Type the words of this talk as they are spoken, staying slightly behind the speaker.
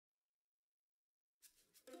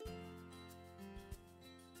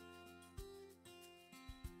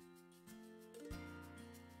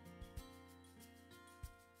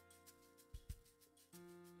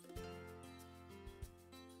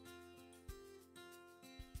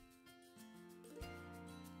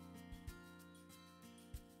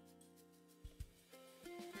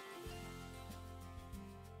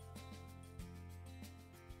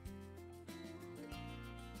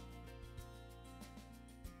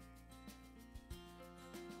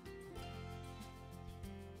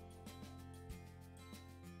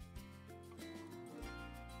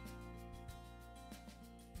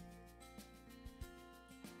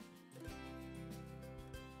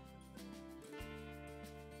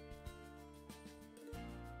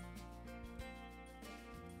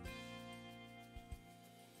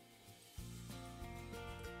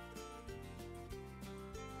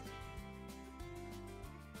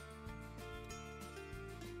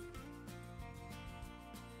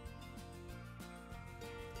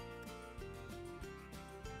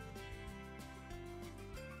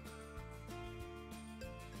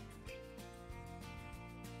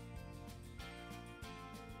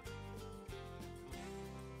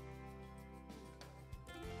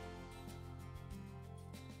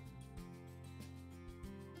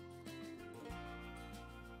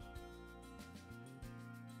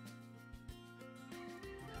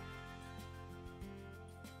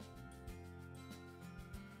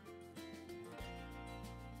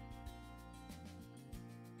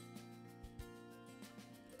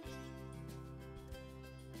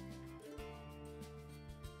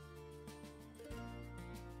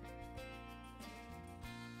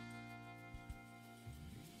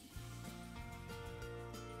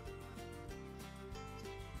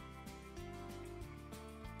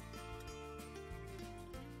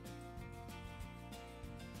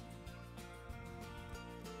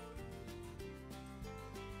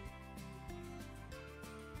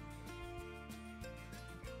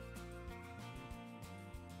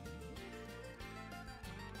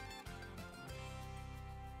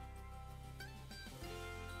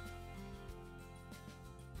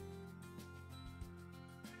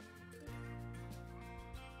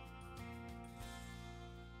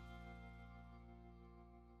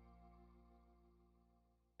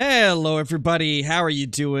Hello everybody, how are you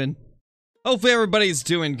doing? Hopefully everybody's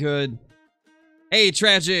doing good. Hey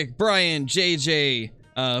Tragic, Brian, JJ,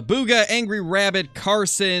 Booga, Angry Rabbit,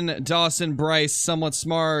 Carson, Dawson, Bryce, Somewhat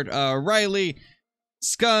Smart, Riley,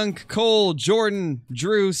 Skunk, Cole, Jordan,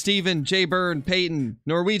 Drew, Steven, Jay Byrne, Peyton,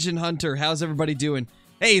 Norwegian Hunter, how's everybody doing?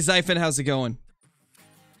 Hey Zyphon, how's it going?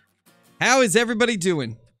 How is everybody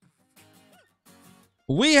doing?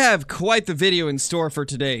 We have quite the video in store for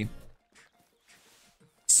today.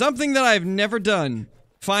 Something that I've never done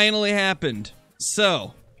finally happened.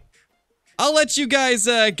 So, I'll let you guys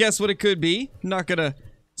guess what it could be. I'm not gonna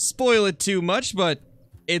spoil it too much, but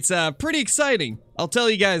it's pretty exciting. I'll tell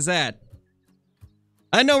you guys that.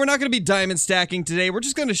 I know we're not gonna be diamond stacking today. We're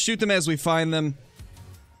just gonna shoot them as we find them.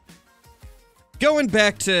 Going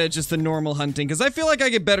back to just the normal hunting, because I feel like I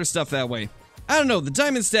get better stuff that way. I don't know, the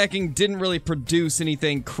diamond stacking didn't really produce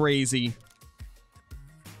anything crazy.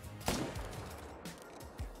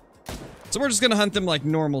 So we're just gonna hunt them like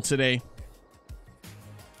normal today.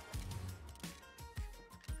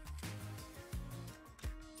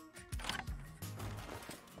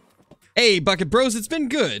 Hey, Bucket Bros, it's been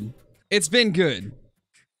good. It's been good.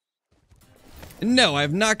 No,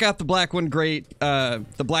 I've not got the black one great, the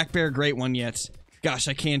black bear great one yet. Gosh,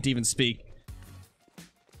 I can't even speak.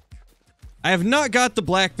 I have not got the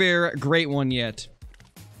black bear great one yet.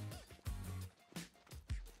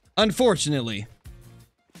 Unfortunately.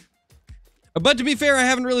 But to be fair, I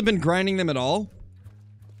haven't really been grinding them at all.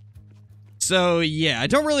 So yeah, I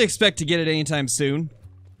don't really expect to get it anytime soon.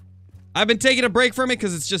 I've been taking a break from it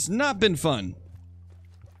because it's just not been fun.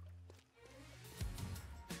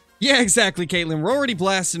 Yeah, exactly, Caitlin. We're already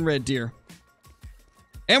blasting red deer.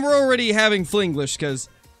 And we're already having Flinglish because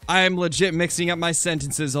I am legit mixing up my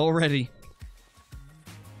sentences already.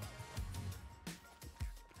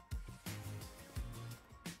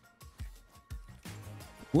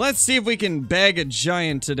 Let's see if we can bag a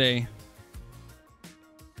giant today.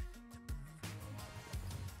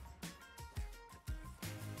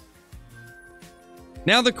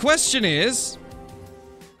 Now the question is,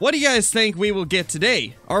 what do you guys think we will get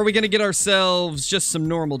today? Are we going to get ourselves just some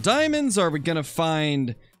normal diamonds? Are we going to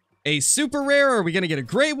find a super rare? Are we going to get a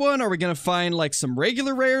great one? Are we going to find like some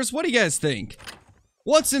regular rares? What do you guys think?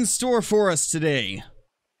 What's in store for us today?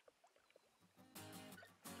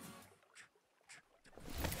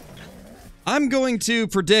 I'm going to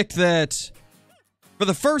predict that for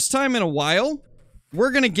the first time in a while, we're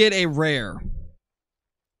going to get a rare.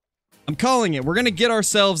 I'm calling it. We're going to get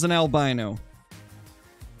ourselves an albino.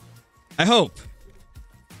 I hope.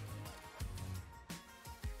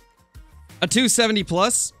 A 270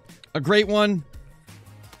 plus. A great one.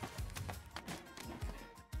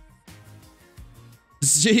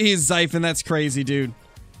 Jeez, Zyphon, that's crazy, dude.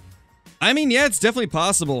 I mean, yeah, it's definitely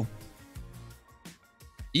possible.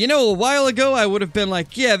 You know, a while ago, I would have been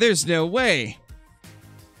like, yeah, there's no way.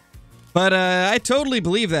 But, I totally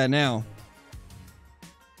believe that now.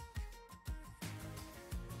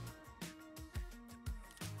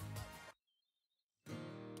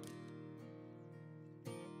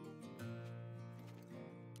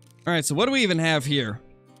 Alright, so what do we even have here?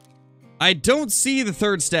 I don't see the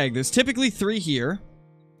third stag. There's typically 3 here.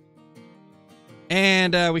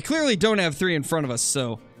 And, we clearly don't have 3 in front of us,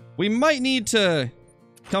 so we might need to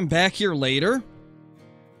come back here later.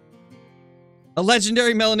 A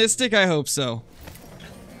legendary melanistic? I hope so.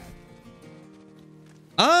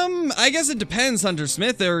 I guess it depends, Hunter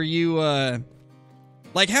Smith. Are you,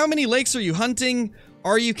 like, how many lakes are you hunting?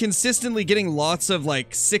 Are you consistently getting lots of,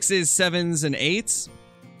 like, 6s, 7s, and 8s?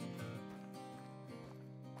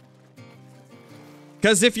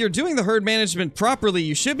 Because if you're doing the herd management properly,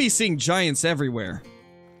 you should be seeing giants everywhere.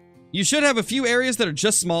 You should have a few areas that are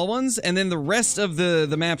just small ones, and then the rest of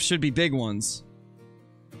the map should be big ones.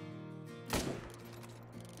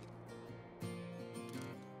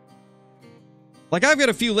 Like, I've got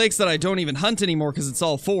a few lakes that I don't even hunt anymore because it's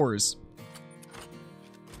all 4s.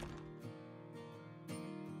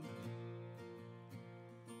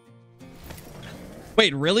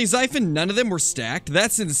 Wait, really, Zyphon? None of them were stacked?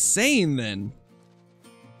 That's insane, then.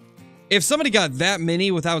 If somebody got that many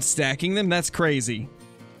without stacking them, that's crazy.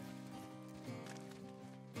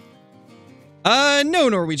 No,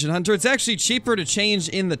 Norwegian Hunter. It's actually cheaper to change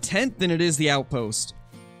in the tent than it is the outpost.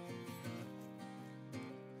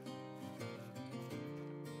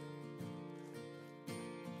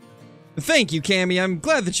 Thank you, Cammy. I'm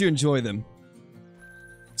glad that you enjoy them.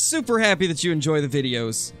 Super happy that you enjoy the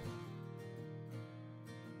videos.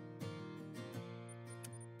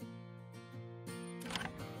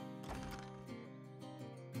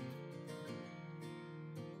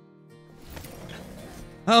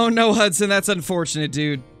 Oh no, Hudson, that's unfortunate,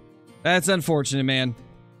 dude. That's unfortunate, man.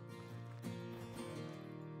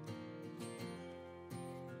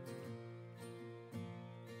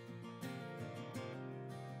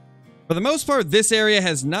 For the most part, this area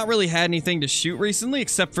has not really had anything to shoot recently,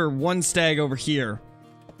 except for one stag over here.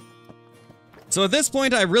 So at this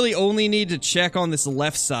point, I really only need to check on this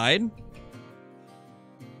left side.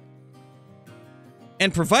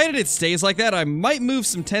 And provided it stays like that, I might move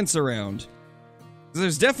some tents around.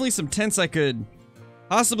 There's definitely some tents I could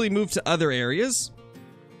possibly move to other areas.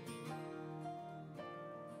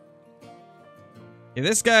 Yeah,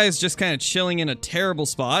 this guy is just kind of chilling in a terrible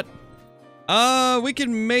spot. We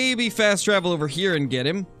can maybe fast travel over here and get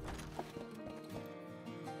him.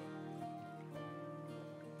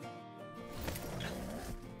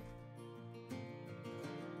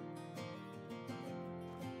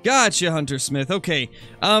 Gotcha, Hunter Smith. Okay.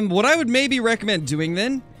 What I would maybe recommend doing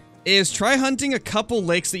then is try hunting a couple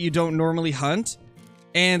lakes that you don't normally hunt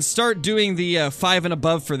and start doing the 5 and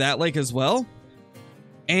above for that lake as well.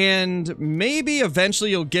 And maybe eventually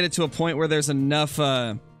you'll get it to a point where there's enough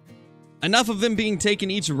of them being taken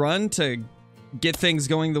each run to get things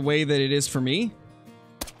going the way that it is for me.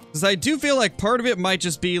 Because I do feel like part of it might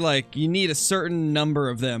just be like you need a certain number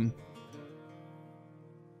of them.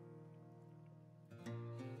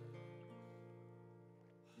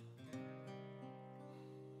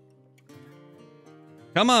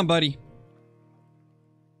 Come on, buddy.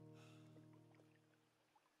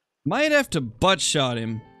 Might have to butt shot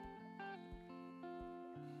him.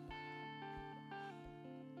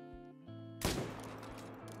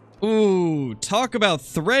 Ooh, talk about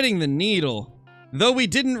threading the needle. Though we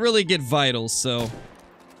didn't really get vitals, so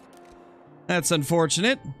that's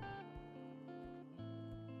unfortunate.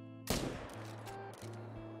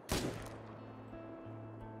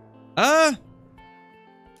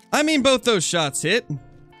 I mean, both those shots hit.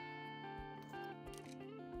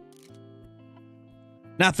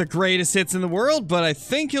 Not the greatest hits in the world, but I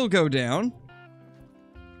think he'll go down.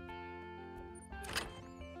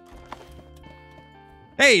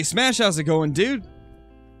 Hey, Smash, how's it going, dude?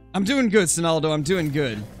 I'm doing good, Sinaldo, I'm doing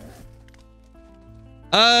good.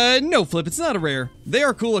 No, Flip, it's not a rare. They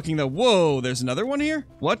are cool looking, though. Whoa, there's another one here?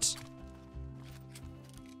 What?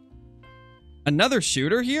 Another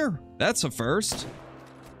shooter here? That's a first.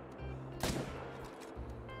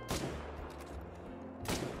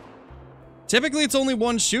 Typically, it's only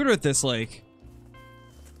one shooter at this lake.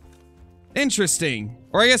 Interesting.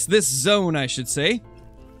 Or I guess this zone, I should say.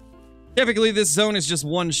 Typically, this zone is just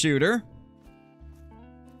one shooter.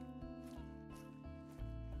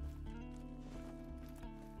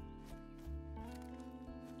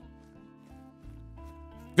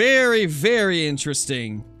 Very, very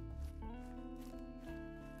interesting.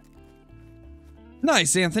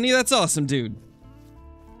 Nice, Anthony. That's awesome, dude.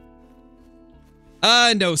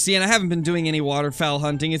 No, see, and I haven't been doing any waterfowl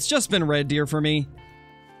hunting. It's just been red deer for me.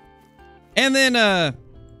 And then, a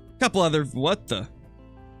couple other... What the...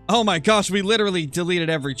 Oh my gosh, we literally deleted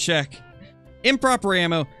every check. Improper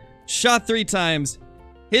ammo, shot 3 times,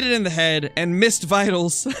 hit it in the head, and missed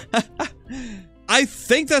vitals. I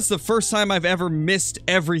think that's the first time I've ever missed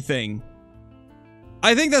everything.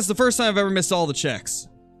 I think that's the first time I've ever missed all the checks.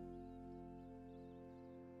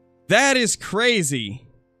 That is crazy.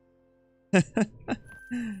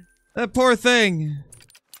 That poor thing.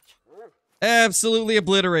 Absolutely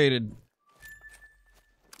obliterated.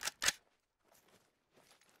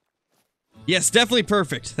 Yes, definitely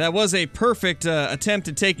perfect. That was a perfect attempt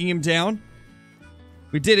at taking him down.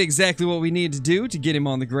 We did exactly what we needed to do to get him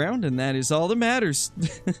on the ground, and that is all that matters.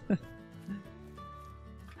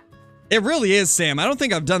 It really is, Sam. I don't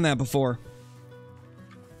think I've done that before.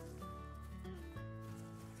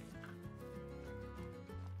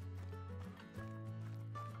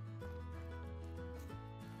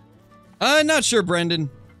 Not sure, Brendan.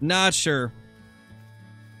 Not sure.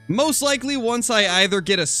 Most likely once I either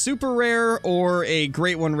get a super rare or a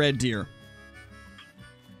great one red deer.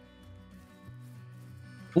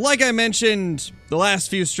 Like I mentioned the last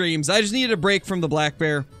few streams, I just needed a break from the black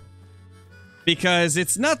bear. Because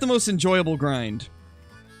it's not the most enjoyable grind.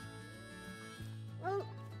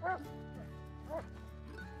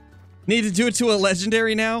 Need to do it to a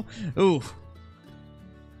legendary now? Ooh.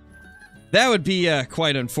 That would be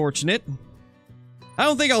quite unfortunate. I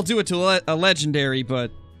don't think I'll do it to a legendary, but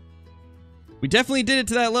we definitely did it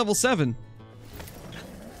to that level 7.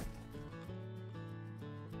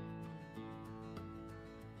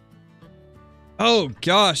 Oh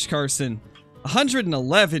gosh, Carson.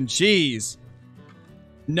 111, jeez.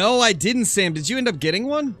 No, I didn't, Sam. Did you end up getting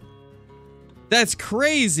one? That's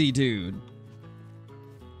crazy, dude.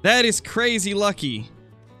 That is crazy lucky.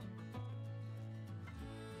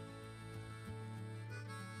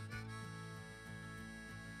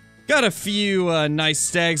 Got a few nice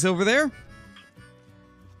stags over there.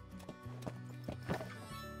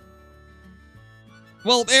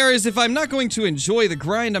 Well, Aries, if I'm not going to enjoy the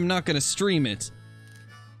grind, I'm not going to stream it.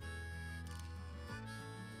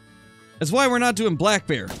 That's why we're not doing Black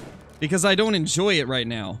Bear. Because I don't enjoy it right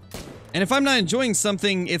now. And if I'm not enjoying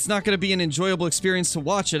something, it's not going to be an enjoyable experience to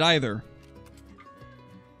watch it either.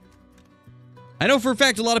 I know for a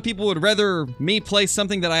fact a lot of people would rather me play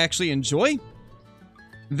something that I actually enjoy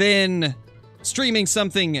than streaming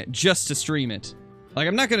something just to stream it. Like,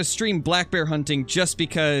 I'm not going to stream black bear hunting just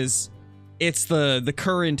because it's the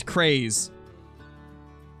current craze.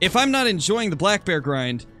 If I'm not enjoying the black bear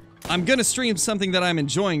grind, I'm going to stream something that I'm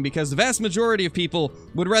enjoying because the vast majority of people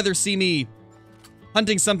would rather see me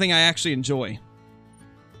hunting something I actually enjoy.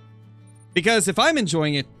 Because if I'm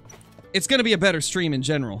enjoying it, it's going to be a better stream in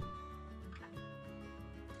general.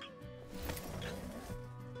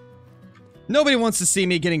 Nobody wants to see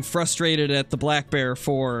me getting frustrated at the black bear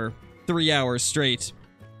for 3 hours straight.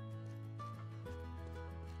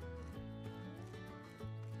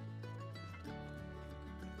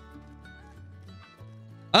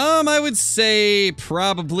 I would say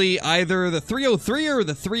probably either the 303 or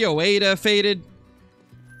the 308 faded.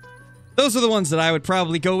 Those are the ones that I would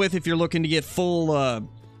probably go with if you're looking to get full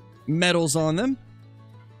medals on them.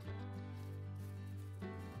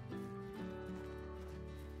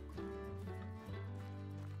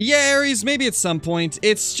 Yeah, Aries, maybe at some point.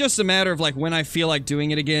 It's just a matter of, like, when I feel like doing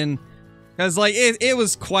it again. Because, like, it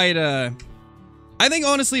was quite a... I think,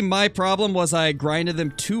 honestly, my problem was I grinded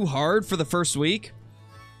them too hard for the first week.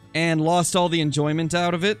 And lost all the enjoyment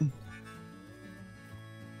out of it.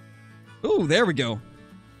 Ooh, there we go.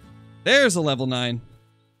 There's a level 9.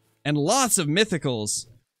 And lots of mythicals.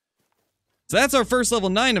 So that's our first level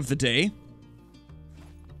 9 of the day.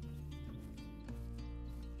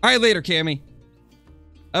 Alright, later, Cammy.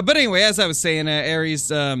 But anyway, as I was saying, Aries,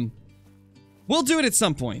 we'll do it at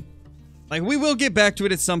some point. Like, we will get back to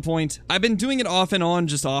it at some point. I've been doing it off and on,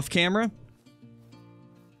 just off camera.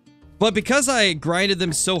 But because I grinded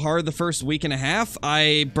them so hard the first week and a half,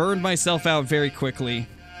 I burned myself out very quickly.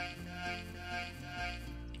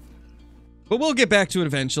 But we'll get back to it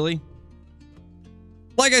eventually.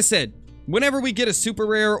 Like I said, whenever we get a super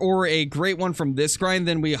rare or a great one from this grind,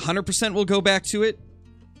 then we 100% will go back to it.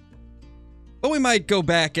 But we might go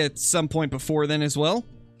back at some point before then as well.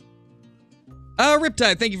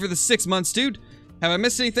 Riptide, thank you for the 6 months, dude. Have I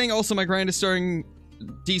missed anything? Also, my grind is starting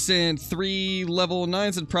decent 3 level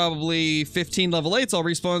 9s and probably 15 level 8s. I'll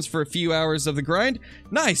respawn for a few hours of the grind.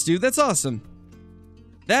 Nice, dude. That's awesome.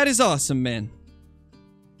 That is awesome, man.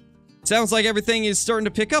 Sounds like everything is starting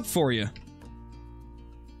to pick up for you.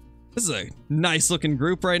 This is a nice looking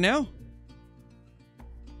group right now.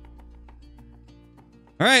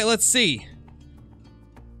 Alright, let's see.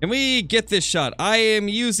 Can we get this shot? I am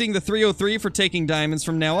using the 303 for taking diamonds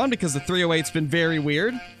from now on because the 308's been very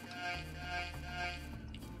weird.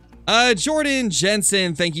 Jordan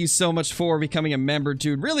Jensen, thank you so much for becoming a member,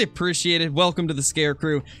 dude. Really appreciate it. Welcome to the Scare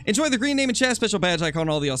Crew. Enjoy the green name and chat, special badge icon,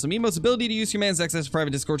 all the awesome emotes, ability to use your man's access to private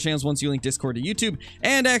Discord channels once you link Discord to YouTube,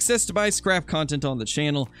 and access to buy scrap content on the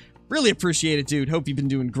channel. Really appreciate it, dude. Hope you've been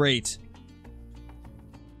doing great.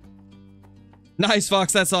 Nice,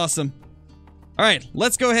 Fox. That's awesome. Alright,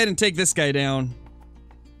 let's go ahead and take this guy down.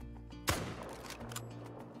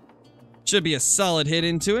 Should be a solid hit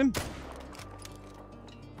into him.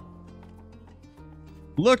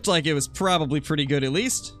 Looked like it was probably pretty good at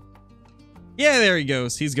least. Yeah, there he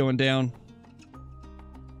goes. He's going down.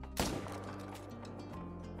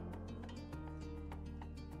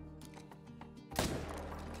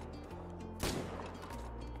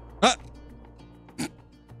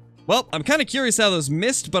 Well, I'm kind of curious how those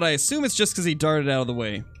missed, but I assume it's just because he darted out of the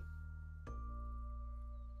way.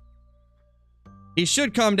 He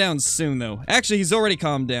should calm down soon, though. Actually, he's already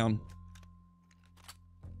calmed down.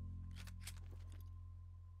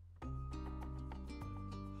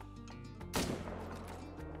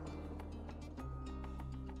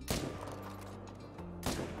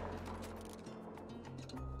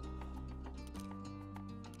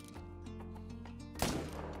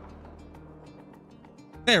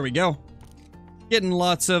 There we go. Getting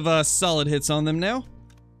lots of solid hits on them now.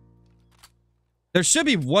 There should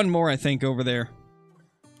be one more, I think, over there.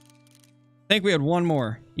 I think we had one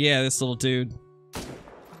more. Yeah, this little dude.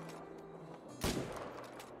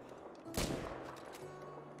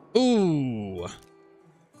 Ooh.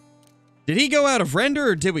 Did he go out of render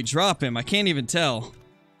or did we drop him? I can't even tell.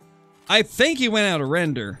 I think he went out of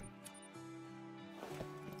render.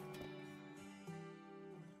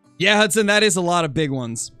 Yeah, Hudson, that is a lot of big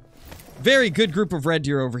ones. Very good group of red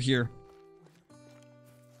deer over here.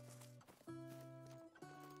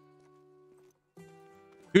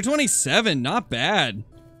 227, not bad.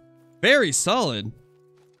 Very solid.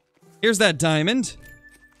 Here's that diamond.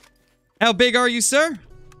 How big are you, sir?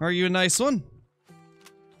 Are you a nice one?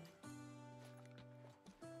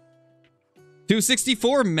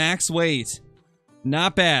 264 max weight.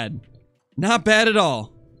 Not bad. Not bad at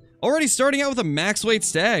all. Already starting out with a max weight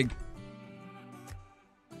stag.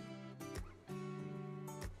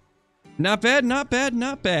 Not bad, not bad,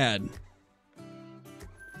 not bad.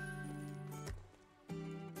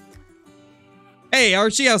 Hey,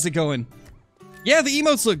 Archie, how's it going? Yeah, the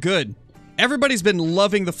emotes look good. Everybody's been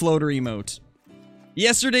loving the floater emote.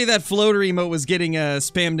 Yesterday, that floater emote was getting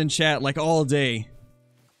spammed in chat like all day.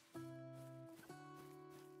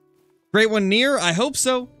 Great one near? I hope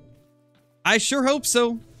so. I sure hope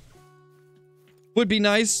so. Would be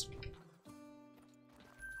nice.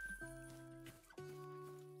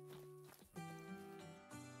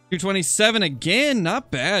 $227 again,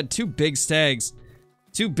 not bad. Two big stags.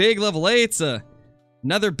 Two big level 8s.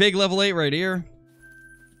 Another big level 8 right here.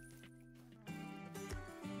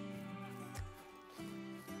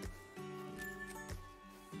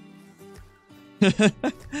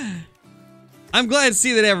 I'm glad to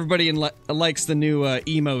see that everybody likes the new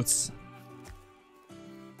emotes.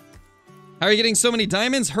 How are you getting so many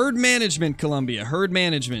diamonds? Herd management, Columbia. Herd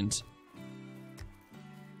management.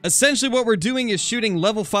 Essentially what we're doing is shooting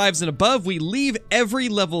level 5s and above. We leave every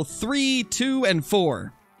level 3, 2, and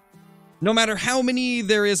 4. No matter how many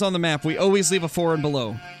there is on the map, we always leave a 4 and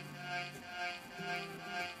below.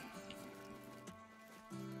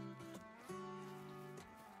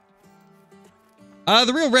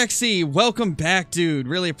 The Real Rexy, welcome back, dude.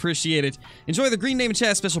 Really appreciate it. Enjoy the green name and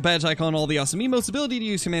chat, special badge icon, all the awesome emotes, ability to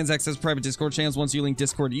use commands, access private Discord channels once you link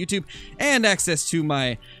Discord to YouTube, and access to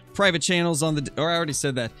my private channels on the... Or I already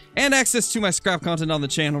said that. And access to my scrap content on the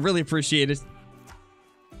channel. Really appreciate it.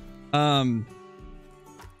 When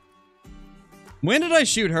did I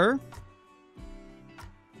shoot her?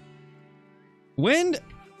 When...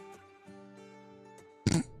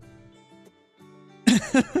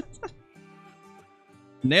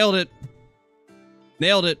 Nailed it.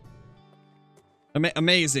 Nailed it.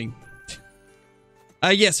 Amazing.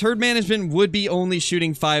 Yes, herd management would be only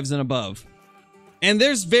shooting 5s and above. And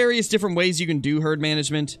there's various different ways you can do herd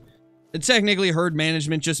management. Technically, herd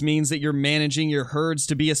management just means that you're managing your herds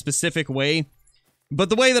to be a specific way.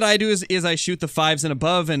 But the way that I do is I shoot the 5s and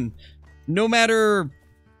above, and no matter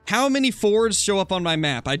how many 4s show up on my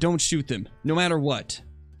map, I don't shoot them. No matter what.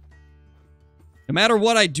 No matter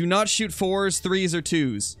what, I do not shoot 4s, 3s, or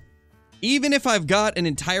 2s. Even if I've got an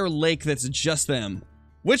entire lake that's just them.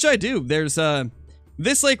 Which I do. There's,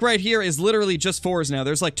 this lake right here is literally just 4s now.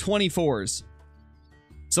 There's like 20 4s.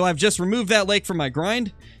 So I've just removed that lake from my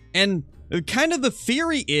grind. And kind of the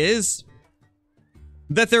theory is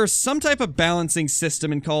that there's some type of balancing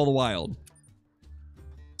system in Call of the Wild.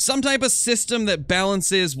 Some type of system that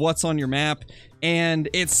balances what's on your map. And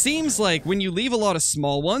it seems like when you leave a lot of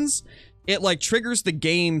small ones, it like triggers the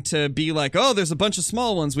game to be like, oh, there's a bunch of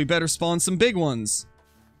small ones, we better spawn some big ones.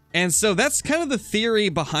 And so that's kind of the theory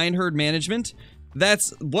behind herd management.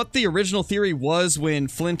 That's what the original theory was when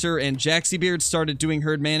Flinter and Jaxiebeard started doing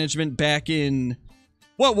herd management back in,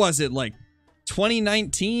 what was it, like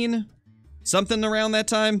 2019? Something around that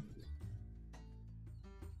time.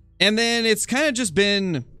 And then it's kind of just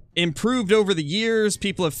been improved over the years.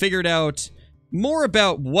 People have figured out more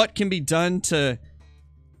about what can be done to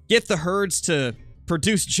get the herds to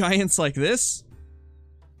produce giants like this.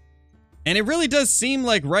 And it really does seem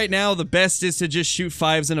like right now the best is to just shoot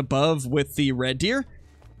 5s and above with the red deer.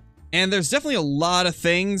 And there's definitely a lot of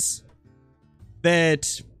things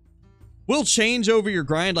that will change over your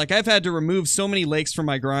grind. Like, I've had to remove so many lakes from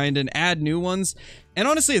my grind and add new ones. And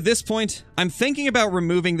honestly, at this point, I'm thinking about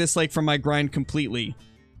removing this lake from my grind completely.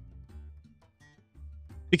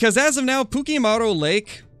 Because as of now, Pukimaru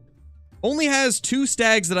Lake only has 2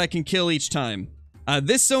 stags that I can kill each time.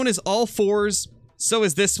 This zone is all 4s. So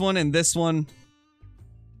is this one and this one.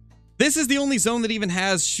 This is the only zone that even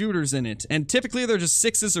has shooters in it. And typically they're just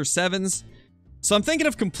 6s or 7s. So I'm thinking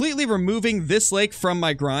of completely removing this lake from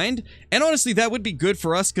my grind. And honestly, that would be good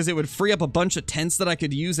for us because it would free up a bunch of tents that I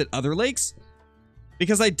could use at other lakes.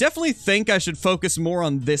 Because I definitely think I should focus more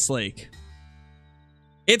on this lake.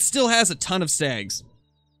 It still has a ton of stags.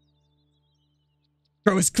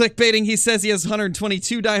 Bro is clickbaiting. He says he has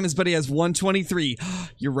 122 diamonds, but he has 123.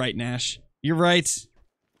 You're right, Nash. You're right.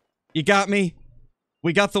 You got me.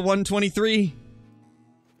 We got the 123.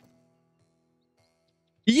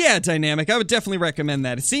 Yeah, Dynamic. I would definitely recommend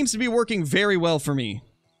that. It seems to be working very well for me.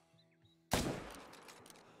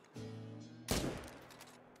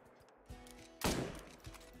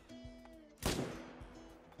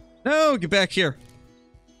 No, get back here.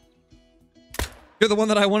 You're the one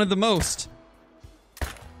that I wanted the most.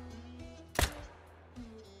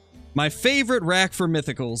 My favorite rack for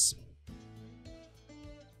mythicals.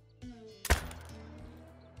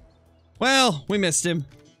 Well, we missed him.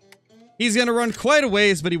 He's gonna run quite a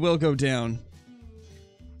ways, but he will go down.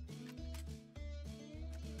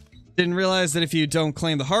 Didn't realize that if you don't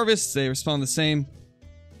claim the harvest, they respond the same.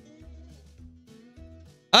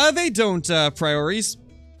 They don't, priorities.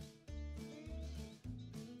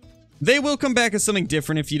 They will come back as something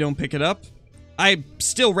different if you don't pick it up. I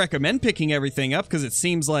still recommend picking everything up, because it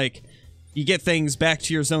seems like you get things back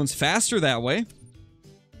to your zones faster that way.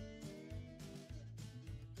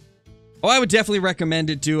 Oh, I would definitely recommend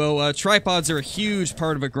it, Duo. Tripods are a huge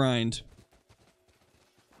part of a grind.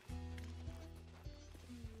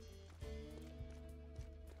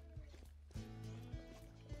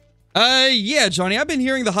 Yeah, Johnny, I've been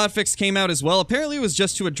hearing the hotfix came out as well. Apparently it was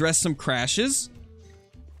just to address some crashes.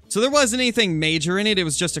 So there wasn't anything major in it, it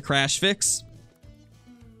was just a crash fix.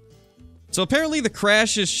 So apparently the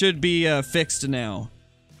crashes should be fixed now.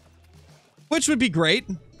 Which would be great.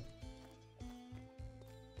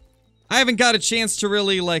 I haven't got a chance to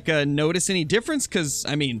really, like, notice any difference, because,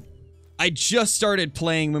 I mean, I just started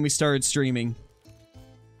playing when we started streaming.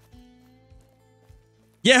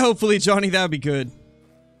 Yeah, hopefully, Johnny, that would be good.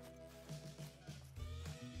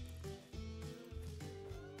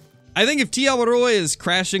 I think if TL Roy is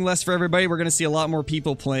crashing less for everybody, we're going to see a lot more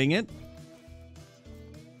people playing it.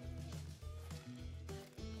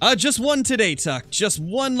 Just one today, Tuck. Just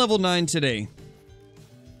one level 9 today.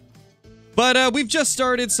 But, we've just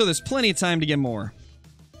started, so there's plenty of time to get more.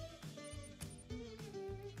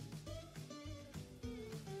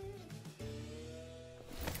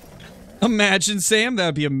 Imagine, Sam, that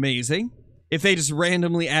would be amazing. If they just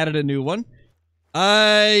randomly added a new one.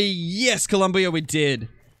 Yes, Columbia, we did.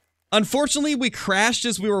 Unfortunately, we crashed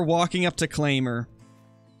as we were walking up to Claimer.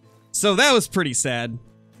 So that was pretty sad.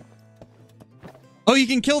 Oh, you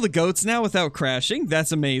can kill the goats now without crashing?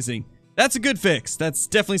 That's amazing. That's a good fix. That's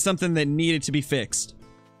definitely something that needed to be fixed.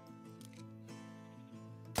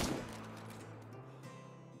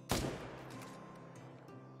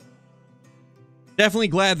 Definitely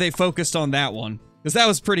glad they focused on that one, because that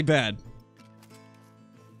was pretty bad.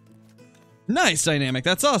 Nice, Dynamic.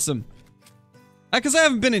 That's awesome. Because I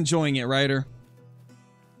haven't been enjoying it, Ryder.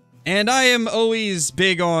 And I am always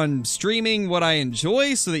big on streaming what I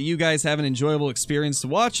enjoy so that you guys have an enjoyable experience to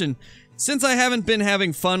watch. And since I haven't been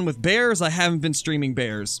having fun with bears, I haven't been streaming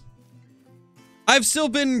bears. I've still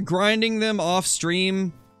been grinding them off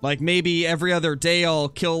stream. Like maybe every other day I'll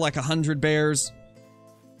kill like 100 bears.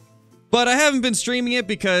 But I haven't been streaming it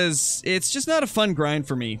because it's just not a fun grind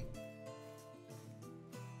for me.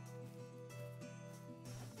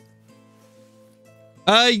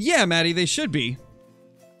 Yeah, Maddie, they should be.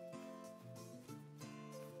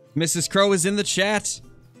 Mrs. Crow is in the chat.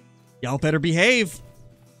 Y'all better behave.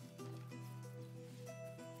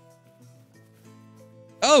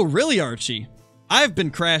 Oh, really, Archie? I've been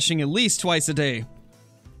crashing at least twice a day.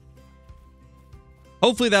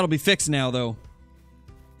 Hopefully that'll be fixed now, though.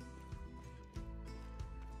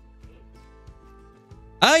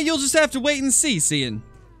 You'll just have to wait and see, Cian.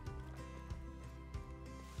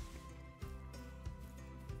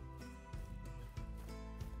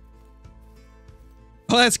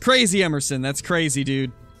 Oh, that's crazy, Emerson. That's crazy,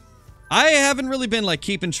 dude. I haven't really been, like,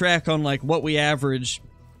 keeping track on, like, what we average.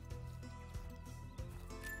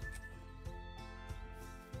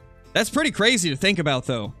 That's pretty crazy to think about,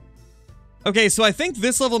 though. Okay, so I think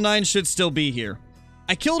this level 9 should still be here.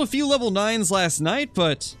 I killed a few level 9s last night,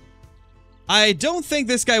 but I don't think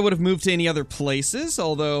this guy would have moved to any other places,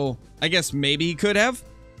 although I guess maybe he could have.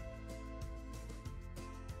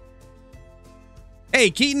 Hey,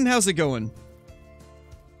 Keaton, how's it going?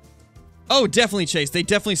 Oh, definitely, Chase. They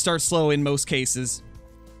definitely start slow in most cases.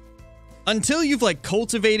 Until you've, like,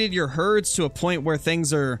 cultivated your herds to a point where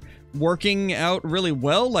things are working out really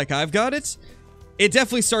well, like I've got it, it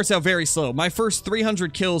definitely starts out very slow. My first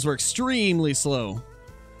 300 kills were extremely slow.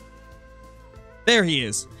 There he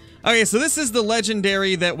is. Okay, so this is the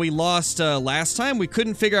legendary that we lost last time. We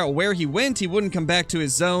couldn't figure out where he went. He wouldn't come back to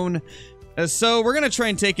his zone. So we're going to try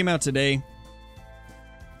and take him out today.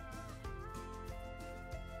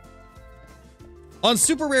 On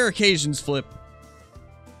super rare occasions, Flip.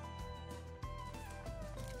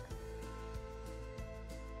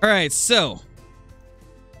 Alright, so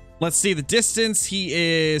let's see the distance. He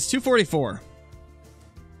is 244.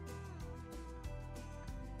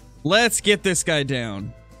 Let's get this guy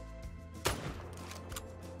down.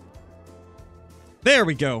 There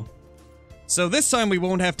we go. So this time we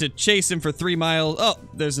won't have to chase him for 3 miles. Oh,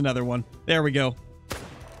 there's another one. There we go.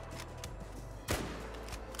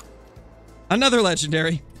 Another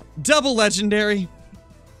legendary. Double legendary.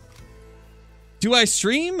 Do I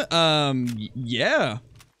stream? Yeah.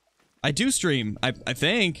 I do stream, I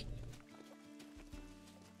think.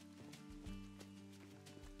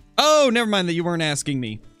 Oh, never mind that you weren't asking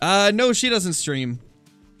me. No, she doesn't stream.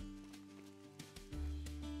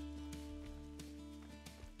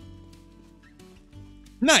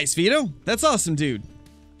 Nice, Vito. That's awesome, dude.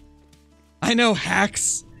 I know,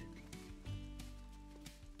 hacks.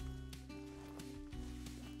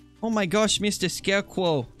 Oh my gosh, Mr.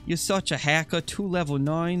 Scarecrow. You're such a hacker. 2 level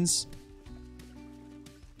 9s.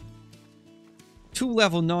 2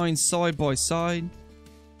 level 9s side by side.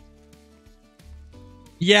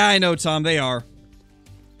 Yeah, I know, Tom. They are.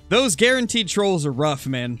 Those guaranteed trolls are rough,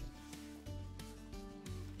 man.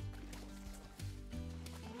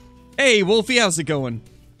 Hey, Wolfie, how's it going?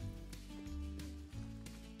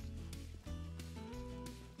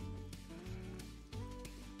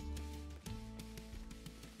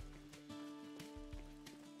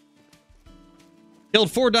 Killed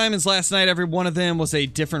 4 diamonds last night. Every one of them was a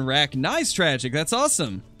different rack. Nice, Tragic. That's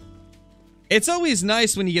awesome. It's always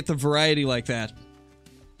nice when you get the variety like that.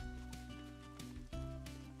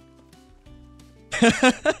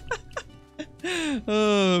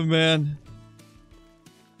 Oh, man.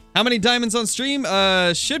 How many diamonds on stream?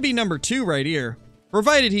 Should be number 2 right here.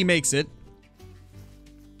 Provided he makes it.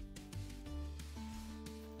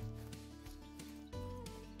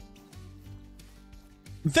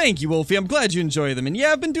 Thank you, Wolfie. I'm glad you enjoy them. And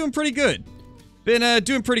yeah, I've been doing pretty good. Been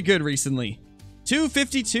doing pretty good recently.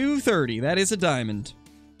 252.30. That is a diamond.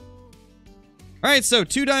 Alright, so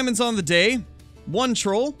 2 diamonds on the day. 1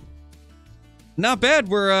 troll. Not bad.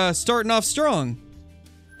 We're starting off strong.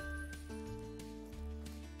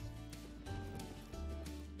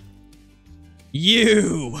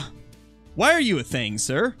 You! Why are you a thing,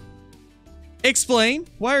 sir? Explain.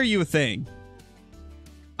 Why are you a thing?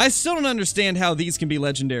 I still don't understand how these can be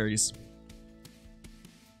legendaries.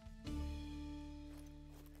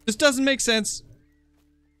 Just doesn't make sense.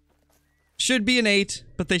 Should be an 8,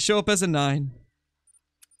 but they show up as a 9.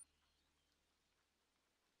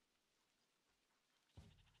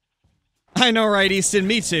 I know, right, Easton?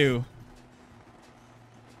 Me too.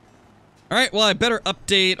 Alright, well, I better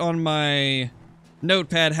update on my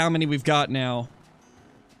notepad how many we've got now.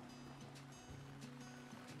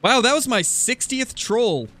 Wow, that was my 60th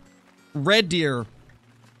troll. Red deer.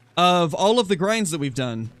 Of all of the grinds that we've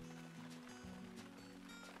done.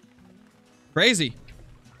 Crazy.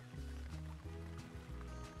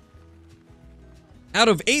 Out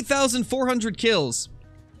of 8,400 kills,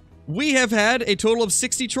 we have had a total of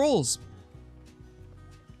 60 trolls.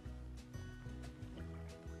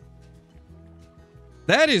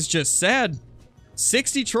 That is just sad.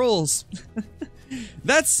 60 trolls.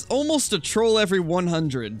 That's almost a troll every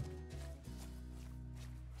 100.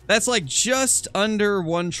 That's like just under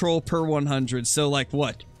 1 troll per 100. So like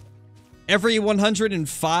what? Every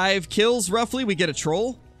 105 kills, roughly, we get a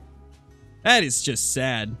troll? That is just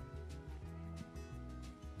sad.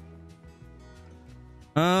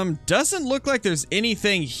 Doesn't look like there's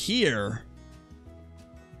anything here.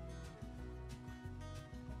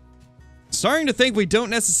 Starting to think we don't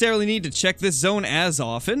necessarily need to check this zone as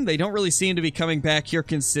often. They don't really seem to be coming back here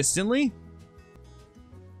consistently.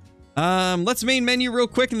 Let's main menu real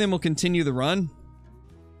quick and then we'll continue the run.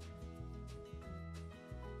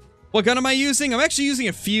 What gun am I using? I'm actually using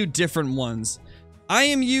a few different ones. I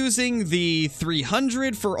am using the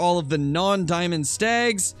 300 for all of the non-diamond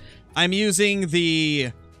stags. I'm using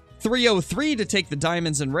the 303 to take the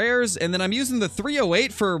diamonds and rares, and then I'm using the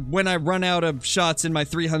 308 for when I run out of shots in my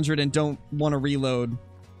 300 and don't want to reload.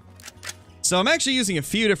 So I'm actually using a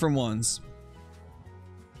few different ones.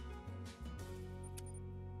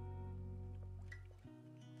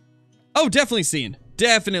 Oh, definitely seen.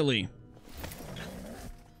 Definitely.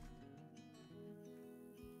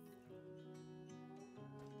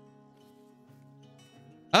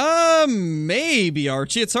 Maybe,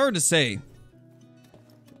 Archie. It's hard to say.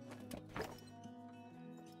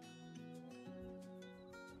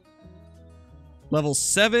 Level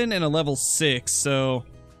 7 and a level 6, so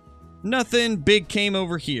nothing big came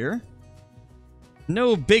over here.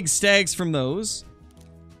 No big stags from those.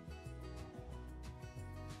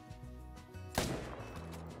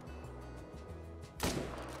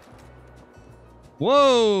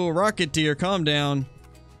 Whoa, Rocket Deer, calm down.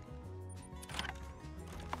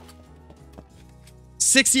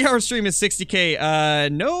 60-hour stream is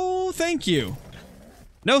 60K. No, thank you.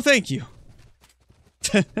 No, thank you.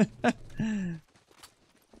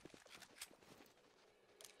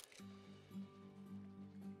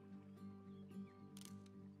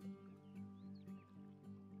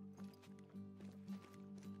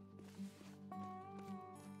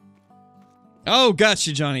 Oh,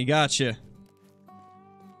 gotcha, Johnny, gotcha.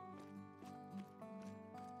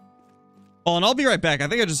 Oh, and I'll be right back. I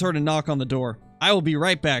think I just heard a knock on the door. I will be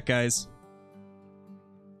right back, guys.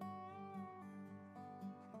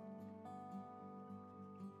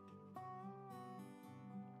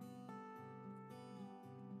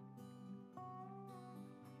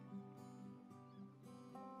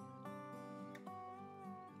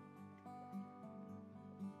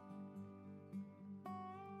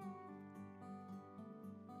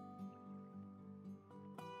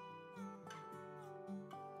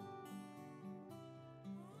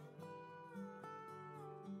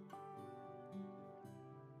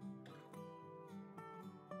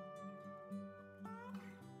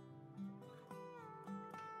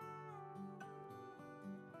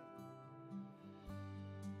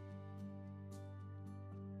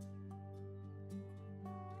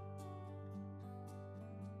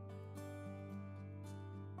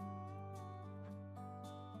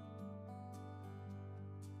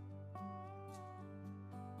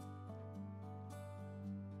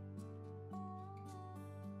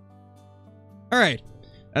 Alright.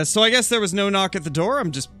 So I guess there was no knock at the door.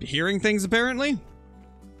 I'm just hearing things, apparently.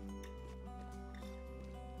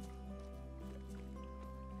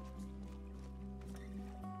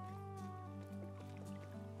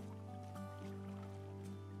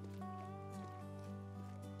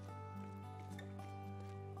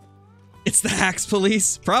 It's the Hacks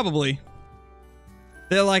Police? Probably.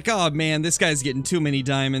 They're like, oh man, this guy's getting too many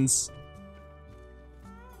diamonds.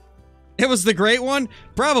 It was the Great One?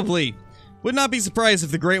 Probably. Would not be surprised if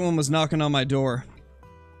the Great One was knocking on my door.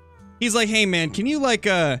 He's like, hey man, can you like,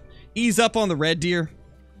 ease up on the red deer?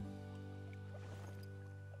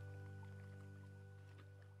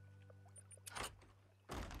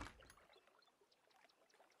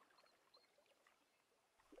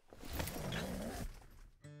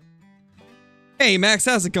 Hey Max,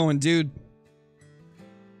 how's it going, dude?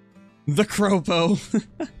 The Cropo.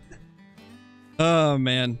 Oh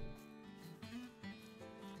man.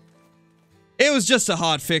 It was just a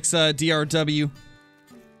hotfix, DRW.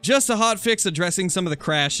 Just a hotfix addressing some of the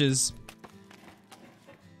crashes.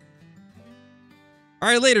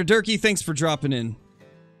 Alright, later, Durkee. Thanks for dropping in.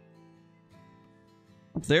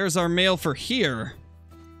 There's our mail for here.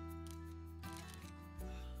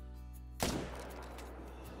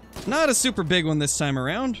 Not a super big one this time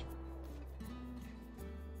around.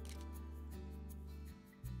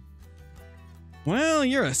 Well,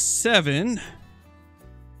 you're a 7.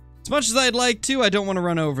 As much as I'd like to, I don't want to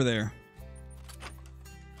run over there.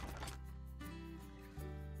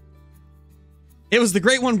 It was the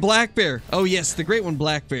Great One Black Bear. Oh yes, the Great One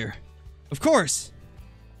Black Bear. Of course.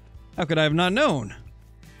 How could I have not known?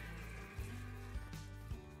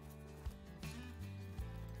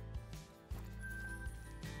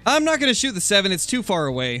 I'm not going to shoot the 7, it's too far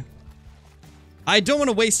away. I don't want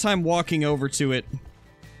to waste time walking over to it.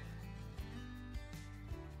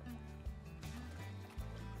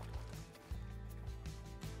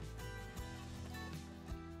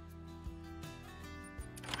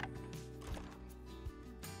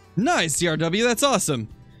 Nice, DRW, that's awesome.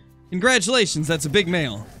 Congratulations, that's a big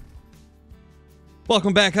mail.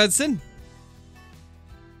 Welcome back, Hudson.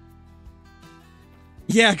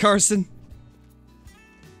 Yeah, Carson.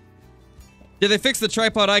 Did they fix the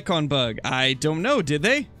tripod icon bug? I don't know, did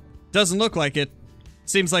they? Doesn't look like it.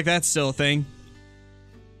 Seems like that's still a thing.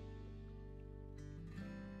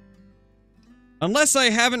 Unless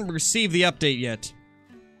I haven't received the update yet.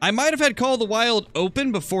 I might have had Call of the Wild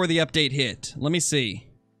open before the update hit. Let me see.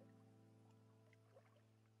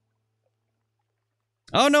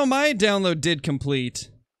 Oh no, my download did complete.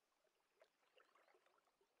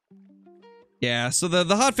 Yeah, so the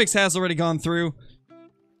hotfix has already gone through.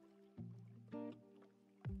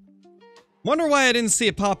 Wonder why I didn't see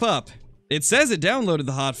it pop up. It says it downloaded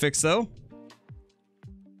the hotfix though.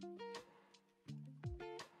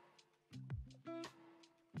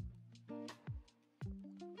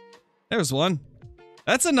 There's one.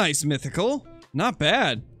 That's a nice mythical. Not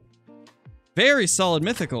bad. Very solid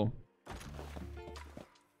mythical.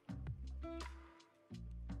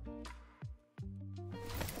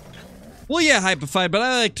 Well, yeah, Hypified, but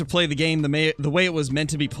I like to play the game the way it was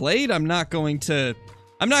meant to be played. I'm not going to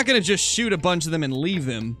just shoot a bunch of them and leave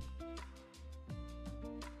them.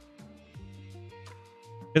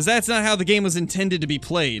 Because that's not how the game was intended to be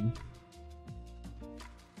played.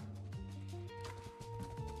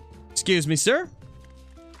 Excuse me, sir?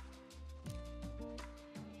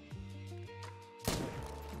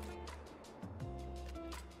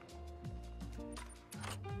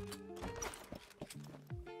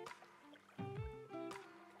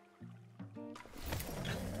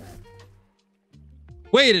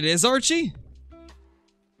 Wait, it is Archie?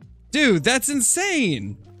 Dude, that's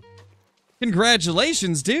insane.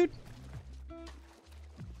 Congratulations, dude.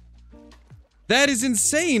 That is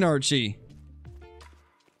insane, Archie.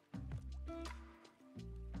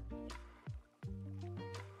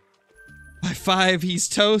 By 5, he's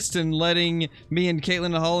toast and letting me and Caitlin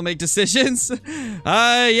and Hollow make decisions?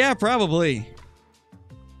 Yeah, probably.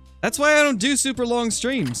 That's why I don't do super long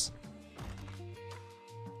streams.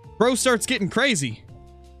 Bro starts getting crazy.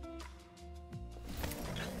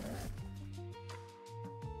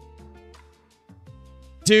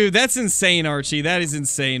 Dude, that's insane, Archie. That is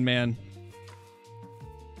insane, man.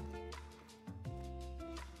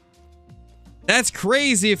 That's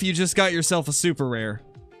crazy if you just got yourself a super rare.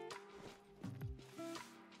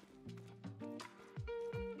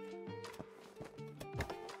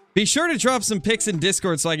 Be sure to drop some pics in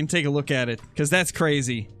Discord so I can take a look at it, because that's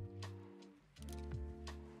crazy.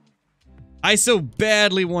 I so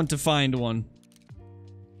badly want to find one.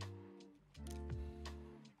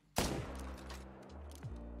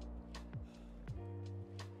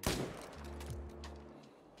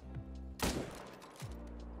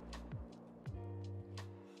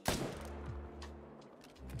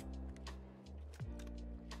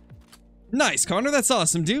 Nice, Connor. That's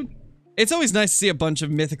awesome, dude. It's always nice to see a bunch of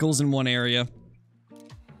mythicals in one area.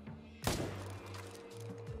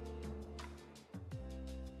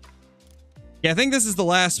 Yeah, I think this is the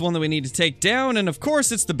last one that we need to take down, and of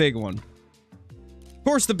course it's the big one. Of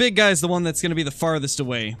course the big guy's the one that's going to be the farthest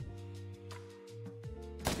away.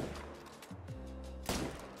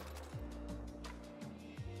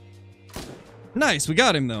 Nice, we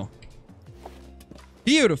got him though.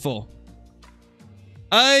 Beautiful.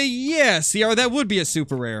 Yeah, CR, that would be a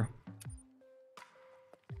super rare.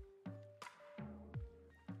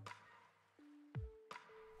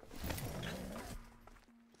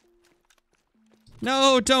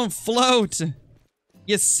 No, don't float!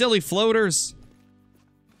 You silly floaters.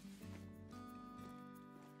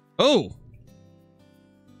 Oh.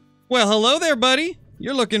 Well, hello there, buddy.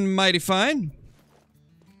 You're looking mighty fine.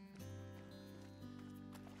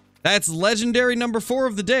 That's legendary number 4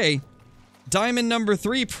 of the day. Diamond number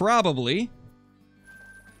 3, probably.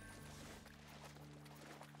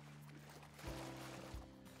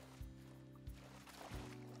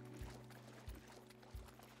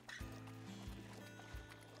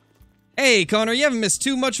 Hey, Connor, you haven't missed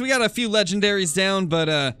too much. We got a few legendaries down,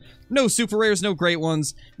 but, no super rares, no great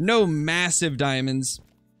ones, no massive diamonds.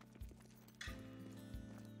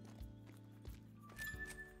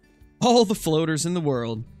 All the floaters in the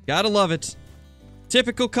world. Gotta love it.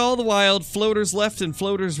 Typical Call of the Wild, floaters left and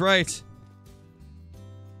floaters right.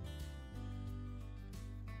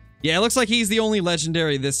 Yeah, it looks like he's the only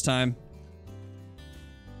legendary this time.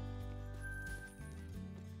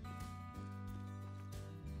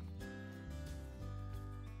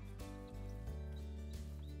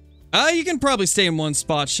 You can probably stay in one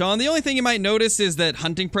spot, Sean. The only thing you might notice is that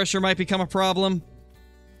hunting pressure might become a problem.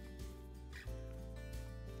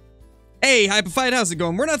 Hey, Hypified, how's it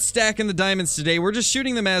going? We're not stacking the diamonds today, we're just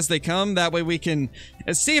shooting them as they come. That way we can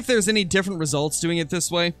see if there's any different results doing it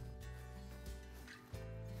this way.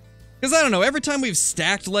 Because I don't know, every time we've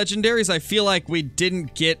stacked legendaries, I feel like we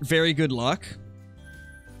didn't get very good luck.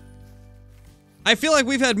 I feel like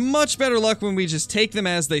we've had much better luck when we just take them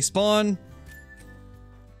as they spawn.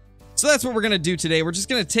 So that's what we're gonna do today. We're just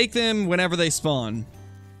gonna take them whenever they spawn.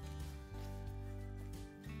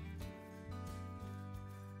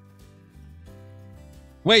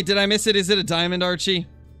 Wait, did I miss it? Is it a diamond, Archie?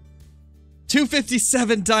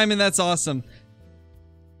 257 diamond, that's awesome.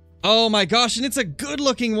 Oh my gosh, and it's a good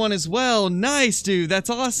looking one as well. Nice, dude, that's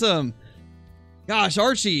awesome. Gosh,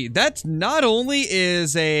 Archie, that's not only a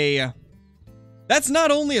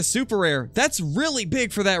super rare, that's really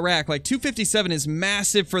big for that rack. Like, 257 is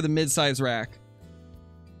massive for the mid-size rack.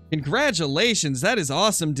 Congratulations, that is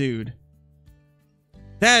awesome, dude.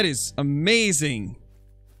 That is amazing.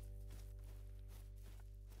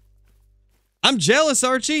 I'm jealous,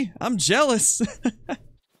 Archie. I'm jealous.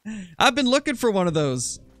 I've been looking for one of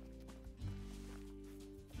those.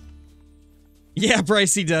 Yeah,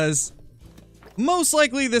 Bryce, he does. Most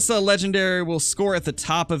likely this legendary will score at the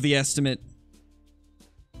top of the estimate.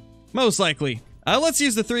 Most likely. Let's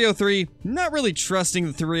use the 303. Not really trusting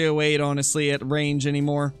the 308, honestly, at range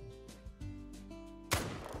anymore.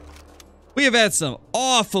 We have had some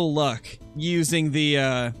awful luck using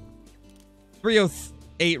the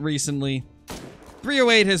 308 recently.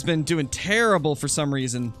 308 has been doing terrible for some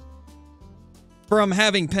reason. From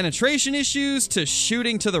having penetration issues to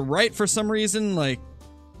shooting to the right for some reason, like,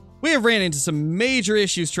 we have ran into some major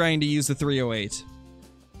issues trying to use the 308.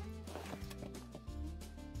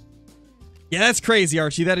 Yeah, that's crazy,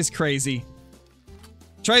 Archie. That is crazy.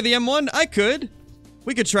 Try the M1? I could.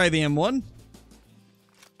 We could try the M1.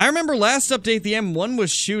 I remember last update the M1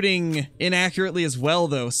 was shooting inaccurately as well,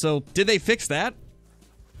 though. So, did they fix that?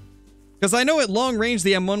 Because I know at long range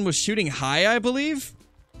the M1 was shooting high, I believe.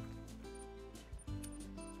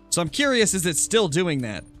 So I'm curious, is it still doing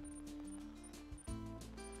that?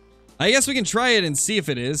 I guess we can try it and see if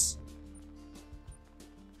it is.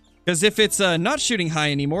 Because if it's not shooting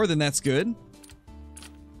high anymore, then that's good.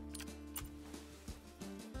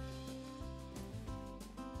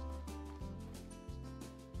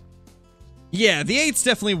 Yeah, the 8s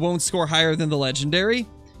definitely won't score higher than the Legendary.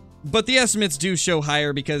 But the estimates do show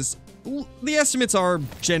higher because the estimates are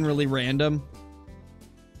generally random.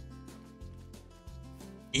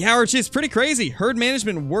 Yeah, Archie, it's pretty crazy. Herd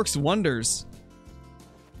management works wonders.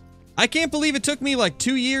 I can't believe it took me like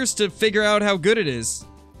 2 years to figure out how good it is.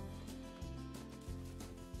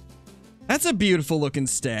 That's a beautiful looking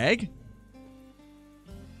stag.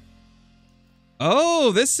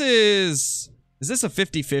 Oh, this is this a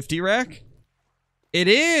 50-50 rack? It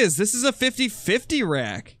is! This is a 50-50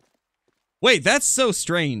 rack. Wait, that's so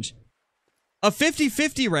strange. A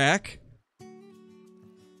 50-50 rack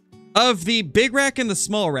of the big rack and the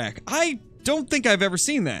small rack. I don't think I've ever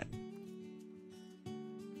seen that.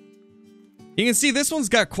 You can see this one's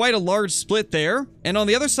got quite a large split there, and on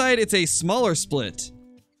the other side it's a smaller split.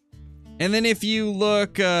 And then if you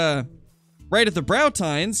look right at the brow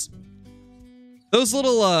tines, those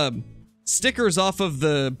little stickers off of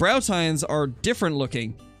the brow tines are different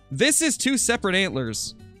looking. This is 2 separate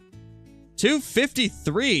antlers.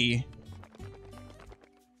 253.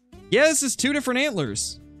 Yeah, this is 2 different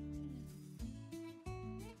antlers.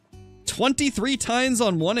 23 tines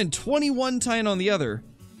on one and 21 tine on the other.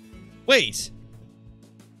 Wait.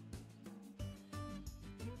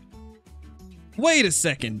 Wait a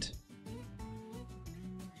second.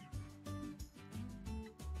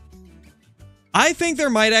 I think there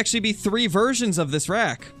might actually be 3 versions of this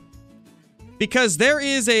rack. Because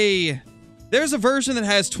there's a version that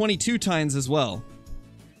has 22 tines as well.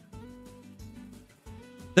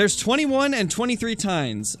 There's 21 and 23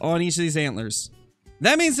 tines on each of these antlers.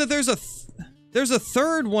 That means that there's a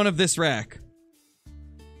third one of this rack.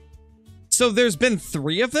 So there's been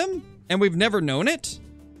 3 of them, and we've never known it?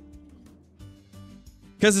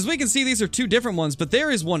 Because as we can see, these are 2 different ones, but there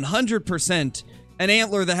is 100% an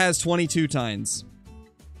antler that has 22 tines.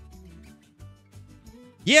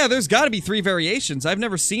 Yeah, there's got to be 3 variations. I've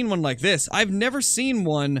never seen one like this. I've never seen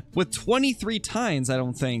one with 23 tines, I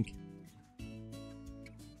don't think.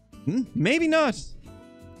 Maybe not.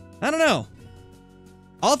 I don't know.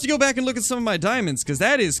 I'll have to go back and look at some of my diamonds, because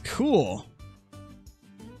that is cool.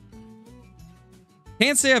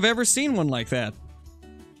 Can't say I've ever seen one like that.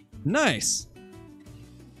 Nice.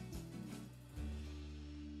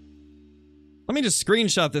 Let me just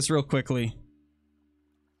screenshot this real quickly.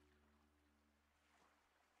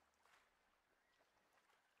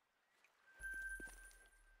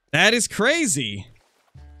 That is crazy.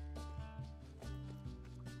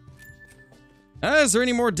 Is there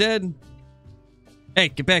any more dead? Hey,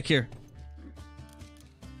 get back here.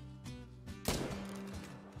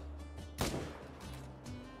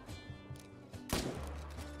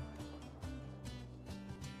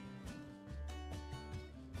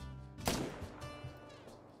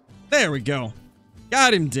 There we go.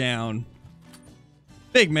 Got him down.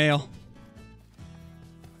 Big male.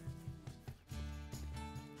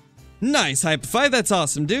 Nice, Hypify. That's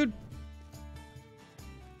awesome, dude.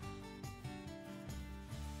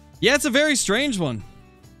 Yeah, it's a very strange one.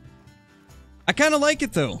 I kind of like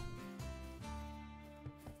it, though.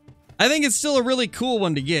 I think it's still a really cool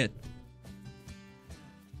one to get.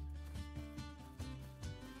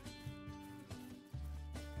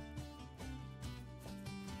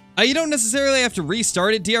 You don't necessarily have to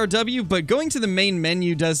restart it, DRW, but going to the main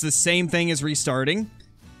menu does the same thing as restarting.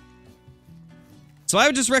 So I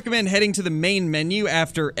would just recommend heading to the main menu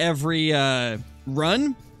after every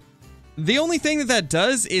run. The only thing that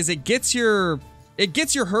does is it gets your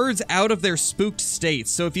herds out of their spooked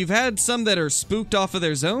states. So if you've had some that are spooked off of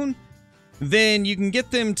their zone, then you can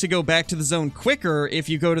get them to go back to the zone quicker if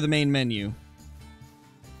you go to the main menu.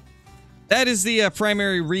 That is the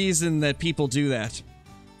primary reason that people do that.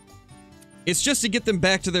 It's just to get them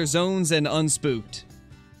back to their zones and unspooked.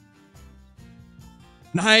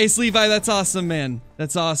 Nice, Levi. That's awesome, man.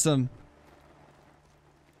 That's awesome.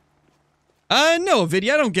 No,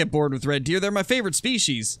 Vidya, I don't get bored with red deer. They're my favorite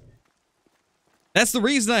species. That's the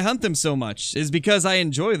reason I hunt them so much, is because I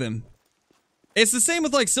enjoy them. It's the same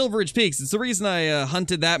with, like, Silveridge Peaks. It's the reason I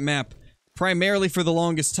hunted that map primarily for the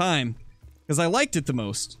longest time, because I liked it the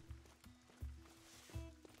most.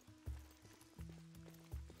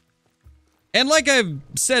 And like I've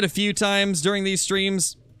said a few times during these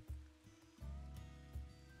streams,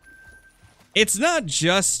 it's not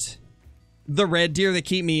just the red deer that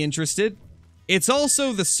keep me interested. It's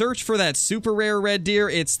also the search for that super rare red deer.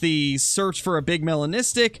 It's the search for a big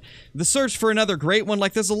melanistic, the search for another great one.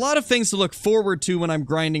 Like, there's a lot of things to look forward to when I'm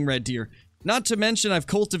grinding red deer. Not to mention, I've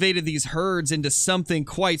cultivated these herds into something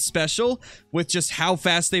quite special with just how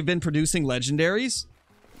fast they've been producing legendaries.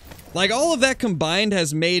 Like, all of that combined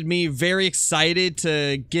has made me very excited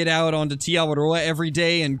to get out onto Te Awaroa every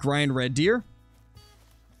day and grind red deer.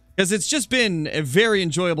 Because it's just been a very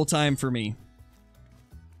enjoyable time for me.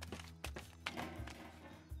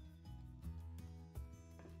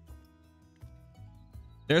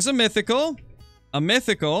 There's a mythical. A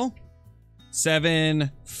mythical.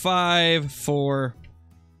 7, 5, 4,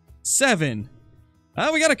 7.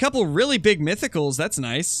 We got a couple really big mythicals. That's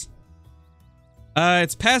nice.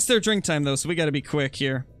 It's past their drink time, though, so we gotta be quick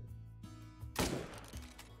here.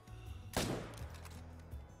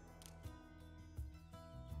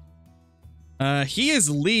 He is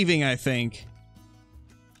leaving, I think.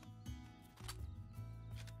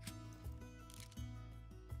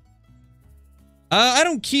 I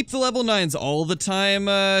don't keep the level 9s all the time,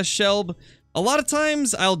 Shelb. A lot of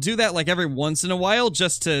times, I'll do that like every once in a while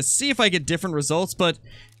just to see if I get different results, but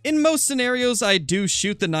in most scenarios, I do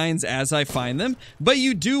shoot the 9s as I find them, but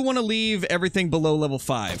you do want to leave everything below level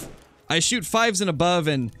 5. I shoot 5s and above,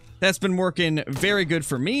 and that's been working very good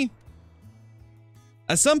for me.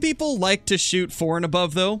 Some people like to shoot 4 and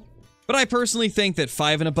above, though, but I personally think that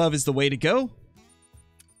 5 and above is the way to go.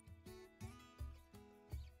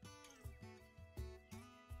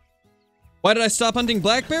 Why did I stop hunting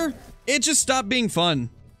black bear? It just stopped being fun.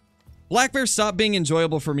 Black bear stopped being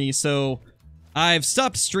enjoyable for me, so I've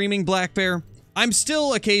stopped streaming black bear. I'm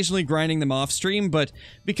still occasionally grinding them off stream, but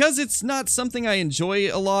because it's not something I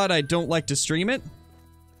enjoy a lot, I don't like to stream it.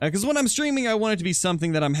 Because when I'm streaming, I want it to be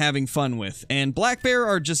something that I'm having fun with, and black bear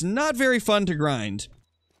are just not very fun to grind.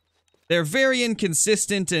 They're very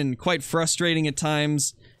inconsistent and quite frustrating at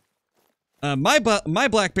times. My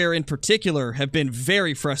black bear in particular have been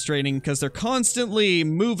very frustrating because they're constantly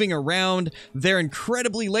moving around. They're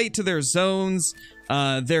incredibly late to their zones.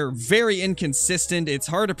 They're very inconsistent. It's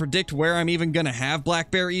hard to predict where I'm even gonna have black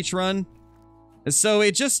bear each run. So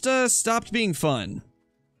it just stopped being fun.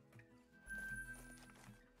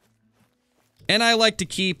 And I like to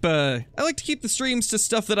keep the streams to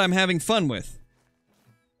stuff that I'm having fun with,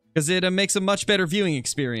 because it makes a much better viewing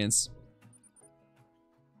experience.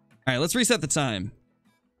 Alright, let's reset the time.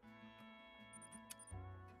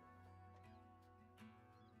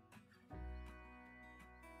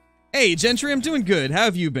 Hey, Gentry, I'm doing good. How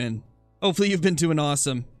have you been? Hopefully you've been doing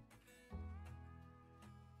awesome.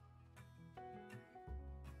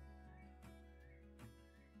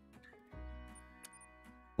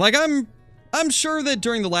 Like, I'm sure that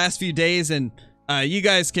during the last few days, and you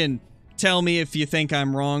guys can tell me if you think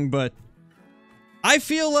I'm wrong, but I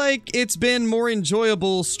feel like it's been more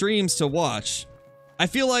enjoyable streams to watch. I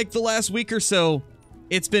feel like the last week or so,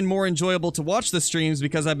 it's been more enjoyable to watch the streams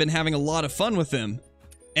because I've been having a lot of fun with them.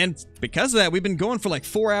 And because of that, we've been going for like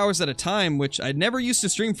 4 hours at a time, which I never used to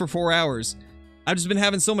stream for 4 hours. I've just been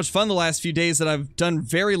having so much fun the last few days that I've done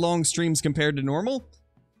very long streams compared to normal.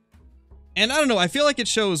 And I don't know, I feel like it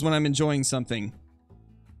shows when I'm enjoying something.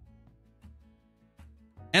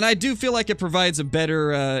 And I do feel like it provides a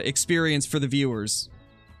better experience for the viewers.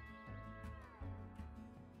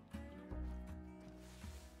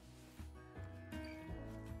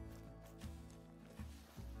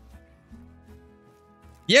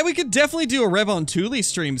 Yeah, we could definitely do a Rev on Thule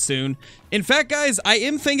stream soon. In fact, guys, I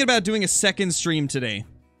am thinking about doing a second stream today.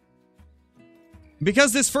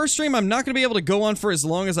 Because this first stream, I'm not going to be able to go on for as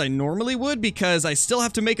long as I normally would, because I still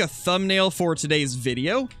have to make a thumbnail for today's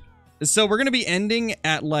video. So we're going to be ending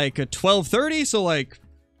at like 12:30, so like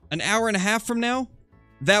an hour and a half from now.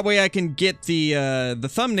 That way I can get the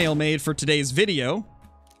thumbnail made for today's video.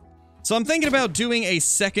 So I'm thinking about doing a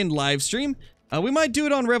second live stream. We might do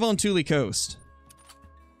it on Rev on Thule Coast,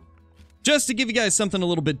 just to give you guys something a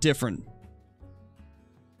little bit different.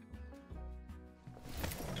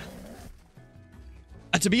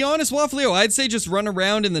 To be honest, Waffleo, I'd say just run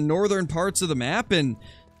around in the northern parts of the map and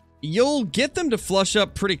you'll get them to flush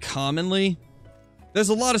up pretty commonly. There's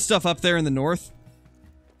a lot of stuff up there in the north.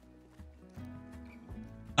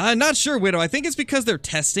 Not sure, Widow. I think it's because they're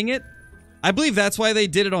testing it. I believe that's why they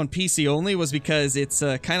did it on PC only, was because it's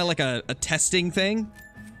kind of like a testing thing.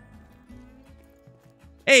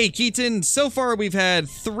 Hey, Keaton. So far, we've had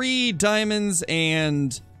 3 diamonds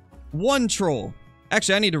and 1 troll.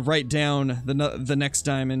 Actually, I need to write down the next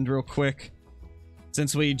diamond real quick.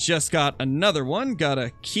 Since we just got another one,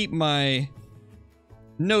 gotta keep my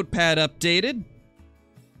notepad updated.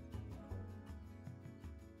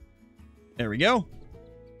 There we go.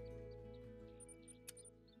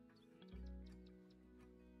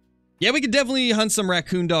 Yeah, we could definitely hunt some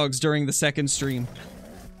raccoon dogs during the second stream.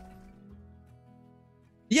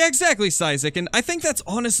 Yeah, exactly, Sizik, and I think that's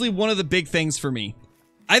honestly one of the big things for me.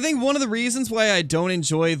 I think one of the reasons why I don't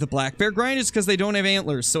enjoy the black bear grind is because they don't have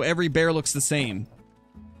antlers, so every bear looks the same.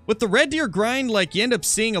 With the red deer grind, like, you end up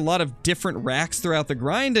seeing a lot of different racks throughout the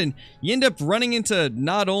grind, and you end up running into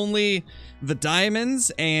not only the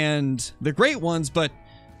diamonds and the great ones, but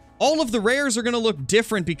all of the rares are going to look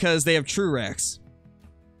different because they have true racks.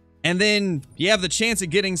 And then you have the chance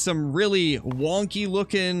of getting some really wonky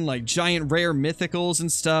looking, like, giant rare mythicals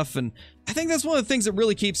and stuff, and I think that's one of the things that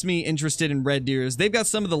really keeps me interested in red deer is they've got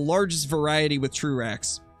some of the largest variety with true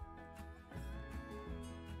racks.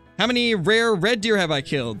 How many rare red deer have I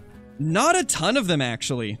killed? Not a ton of them,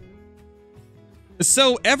 actually.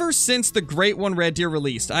 So, ever since the Great One Red Deer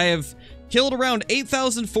released, I have killed around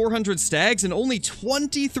 8,400 stags, and only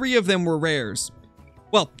 23 of them were rares.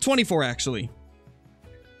 Well, 24, actually.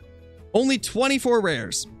 Only 24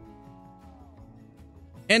 rares.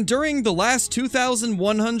 And during the last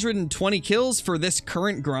 2,120 kills for this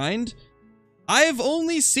current grind, I've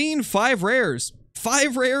only seen 5 rares.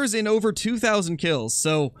 5 rares in over 2,000 kills,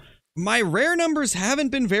 so my rare numbers haven't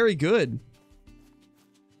been very good.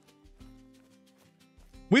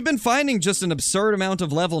 We've been finding just an absurd amount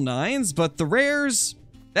of level 9s, but the rares,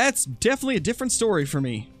 that's definitely a different story for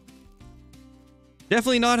me.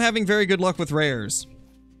 Definitely not having very good luck with rares.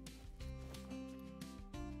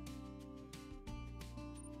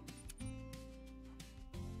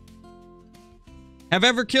 Have I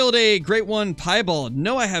ever killed a Great One Piebald?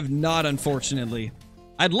 No, I have not, unfortunately.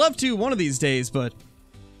 I'd love to one of these days, but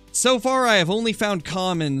so far I have only found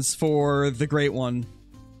commons for the Great One.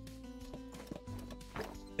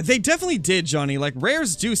 They definitely did, Johnny. Like,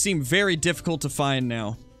 rares do seem very difficult to find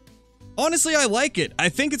now. Honestly, I like it. I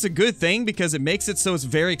think it's a good thing because it makes it so it's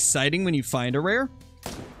very exciting when you find a rare.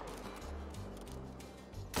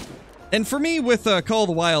 And for me, with Call of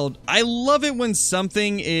the Wild, I love it when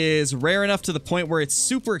something is rare enough to the point where it's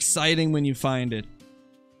super exciting when you find it.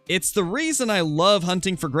 It's the reason I love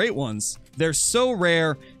hunting for great ones. They're so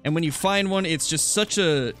rare, and when you find one, it's just such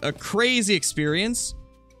a crazy experience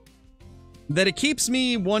that it keeps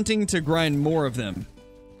me wanting to grind more of them.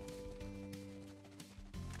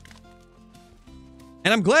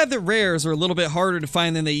 And I'm glad that rares are a little bit harder to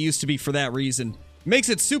find than they used to be for that reason. Makes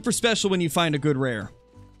it super special when you find a good rare.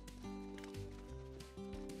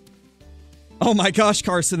 Oh my gosh,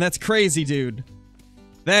 Carson, that's crazy, dude.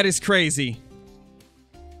 That is crazy.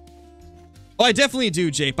 Oh, I definitely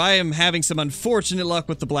do, Jape. I am having some unfortunate luck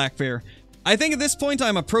with the black bear. I think at this point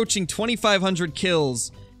I'm approaching 2,500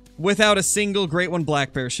 kills without a single Great One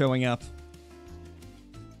black bear showing up.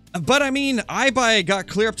 But I mean, iBuy got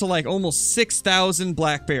clear up to like almost 6,000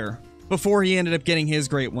 black bear before he ended up getting his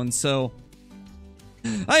Great One, so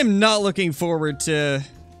I am not looking forward to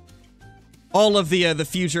all of the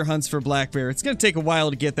future hunts for black bear. It's gonna take a while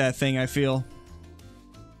to get that thing, I feel.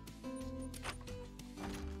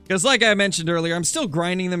 Because like I mentioned earlier, I'm still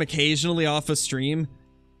grinding them occasionally off a stream,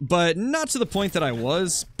 but not to the point that I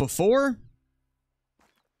was before.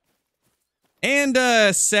 And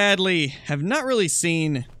sadly, have not really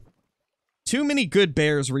seen too many good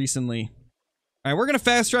bears recently. Alright, we're gonna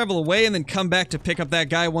fast travel away and then come back to pick up that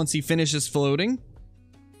guy once he finishes floating.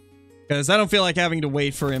 Because I don't feel like having to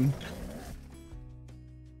wait for him.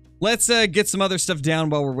 Let's get some other stuff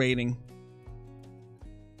down while we're waiting.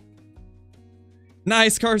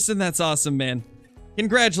 Nice, Carson. That's awesome, man.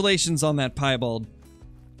 Congratulations on that piebald.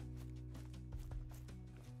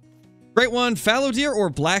 Great One, fallow deer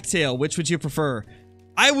or blacktail? Which would you prefer?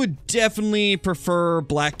 I would definitely prefer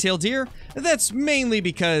blacktail deer. That's mainly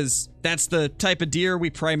because that's the type of deer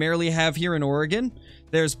we primarily have here in Oregon.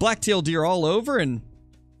 There's blacktail deer all over, and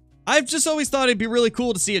I've just always thought it'd be really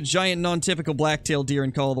cool to see a giant non-typical blacktail deer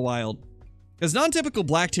in Call of the Wild. Because non-typical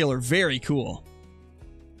blacktail are very cool.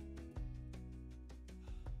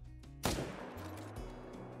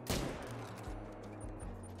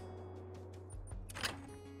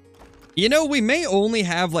 You know, we may only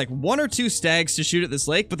have like 1 or 2 stags to shoot at this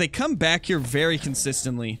lake, but they come back here very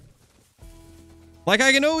consistently. Like,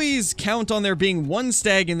 I can always count on there being 1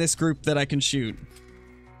 stag in this group that I can shoot.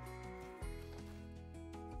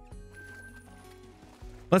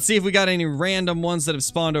 Let's see if we got any random ones that have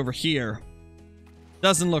spawned over here.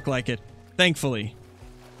 Doesn't look like it, thankfully.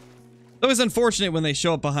 It's always unfortunate when they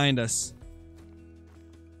show up behind us.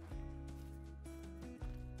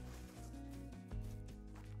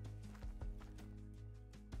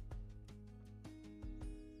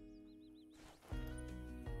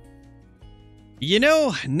 You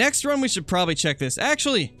know, next run we should probably check this.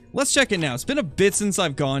 Actually, let's check it now. It's been a bit since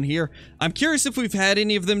I've gone here. I'm curious if we've had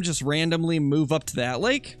any of them just randomly move up to that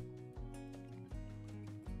lake.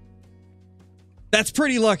 That's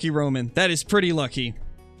pretty lucky, Roman. That is pretty lucky.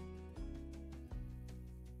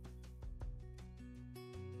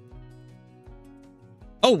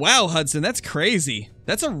 Oh, wow, Hudson. That's crazy.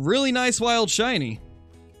 That's a really nice wild shiny.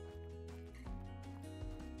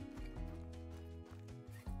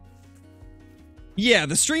 Yeah,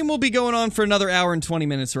 the stream will be going on for another hour and 20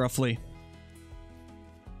 minutes, roughly.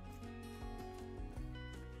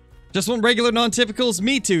 Just want regular non-typicals?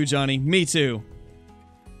 Me too, Johnny. Me too.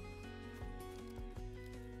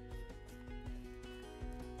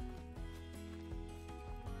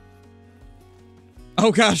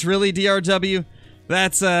 Oh gosh, really, DRW?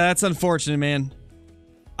 That's unfortunate, man.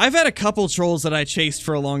 I've had a couple trolls that I chased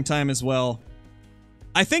for a long time as well.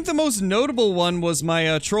 I think the most notable one was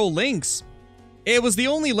my troll Lynx. It was the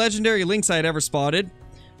only legendary Lynx I had ever spotted.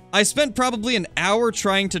 I spent probably an hour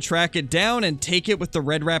trying to track it down and take it with the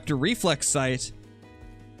Red Raptor reflex sight.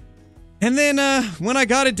 And then, when I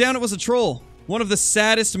got it down, it was a troll. One of the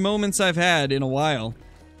saddest moments I've had in a while.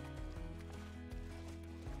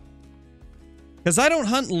 Because I don't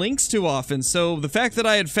hunt Lynx too often, so the fact that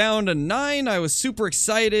I had found a 9, I was super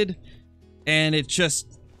excited. And it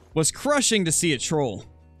just was crushing to see a troll.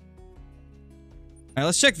 Alright,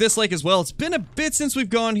 let's check this lake as well. It's been a bit since we've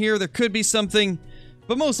gone here. There could be something,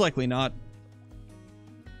 but most likely not.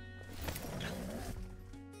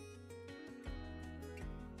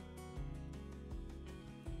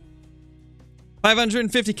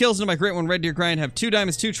 $550 kills into my Great One Red Deer grind. Have 2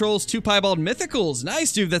 diamonds, 2 trolls, 2 piebald mythicals.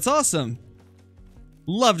 Nice, dude. That's awesome.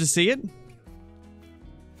 Love to see it.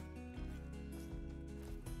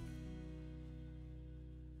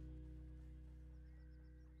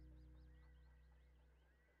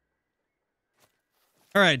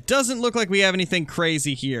 Alright, doesn't look like we have anything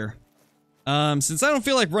crazy here. Since I don't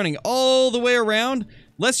feel like running all the way around,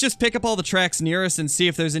 let's just pick up all the tracks near us and see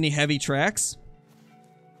if there's any heavy tracks.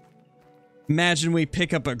 Imagine we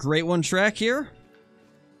pick up a Great One track here.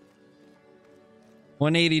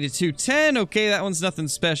 180 to 210. Okay, that one's nothing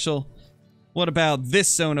special. What about this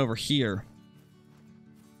zone over here?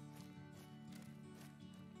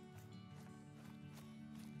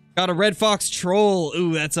 Got a Red Fox troll.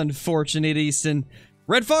 Ooh, that's unfortunate, Easton.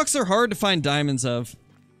 Red Fox are hard to find diamonds of.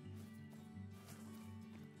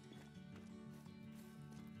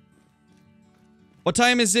 What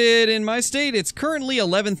time is it in my state? It's currently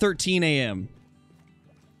 11:13 a.m.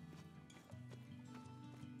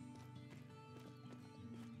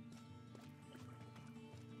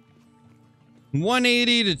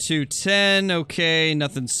 $180 to 210. Okay,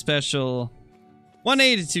 nothing special.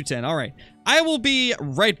 180 to 210. All right. I will be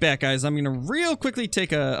right back, guys. I'm going to real quickly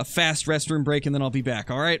take a fast restroom break, and then I'll be back,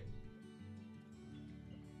 all right?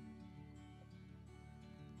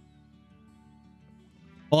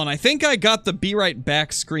 Hold on, I think I got the be right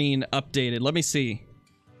back screen updated. Let me see.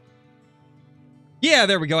 Yeah,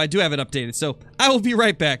 there we go. I do have it updated. So I will be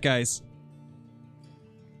right back, guys.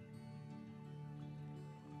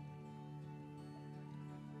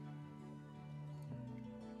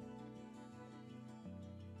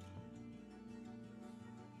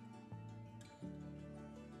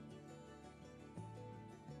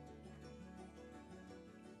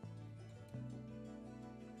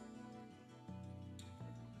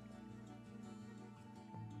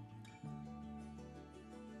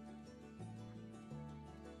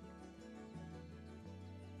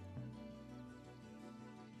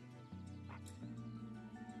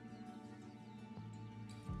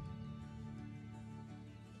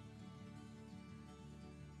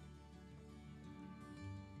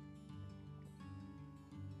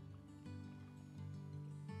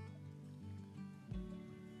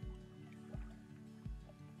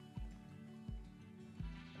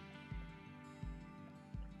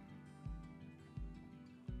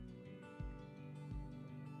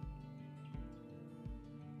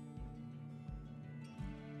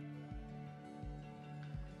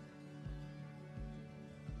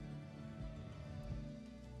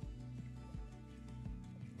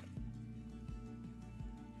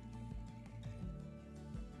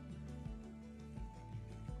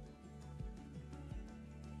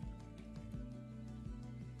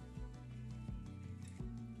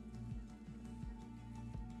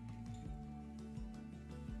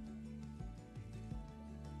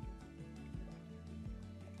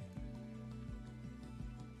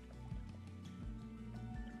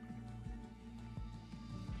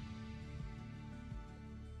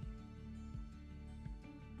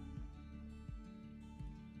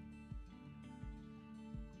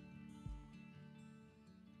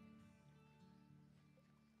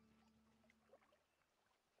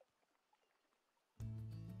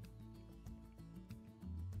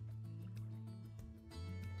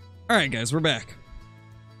 Alright, guys, we're back.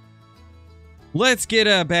 Let's get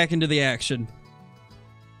back into the action.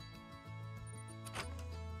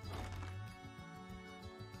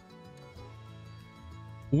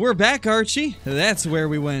 We're back, Archie. That's where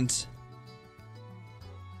we went.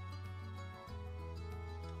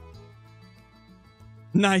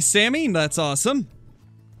 Nice, Sammy. That's awesome.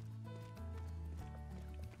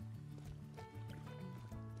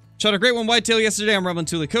 Shot a great one whitetail yesterday on Rumbling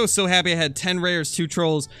Tula Coast. So happy I had 10 rares, 2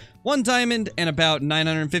 trolls, 1 diamond, and about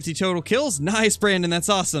 950 total kills. Nice, Brandon. That's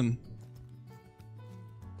awesome.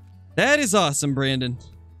 That is awesome, Brandon.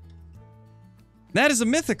 That is a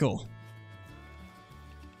mythical.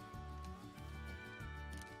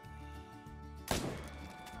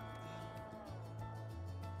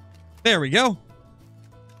 There we go.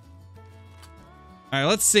 Alright,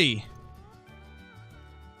 let's see.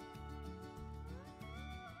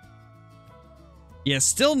 Yeah,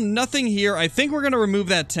 still nothing here. I think we're going to remove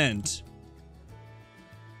that tent.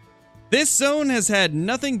 This zone has had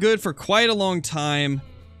nothing good for quite a long time.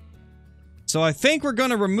 So I think we're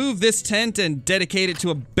going to remove this tent and dedicate it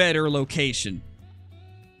to a better location.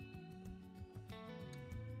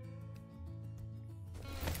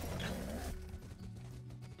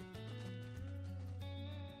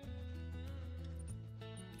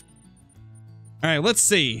 Alright, let's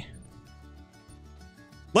see.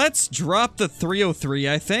 Let's drop the 303,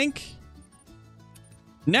 I think.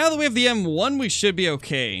 Now that we have the M1, we should be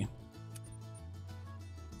okay.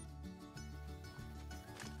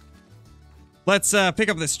 Let's pick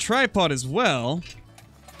up this tripod as well.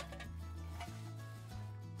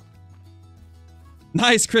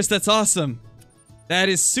 Nice, Chris, that's awesome. That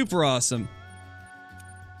is super awesome.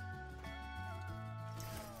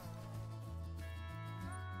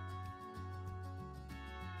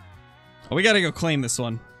 Oh, we gotta go claim this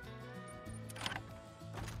one.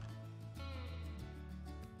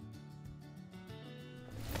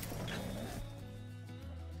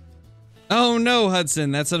 Oh no,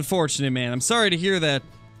 Hudson. That's unfortunate, man. I'm sorry to hear that.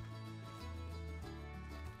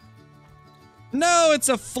 No, it's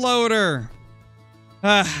a floater.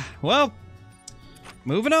 Well,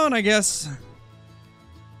 moving on, I guess.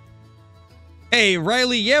 Hey,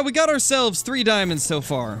 Riley. Yeah, we got ourselves 3 diamonds so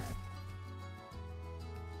far.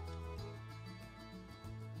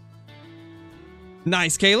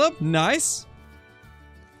 Nice, Caleb. Nice.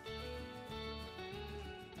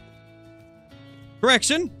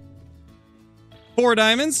 Correction. 4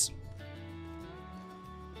 diamonds.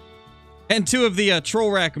 And 2 of the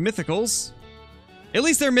Troll Rack Mythicals. At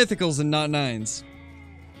least they're Mythicals and not 9s.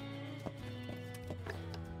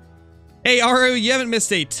 Hey, Aru, you haven't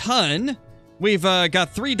missed a ton. We've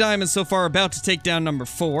got 3 diamonds so far, about to take down number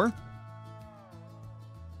 4.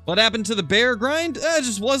 What happened to the bear grind? I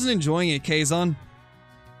just wasn't enjoying it, Kazon.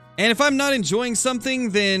 And if I'm not enjoying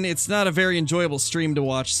something, then it's not a very enjoyable stream to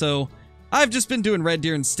watch, so I've just been doing red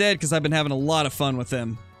deer instead because I've been having a lot of fun with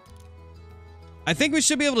them. I think we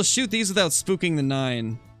should be able to shoot these without spooking the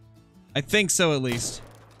 9. I think so, at least.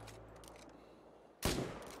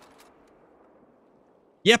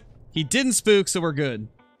 Yep, he didn't spook, so we're good.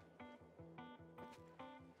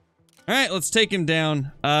 Alright, let's take him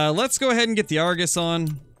down. Let's go ahead and get the Argus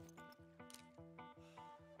on.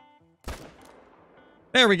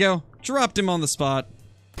 There we go. Dropped him on the spot.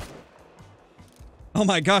 Oh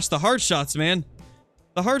my gosh, the hard shots, man.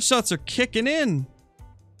 The hard shots are kicking in.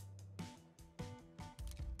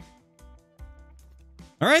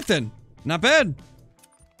 Alright then. Not bad.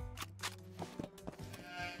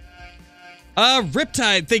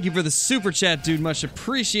 Riptide, thank you for the super chat, dude. Much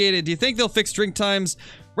appreciated. Do you think they'll fix drink times?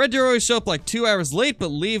 Red Deer always show up like 2 hours late, but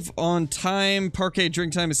leave on time. Parquet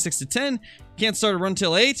drink time is 6 to 10. Can't start a run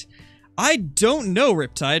till 8. I don't know,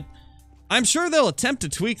 Riptide. I'm sure they'll attempt to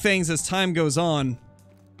tweak things as time goes on.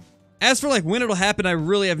 As for like when it'll happen, I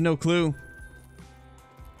really have no clue.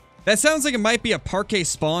 That sounds like it might be a Parquet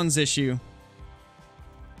spawns issue.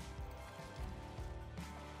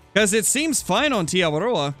 Because it seems fine on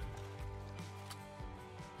Tiawaroa.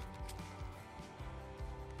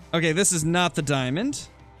 Okay, this is not the diamond.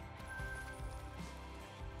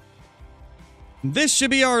 This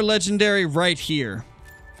should be our legendary right here.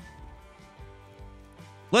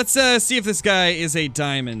 Let's see if this guy is a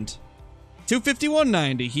diamond.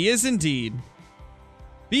 251.90. He is indeed.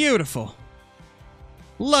 Beautiful.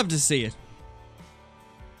 Love to see it.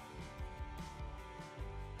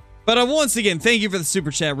 But once again, thank you for the super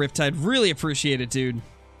chat, Riptide. Really appreciate it, dude.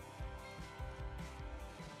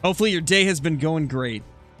 Hopefully your day has been going great.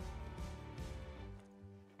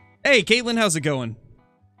 Hey, Caitlin, how's it going?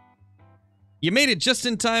 You made it just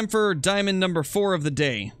in time for diamond number 4 of the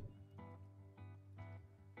day.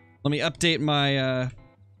 Let me update my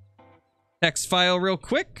Text file real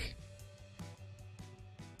quick.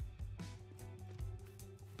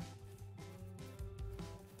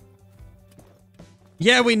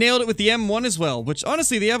 Yeah, we nailed it with the M1 as well, which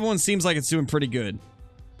honestly, the M1 seems like it's doing pretty good.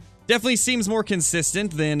 Definitely seems more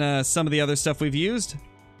consistent than some of the other stuff we've used.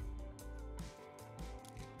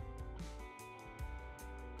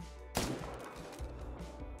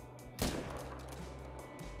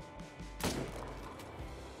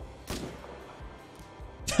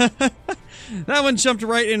 That one jumped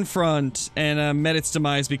right in front and met its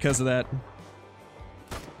demise because of that.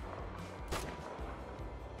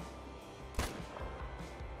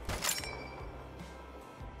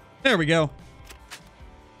 There we go.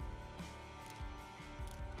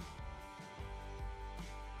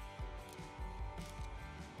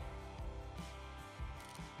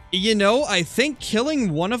 You know, I think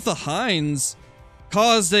killing one of the hinds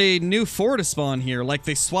caused a new four to spawn here, like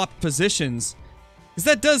they swapped positions. Because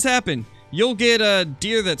that does happen. You'll get a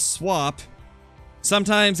deer that swap.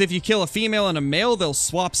 Sometimes if you kill a female and a male, they'll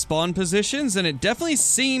swap spawn positions, and it definitely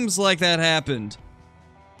seems like that happened.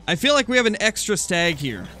 I feel like we have an extra stag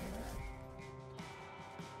here.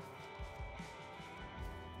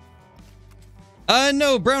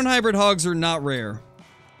 No, brown hybrid hogs are not rare.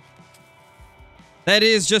 That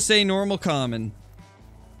is just a normal common.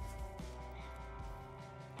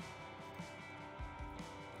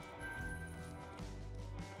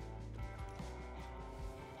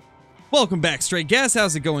 Welcome back, Straight Gas.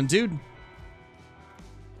 How's it going, dude?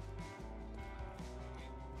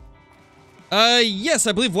 Yes,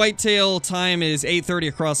 I believe whitetail time is 8:30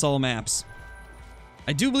 across all maps.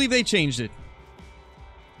 I do believe they changed it.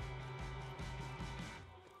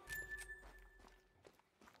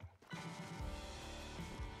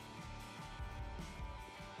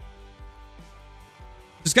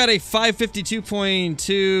 Just got a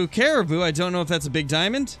 552.2 caribou. I don't know if that's a big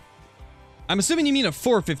diamond. I'm assuming you mean a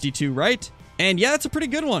 452, right? And yeah, that's a pretty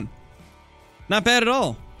good one. Not bad at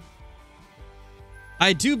all.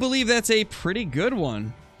 I do believe that's a pretty good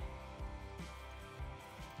one.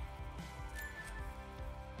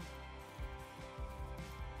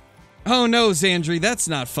 Oh no, Xandri, that's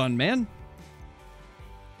not fun, man.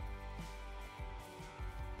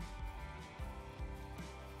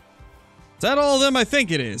 Is that all of them? I think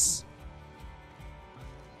it is.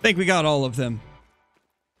 I think we got all of them.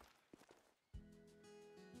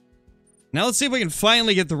 Now let's see if we can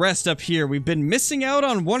finally get the rest up here. We've been missing out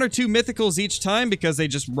on one or two mythicals each time because they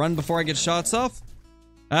just run before I get shots off.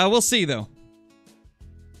 We'll see though.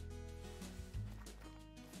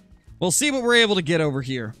 We'll see what we're able to get over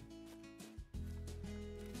here.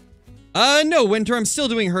 No, Winter, I'm still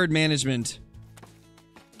doing herd management.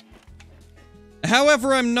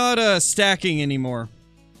 However, I'm not stacking anymore.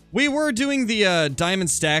 We were doing the diamond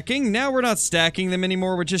stacking. Now we're not stacking them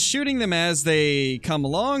anymore. We're just shooting them as they come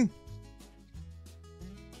along.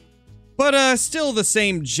 But still the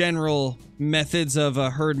same general methods of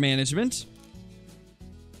herd management.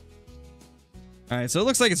 Alright, so it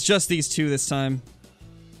looks like it's just these two this time.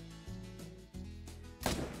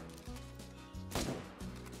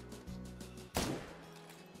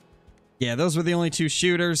 Yeah, those were the only two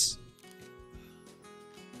shooters.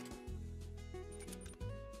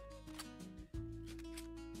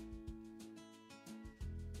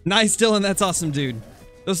 Nice, Dylan. That's awesome, dude.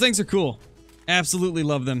 Those things are cool. Absolutely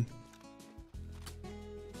love them.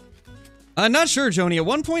 Not sure, Joni. At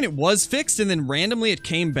one point it was fixed and then randomly it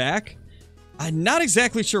came back. I'm not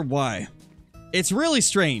exactly sure why. It's really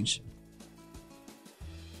strange.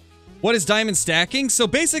 What is diamond stacking? So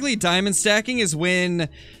basically diamond stacking is when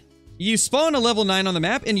you spawn a level 9 on the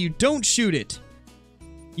map and you don't shoot it.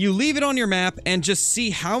 You leave it on your map and just see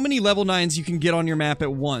how many level 9s you can get on your map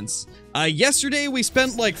at once. Yesterday we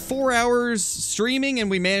spent like 4 hours streaming and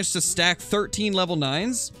we managed to stack 13 level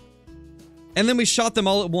 9s. And then we shot them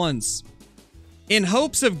all at once, in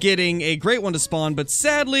hopes of getting a great one to spawn, but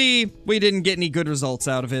sadly, we didn't get any good results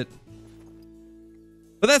out of it.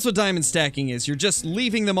 But that's what diamond stacking is. You're just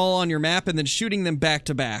leaving them all on your map and then shooting them back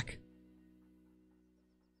to back.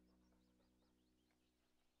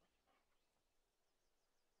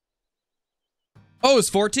 Oh, it's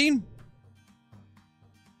 14?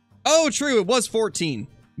 Oh, true, it was 14.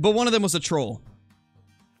 But one of them was a troll.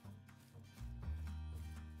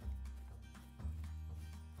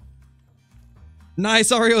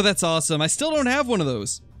 Nice, Ario, that's awesome. I still don't have one of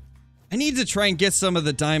those. I need to try and get some of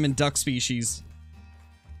the diamond duck species.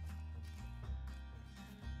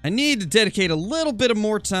 I need to dedicate a little bit of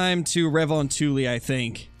more time to Revontuli, I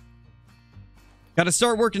think. Gotta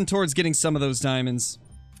start working towards getting some of those diamonds.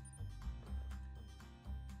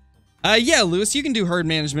 Yeah, Lewis, you can do herd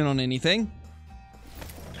management on anything.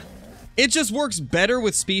 It just works better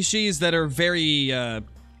with species that are very, I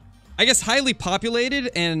guess, highly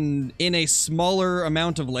populated and in a smaller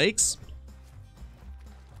amount of lakes.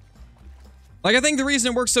 Like, I think the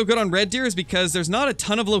reason it works so good on red deer is because there's not a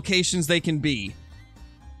ton of locations they can be.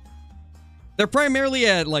 They're primarily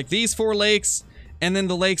at, like, these 4 lakes, and then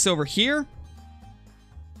the lakes over here,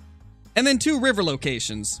 and then 2 river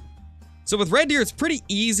locations. So with red deer, it's pretty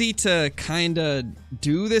easy to kind of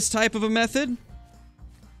do this type of a method,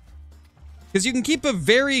 because you can keep a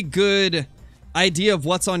very good idea of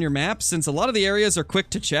what's on your map, since a lot of the areas are quick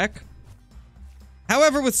to check.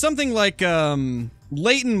 However, with something like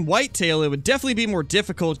Leighton whitetail, it would definitely be more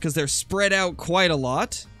difficult because they're spread out quite a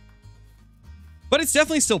lot. But it's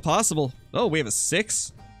definitely still possible. Oh, we have a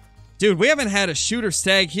 6? Dude, we haven't had a shooter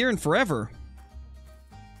stag here in forever.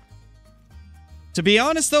 To be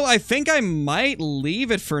honest, though, I think I might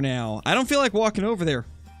leave it for now. I don't feel like walking over there.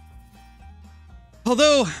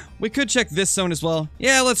 Although, we could check this zone as well.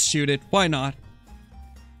 Yeah, let's shoot it. Why not?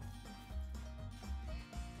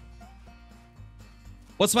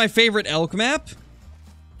 What's my favorite elk map?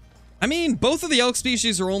 I mean, both of the elk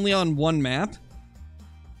species are only on 1 map.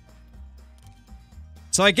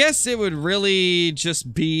 So I guess it would really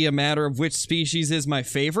just be a matter of which species is my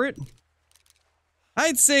favorite.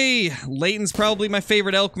 I'd say Leighton's probably my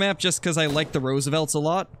favorite elk map just because I like the Roosevelts a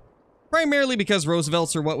lot. Primarily because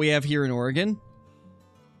Roosevelts are what we have here in Oregon.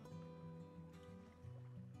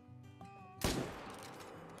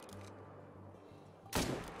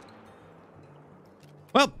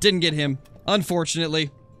 Well, didn't get him,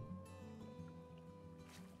 unfortunately.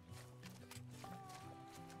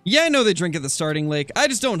 Yeah, I know they drink at the starting lake. I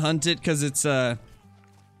just don't hunt it because it's a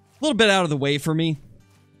little bit out of the way for me.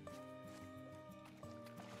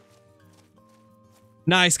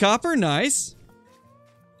 Nice, Copper, nice.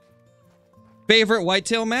 Favorite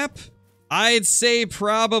whitetail map? I'd say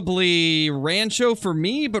probably Rancho for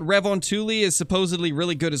me, but Revontuli is supposedly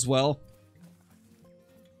really good as well.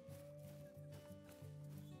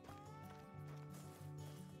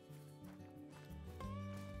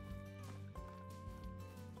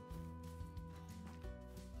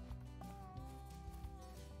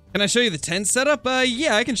 Can I show you the tent setup?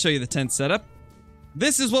 Yeah, I can show you the tent setup.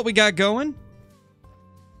 This is what we got going.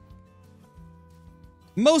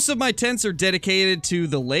 Most of my tents are dedicated to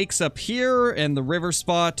the lakes up here and the river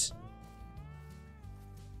spot.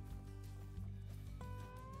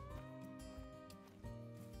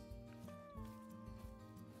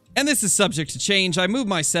 And this is subject to change. I move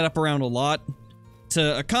my setup around a lot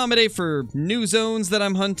to accommodate for new zones that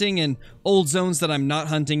I'm hunting and old zones that I'm not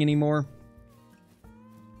hunting anymore.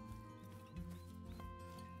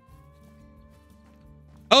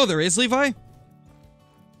 Oh, there is, Levi?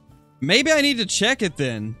 Maybe I need to check it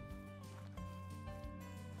then.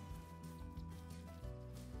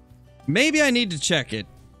 Maybe I need to check it.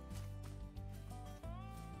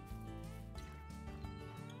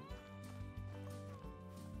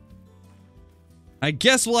 I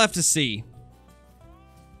guess we'll have to see.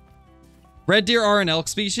 Red deer are an elk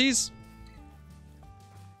species?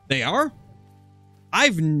 They are?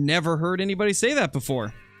 I've never heard anybody say that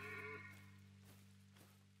before.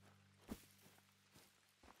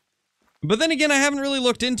 But then again, I haven't really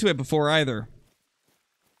looked into it before either.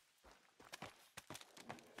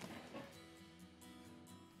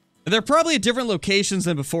 They're probably at different locations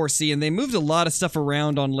than before, see, and they moved a lot of stuff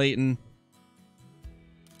around on Leighton.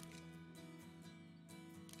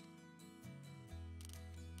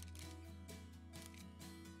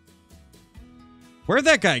 Where'd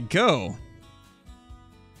that guy go?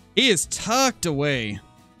 He is tucked away.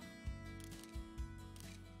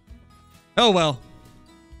 Oh well.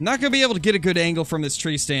 Not gonna be able to get a good angle from this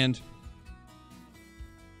tree stand.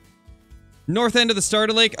 North end of the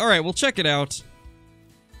starter lake? Alright, we'll check it out.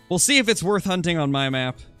 We'll see if it's worth hunting on my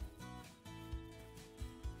map.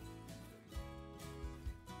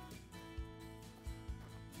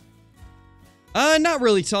 Not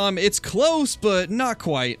really, Tom. It's close, but not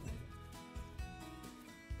quite.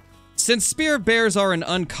 Since spirit bears are an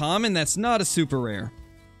uncommon, that's not a super rare.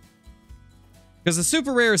 Because a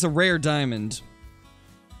super rare is a rare diamond.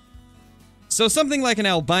 So something like an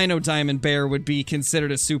albino diamond bear would be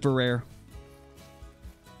considered a super rare.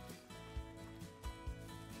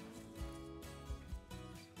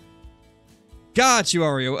 Got you,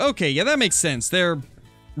 Ario. Okay, yeah, that makes sense. They're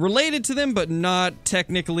related to them, but not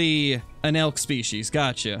technically an elk species.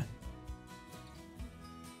 Gotcha.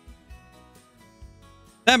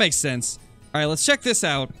 That makes sense. Alright, let's check this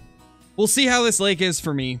out. We'll see how this lake is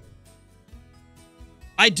for me.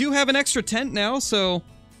 I do have an extra tent now, so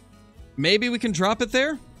maybe we can drop it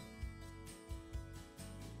there?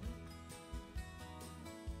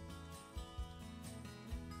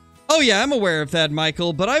 Oh yeah, I'm aware of that,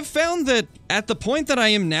 Michael, but I've found that at the point that I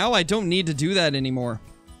am now, I don't need to do that anymore.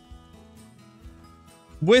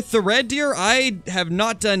 With the red deer, I have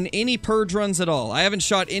not done any purge runs at all. I haven't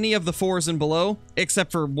shot any of the 4s and below,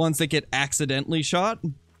 except for ones that get accidentally shot.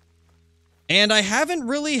 And I haven't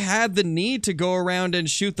really had the need to go around and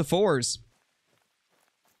shoot the 4s.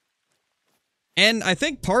 And I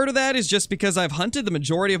think part of that is just because I've hunted the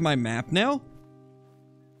majority of my map now.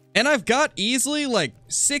 And I've got easily like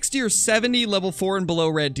 60 or 70 level 4 and below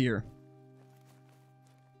red deer.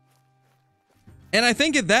 And I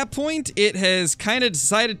think at that point, it has kind of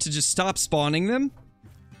decided to just stop spawning them.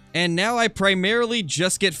 And now I primarily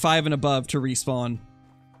just get 5 and above to respawn.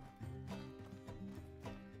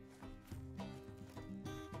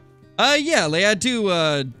 Yeah, I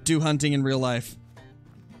do hunting in real life.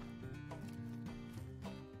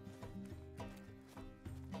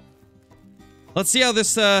 Let's see how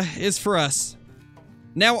this is for us.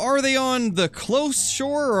 Now, are they on the close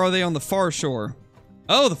shore or are they on the far shore?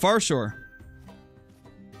 Oh, the far shore.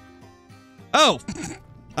 Oh,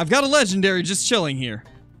 I've got a legendary just chilling here.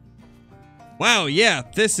 Wow, yeah,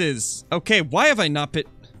 this is... Okay, why have I not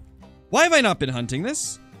been hunting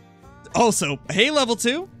this? Also, hey, level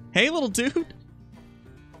 2. Hey, little dude.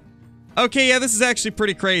 Okay, yeah, this is actually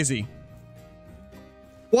pretty crazy.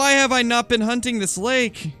 Why have I not been hunting this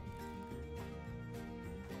lake?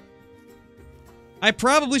 I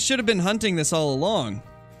probably should have been hunting this all along.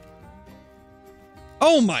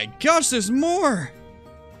 Oh my gosh, there's more!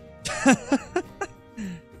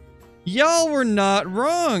 Y'all were not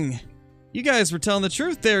wrong. You guys were telling the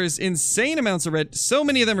truth. There's insane amounts of red. So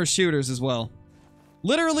many of them are shooters as well.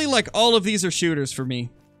 Literally, like, all of these are shooters for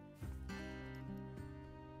me.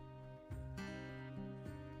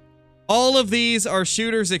 All of these are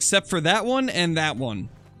shooters except for that one and that one.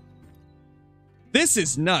 This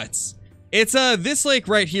is nuts. It's this lake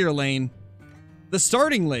right here, Lane. The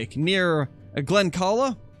starting lake near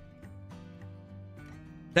Glencalla.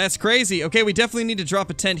 That's crazy. Okay, we definitely need to drop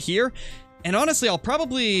a tent here. And honestly, I'll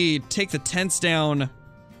probably take the tents down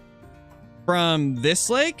from this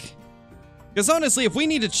lake. Because honestly, if we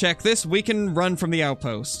need to check this, we can run from the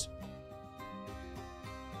outpost.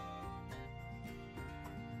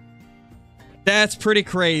 That's pretty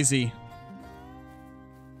crazy.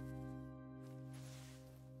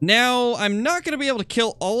 Now, I'm not going to be able to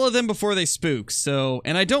kill all of them before they spook, so...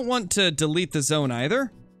 And I don't want to delete the zone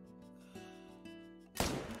either.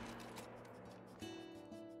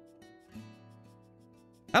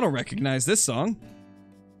 I don't recognize this song.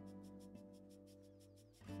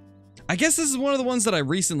 I guess this is one of the ones that I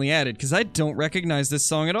recently added, because I don't recognize this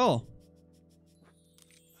song at all.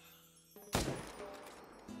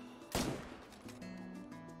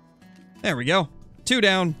 There we go. 2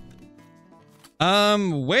 down.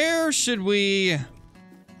 Where should we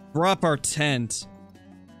drop our tent?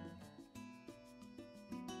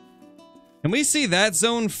 Can we see that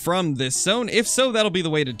zone from this zone? If so, that'll be the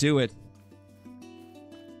way to do it.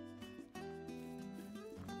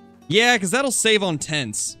 Yeah, because that'll save on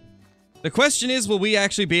tents. The question is, will we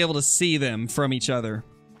actually be able to see them from each other?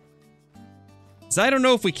 Because I don't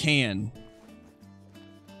know if we can.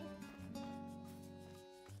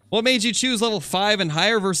 What made you choose level 5 and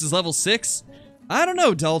higher versus level 6? I don't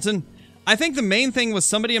know, Dalton. I think the main thing was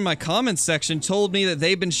somebody in my comments section told me that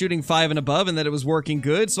they've been shooting 5 and above and that it was working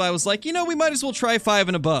good, so I was like, you know, we might as well try 5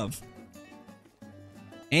 and above.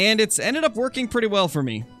 And it's ended up working pretty well for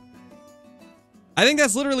me. I think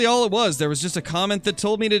that's literally all it was. There was just a comment that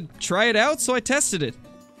told me to try it out, so I tested it.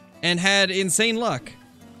 And had insane luck.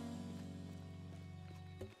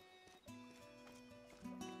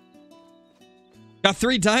 Got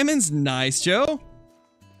 3 diamonds? Nice, Joe.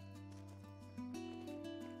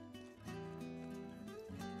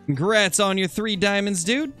 Congrats on your 3 diamonds,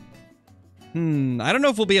 dude. I don't know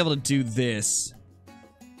if we'll be able to do this.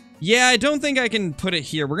 Yeah, I don't think I can put it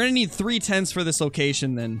here. We're gonna need 3 tents for this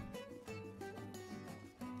location, then.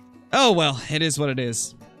 Oh, well, it is what it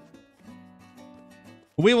is.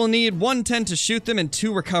 We will need 1 tent to shoot them and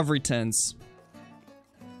 2 recovery tents.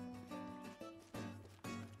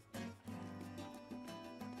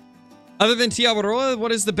 Other than Tiawaroa,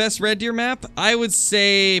 what is the best Red Deer map? I would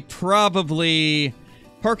say probably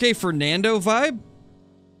Parque Fernando vibe.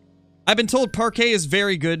 I've been told Parque is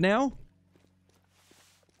very good now.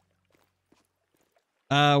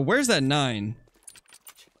 Where's that 9?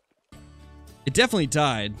 It definitely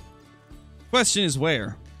died. Question is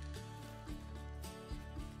where?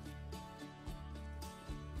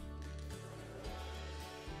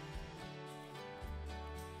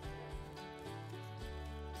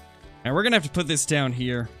 Now we're gonna have to put this down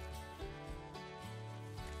here.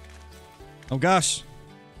 Oh gosh.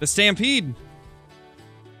 The stampede.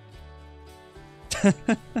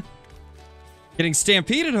 Getting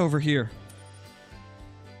stampeded over here.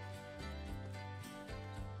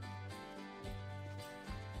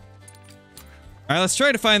 All right, let's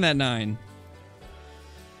try to find that 9.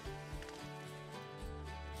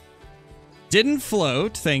 Didn't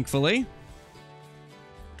float, thankfully.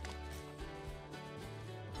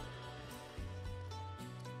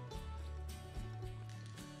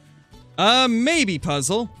 Maybe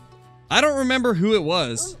puzzle. I don't remember who it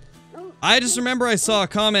was. I just remember I saw a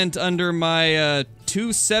comment under my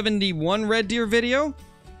 271 Red Deer video.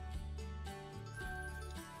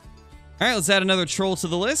 Alright, let's add another troll to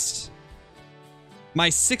the list. My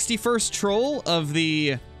 61st troll of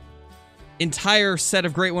the entire set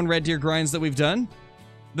of Great One Red Deer grinds that we've done.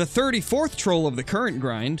 The 34th troll of the current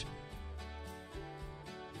grind.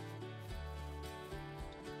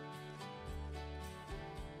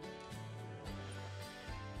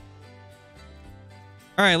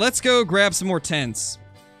 Alright, let's go grab some more tents.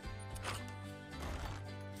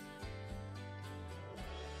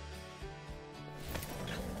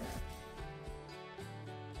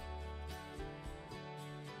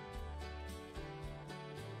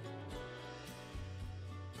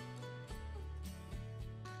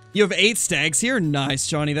 You have 8 stags here? Nice,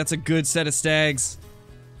 Johnny. That's a good set of stags.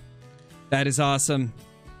 That is awesome.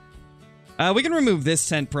 We can remove this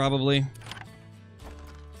tent, probably.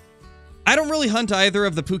 I don't really hunt either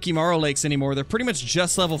of the Pukimaro lakes anymore. They're pretty much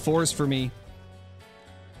just level 4s for me.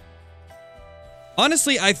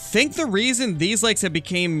 Honestly, I think the reason these lakes have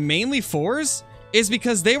became mainly 4s is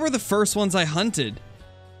because they were the first ones I hunted.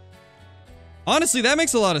 Honestly, that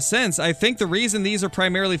makes a lot of sense. I think the reason these are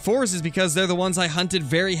primarily 4s is because they're the ones I hunted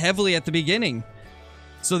very heavily at the beginning.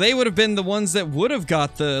 So they would have been the ones that would have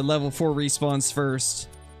got the level 4 respawns first.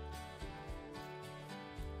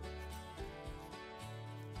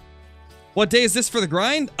 What day is this for the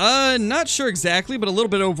grind? Not sure exactly, but a little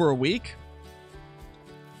bit over a week.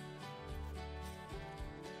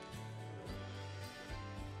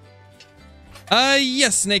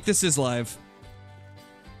 Yes, Snake, this is live.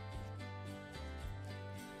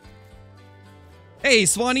 Hey,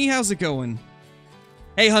 Swanee, how's it going?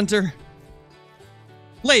 Hey, Hunter.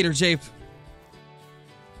 Later, Jape.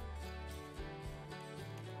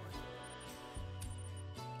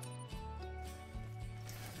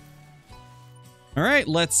 Alright,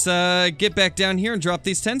 let's get back down here and drop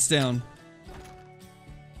these tents down.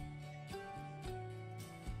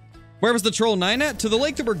 Where was the Troll 9 at? To the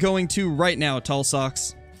lake that we're going to right now, Tall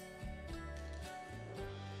Socks.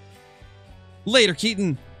 Later,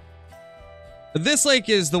 Keaton. This lake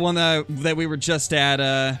is the one that we were just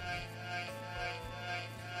at,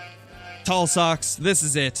 Tall Socks. This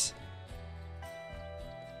is it.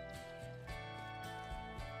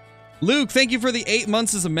 Luke, thank you for the 8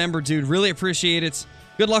 months as a member, dude. Really appreciate it.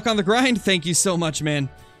 Good luck on the grind. Thank you so much, man.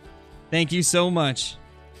 Thank you so much.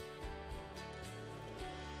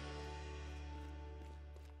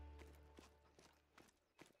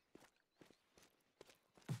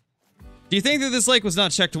 Do you think that this lake was not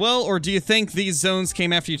checked well, or do you think these zones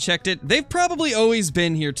came after you checked it? They've probably always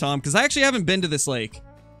been here, Tom, because I actually haven't been to this lake.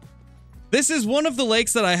 This is one of the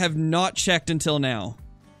lakes that I have not checked until now.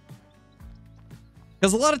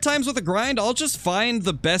 Because a lot of times with a grind, I'll just find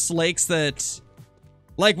the best lakes that...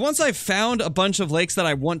 Like, once I've found a bunch of lakes that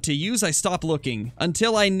I want to use, I stop looking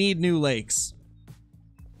until I need new lakes.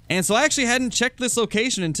 And so I actually hadn't checked this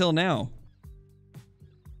location until now.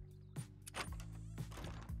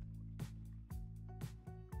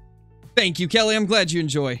 Thank you, Kelly. I'm glad you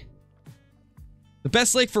enjoy. The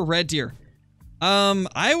best lake for red deer.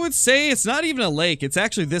 I would say it's not even a lake. It's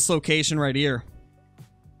actually this location right here.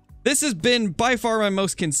 This has been by far my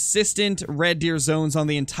most consistent red deer zones on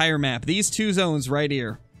the entire map. These 2 zones right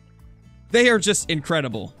here. They are just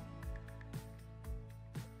incredible.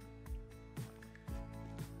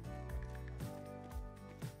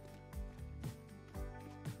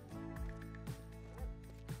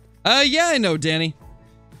 Yeah, I know, Danny.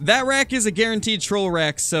 That rack is a guaranteed troll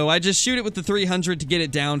rack, so I just shoot it with the 300 to get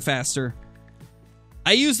it down faster.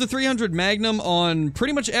 I use the 300 Magnum on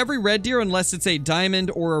pretty much every red deer unless it's a diamond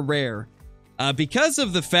or a rare. Because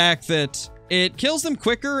of the fact that it kills them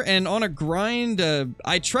quicker, and on a grind,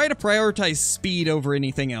 I try to prioritize speed over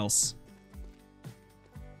anything else.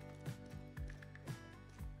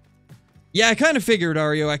 Yeah, I kind of figured,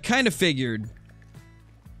 Ario. I kind of figured.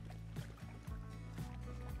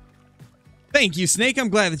 Thank you, Snake. I'm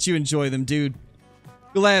glad that you enjoy them, dude.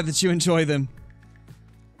 Glad that you enjoy them.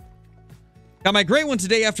 Got my great one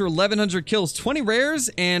today after 1100 kills, 20 rares,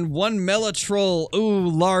 and 1 Mela Troll. Ooh,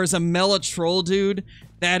 Lars, a Mela Troll, dude.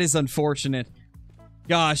 That is unfortunate.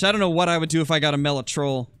 Gosh, I don't know what I would do if I got a Mela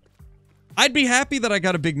Troll. I'd be happy that I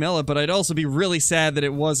got a big Mela, but I'd also be really sad that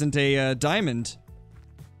it wasn't a diamond.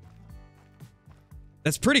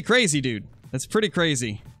 That's pretty crazy, dude. That's pretty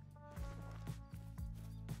crazy.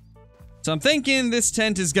 So I'm thinking this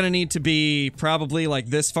tent is going to need to be probably like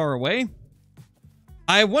this far away.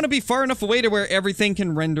 I want to be far enough away to where everything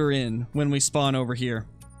can render in when we spawn over here.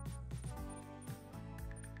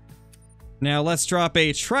 Now let's drop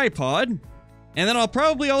a tripod. And then I'll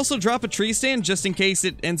probably also drop a tree stand just in case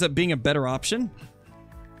it ends up being a better option.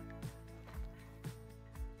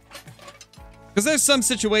 Because there's some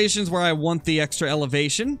situations where I want the extra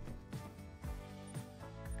elevation.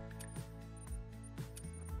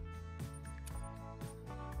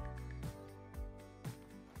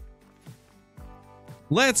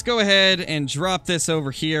 Let's go ahead and drop this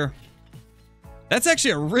over here. That's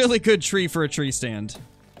actually a really good tree for a tree stand.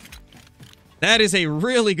 That is a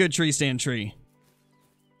really good tree stand tree.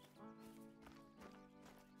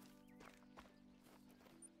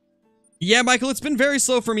 Yeah, Michael, it's been very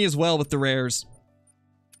slow for me as well with the rares.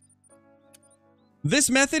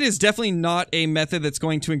 This method is definitely not a method that's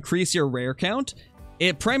going to increase your rare count.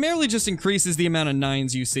 It primarily just increases the amount of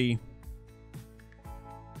 9s you see.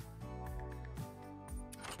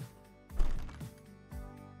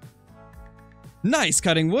 Nice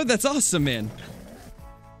cutting wood, that's awesome, man.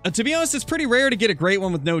 To be honest, it's pretty rare to get a great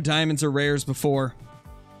one with no diamonds or rares before.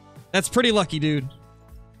 That's pretty lucky, dude.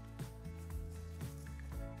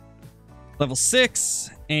 Level 6,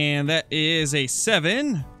 and that is a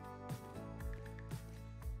 7.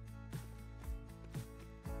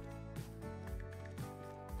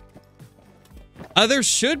 There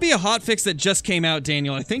should be a hotfix that just came out,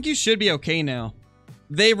 Daniel. I think you should be okay now.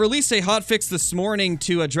 They released a hotfix this morning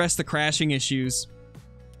to address the crashing issues.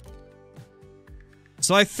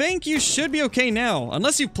 So I think you should be okay now,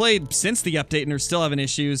 unless you've played since the update and are still having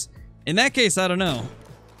issues. In that case, I don't know.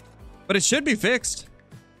 But it should be fixed.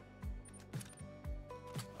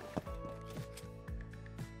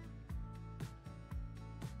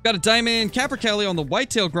 Got a diamond capercaillie on the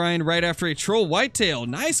whitetail grind right after a troll whitetail.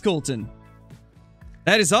 Nice, Colton.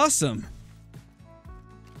 That is awesome.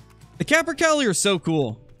 The capercaillie are so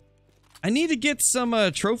cool. I need to get some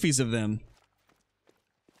trophies of them.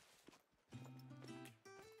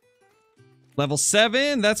 Level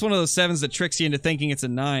 7. That's one of those 7s that tricks you into thinking it's a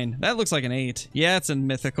 9. That looks like an 8. Yeah, it's a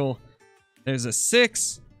mythical. There's a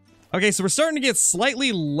 6. Okay, so we're starting to get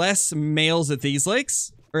slightly less males at these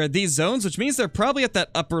lakes. Or at these zones, which means they're probably at that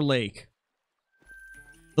upper lake.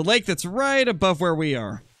 The lake that's right above where we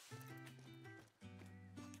are.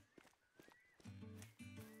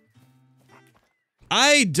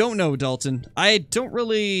 I don't know, Dalton. I don't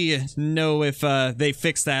really know if they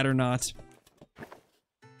fixed that or not.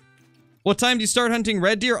 What time do you start hunting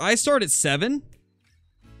red deer? I start at 7.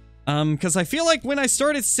 Because I feel like when I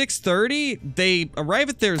start at 6:30, they arrive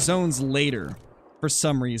at their zones later. For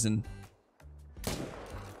some reason.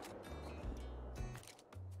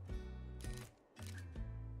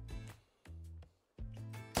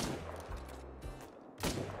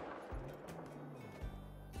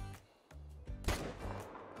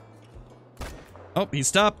 Oh, he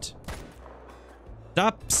stopped.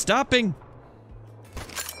 Stopping.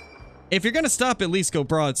 If you're gonna stop, at least go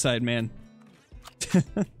broadside, man.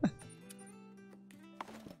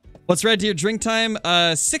 What's red deer drink time?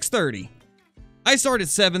 6:30. I start at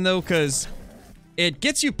 7 though, because it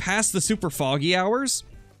gets you past the super foggy hours.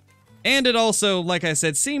 And it also, like I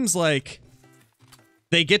said, seems like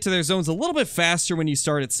they get to their zones a little bit faster when you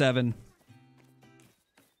start at 7.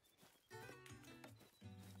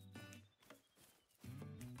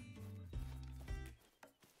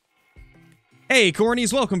 Hey,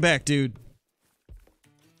 Cornies, welcome back, dude.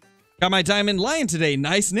 Got my diamond lion today.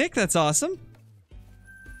 Nice, Nick. That's awesome.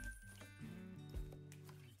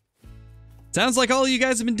 Sounds like all of you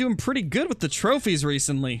guys have been doing pretty good with the trophies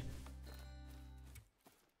recently.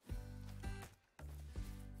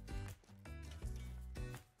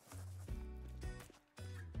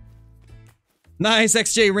 Nice,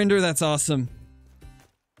 XJ Render. That's awesome.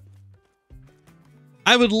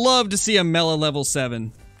 I would love to see a Mela level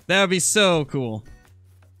 7. That would be so cool.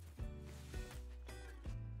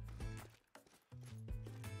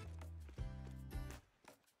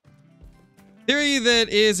 Theory that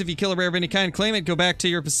is, if you kill a rare of any kind, claim it, go back to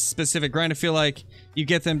your specific grind. I feel like you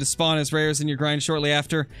get them to spawn as rares in your grind shortly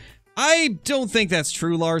after. I don't think that's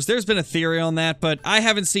true, Lars. There's been a theory on that, but I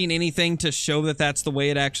haven't seen anything to show that that's the way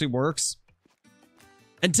it actually works.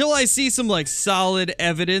 Until I see some, like, solid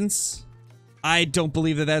evidence, I don't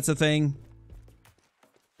believe that that's a thing.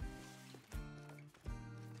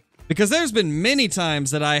 Because there's been many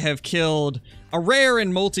times that I have killed a rare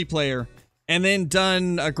in multiplayer and then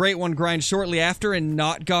done a great one grind shortly after and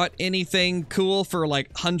not got anything cool for like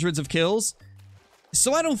hundreds of kills.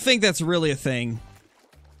 So I don't think that's really a thing.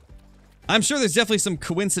 I'm sure there's definitely some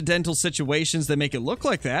coincidental situations that make it look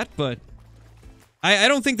like that, but I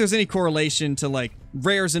don't think there's any correlation to like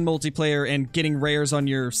rares in multiplayer and getting rares on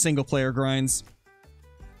your single player grinds.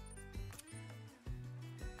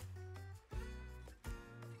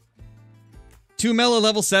 Two Mela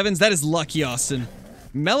level 7s, that is lucky, Austin.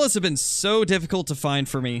 Melas have been so difficult to find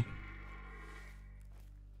for me.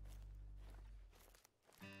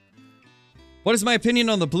 What is my opinion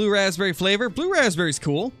on the blue raspberry flavor? Blue raspberry's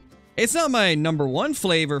cool. It's not my #1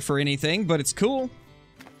 flavor for anything, but it's cool.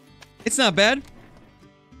 It's not bad.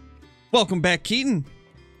 Welcome back, Keaton.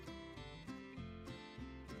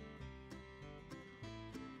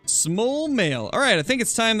 Small mail. Alright, I think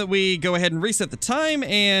it's time that we go ahead and reset the time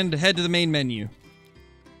and head to the main menu.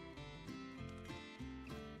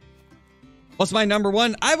 What's my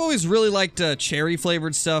 #1? I've always really liked cherry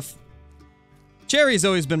flavored stuff. Cherry's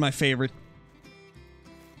always been my favorite.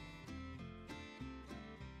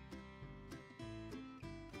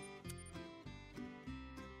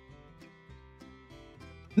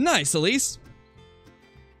 Nice, Elise.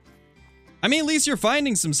 I mean, at least you're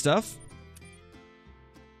finding some stuff.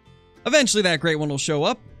 Eventually that great one will show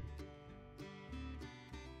up.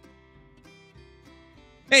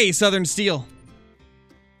 Hey, Southern Steel.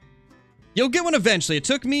 You'll get one eventually. It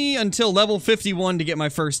took me until level 51 to get my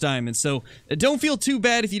first diamond, so don't feel too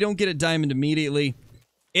bad if you don't get a diamond immediately.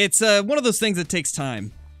 It's one of those things that takes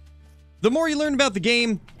time. The more you learn about the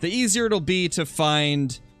game, the easier it'll be to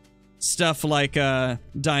find stuff like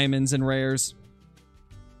diamonds and rares.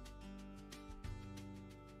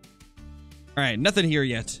 Alright, nothing here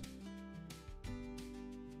yet.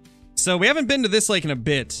 So we haven't been to this lake in a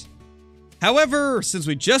bit. However, since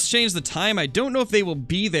we just changed the time, I don't know if they will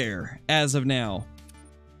be there as of now.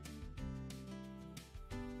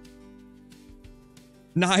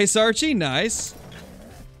 Nice, Archie, nice.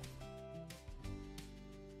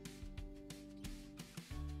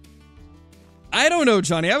 I don't know,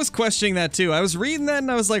 Johnny. I was questioning that too. I was reading that and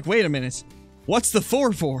I was like, wait a minute. What's the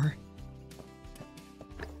 4 for?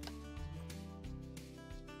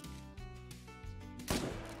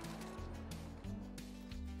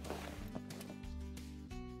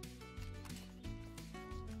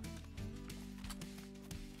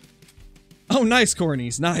 Oh, nice,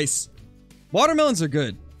 cornies. Nice. Watermelons are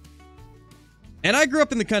good. And I grew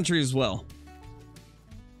up in the country as well.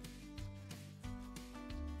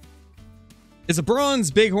 Is a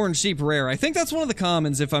bronze bighorn sheep rare? I think that's one of the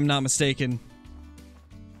commons, if I'm not mistaken.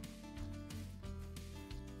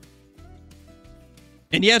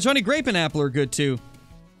 And yeah, Johnny Grape and Apple are good too.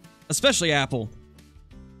 Especially Apple.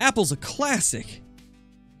 Apple's a classic.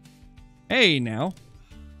 Hey, now.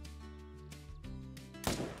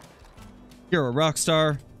 You're a rock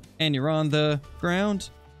star, and you're on the ground.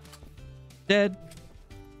 Dead.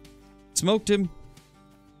 Smoked him.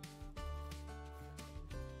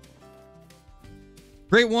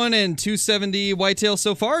 Great one and 270 whitetail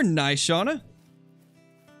so far. Nice, Shauna.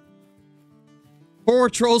 4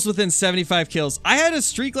 trolls within 75 kills. I had a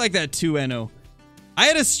streak like that too, Enno. I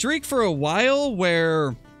had a streak for a while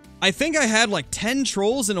where I think I had like 10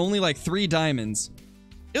 trolls and only like 3 diamonds.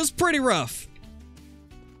 It was pretty rough.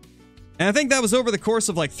 And I think that was over the course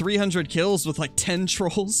of like 300 kills with like 10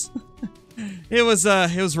 trolls. It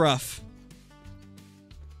was rough.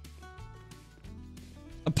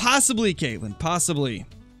 Possibly, Caitlin. Possibly.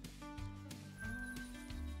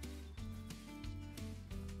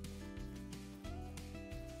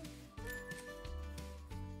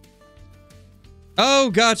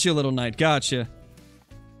 Oh, gotcha, little knight. Gotcha.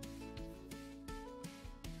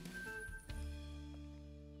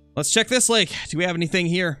 Let's check this lake. Do we have anything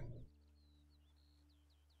here?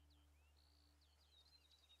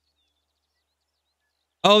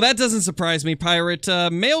 Oh, that doesn't surprise me, Pirate.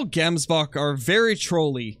 Male Gemsbok are very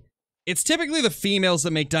trolly. It's typically the females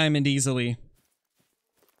that make diamond easily.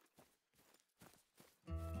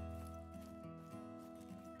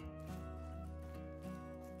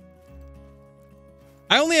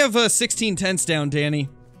 I only have 16 tents down, Danny.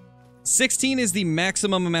 16 is the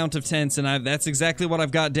maximum amount of tents, and that's exactly what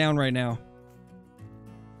I've got down right now.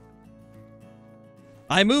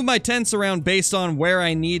 I move my tents around based on where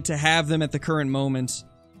I need to have them at the current moment.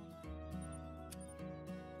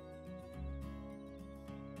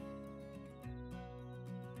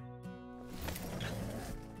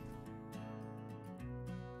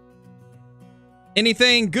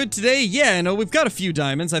 Anything good today? Yeah, no, we've got a few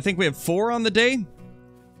diamonds. I think we have 4 on the day.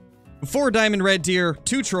 4 diamond red deer,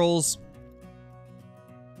 2 trolls.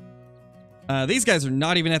 These guys are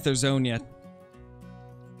not even at their zone yet.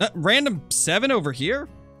 Random 7 over here?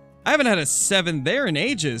 I haven't had a 7 there in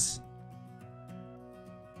ages.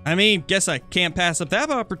 I mean, guess I can't pass up that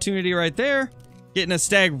opportunity right there. Getting a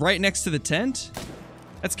stag right next to the tent.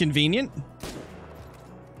 That's convenient.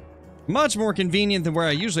 Much more convenient than where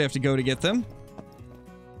I usually have to go to get them.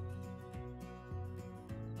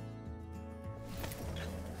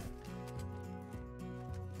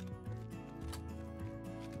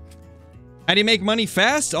 How do you make money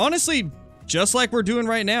fast? Honestly, just like we're doing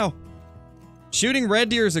right now. Shooting red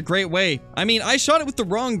deer is a great way. I mean, I shot it with the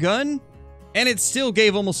wrong gun, and it still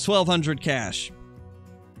gave almost 1,200 cash.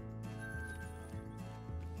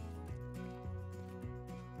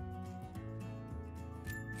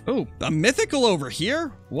 Oh, a mythical over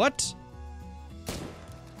here? What?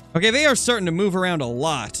 Okay, they are starting to move around a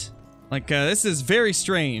lot. Like, this is very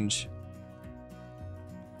strange.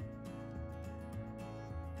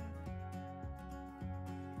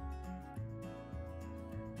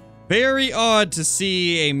 Very odd to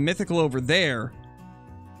see a mythical over there.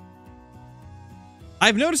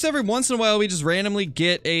 I've noticed every once in a while we just randomly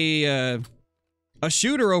get a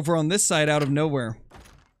shooter over on this side out of nowhere.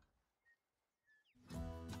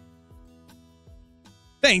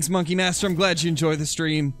 Thanks, Monkey Master. I'm glad you enjoy the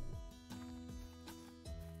stream.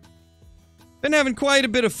 Been having quite a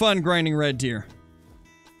bit of fun grinding red deer.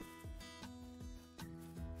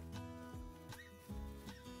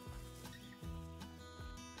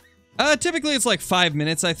 Typically it's like 5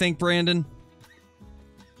 minutes, I think, Brandon.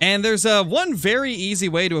 And there's one very easy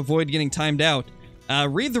way to avoid getting timed out.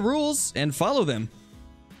 Read the rules and follow them.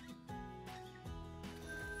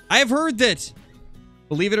 I have heard that,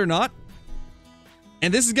 believe it or not,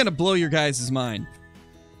 and this is going to blow your guys' mind,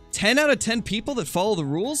 10 out of 10 people that follow the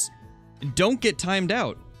rules don't get timed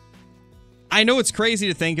out. I know it's crazy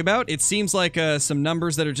to think about. It seems like some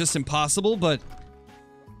numbers that are just impossible, but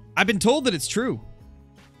I've been told that it's true.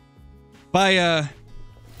 By a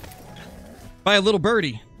little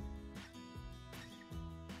birdie.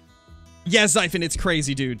 Yeah, Zyphon, it's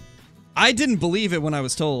crazy, dude. I didn't believe it when I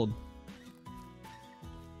was told.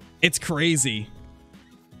 It's crazy.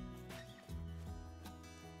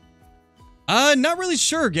 Not really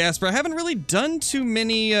sure, Gasper. I haven't really done too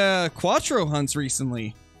many Quattro hunts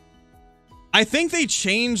recently. I think they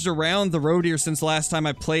changed around the roe deer since last time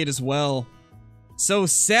I played as well. So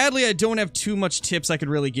sadly, I don't have too much tips I could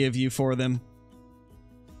really give you for them.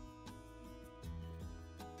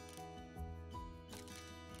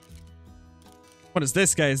 What is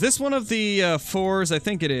this guy? Is this one of the 4s? I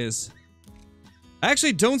think it is. I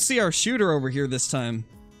actually don't see our shooter over here this time.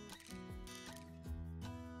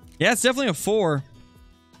 Yeah, it's definitely a 4.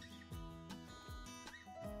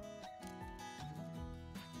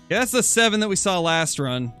 Yeah, that's the 7 that we saw last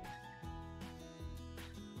run.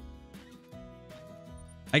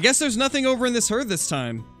 I guess there's nothing over in this herd this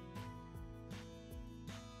time.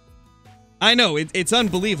 I know, it's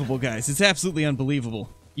unbelievable, guys. It's absolutely unbelievable.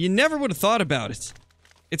 You never would have thought about it.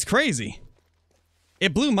 It's crazy.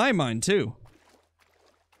 It blew my mind, too.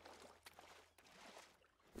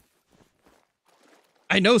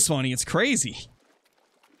 I know, Swanee, it's crazy.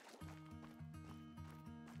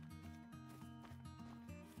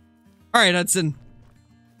 Alright, Hudson.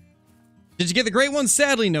 Did you get the great one?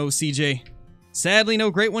 Sadly, no, CJ. Sadly, no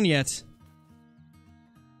great one yet.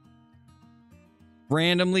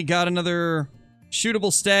 Randomly got another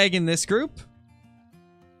shootable stag in this group.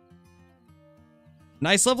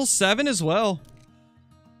 Nice level 7 as well.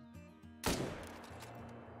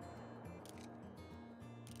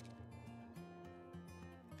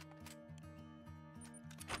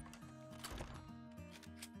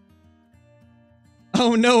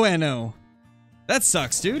 Oh no, NO. That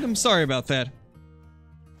sucks, dude. I'm sorry about that.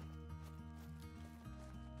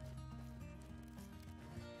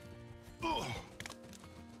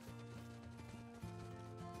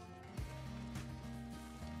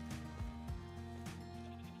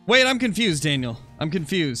 Wait, I'm confused, Daniel. I'm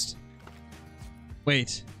confused.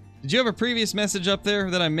 Wait. Did you have a previous message up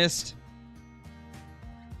there that I missed?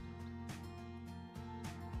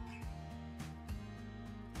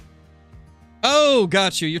 Oh,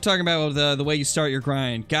 got you. You're talking about the way you start your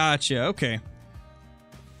grind. Gotcha. Okay.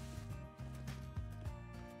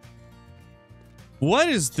 What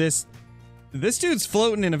is this? This dude's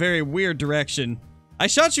floating in a very weird direction. I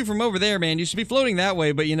shot you from over there, man. You should be floating that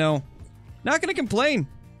way, but you know, not gonna complain.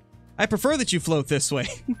 I prefer that you float this way.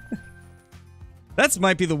 That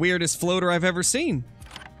might be the weirdest floater I've ever seen.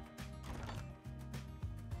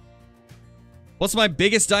 What's my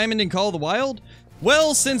biggest diamond in Call of the Wild?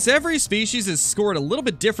 Well, since every species is scored a little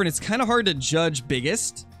bit different, it's kind of hard to judge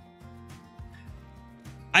biggest.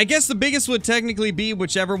 I guess the biggest would technically be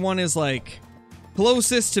whichever one is, like,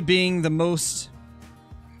 closest to being the most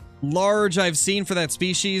large I've seen for that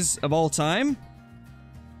species of all time.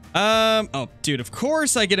 Oh, dude, of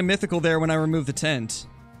course I get a mythical there when I remove the tent.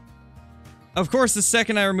 Of course, the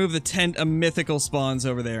second I remove the tent, a mythical spawns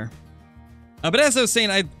over there. But as I was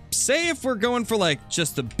saying, I'd say if we're going for, like,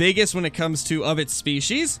 just the biggest when it comes to of its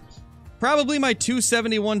species, probably my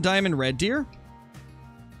 271 diamond red deer.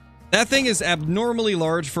 That thing is abnormally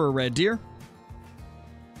large for a red deer.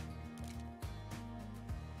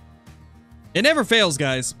 It never fails,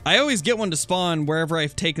 guys. I always get one to spawn wherever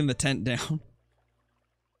I've taken the tent down.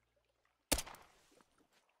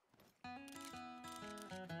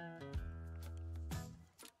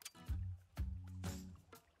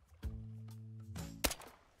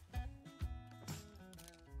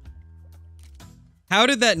 How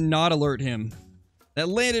did that not alert him? That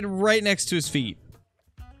landed right next to his feet.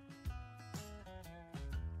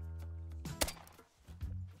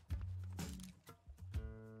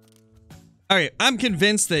 Alright, I'm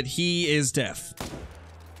convinced that he is deaf.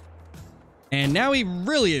 And now he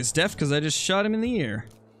really is deaf because I just shot him in the ear.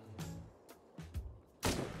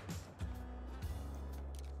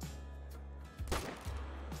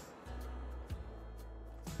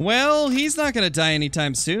 Well, he's not going to die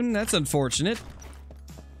anytime soon. That's unfortunate.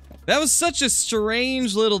 That was such a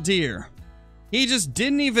strange little deer. He just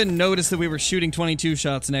didn't even notice that we were shooting 22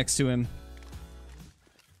 shots next to him.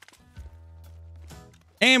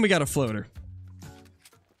 And we got a floater.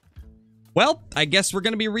 Well, I guess we're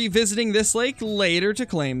going to be revisiting this lake later to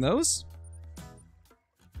claim those.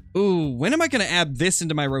 Ooh, when am I going to add this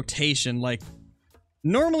into my rotation? Like,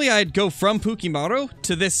 normally I'd go from Pukimaro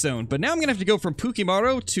to this zone, but now I'm going to have to go from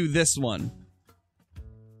Pukimaro to this one.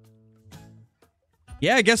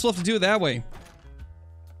 Yeah, I guess we'll have to do it that way.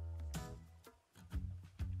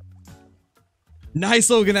 Nice,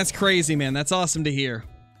 Logan. That's crazy, man. That's awesome to hear.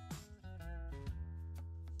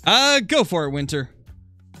 Go for it, Winter.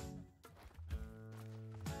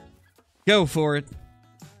 Go for it.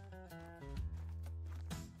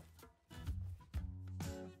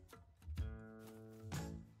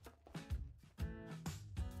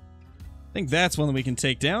 I think that's one that we can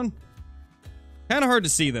take down. Kind of hard to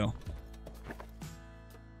see, though.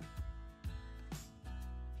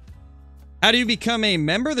 How do you become a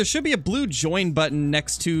member? There should be a blue join button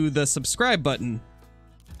next to the subscribe button.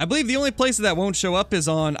 I believe the only place that won't show up is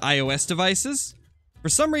on iOS devices. For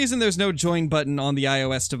some reason, there's no join button on the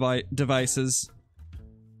iOS devices.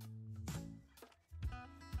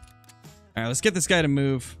 Alright, let's get this guy to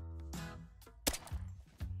move.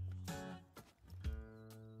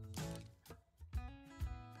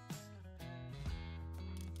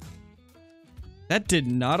 That did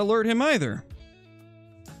not alert him either.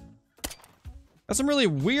 Got some really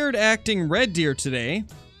weird acting red deer today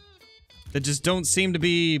that just don't seem to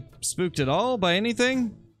be spooked at all by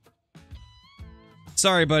anything.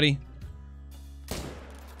 Sorry, buddy.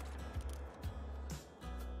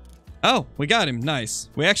 Oh, we got him. Nice.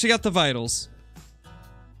 We actually got the vitals.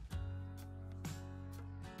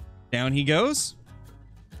 Down he goes.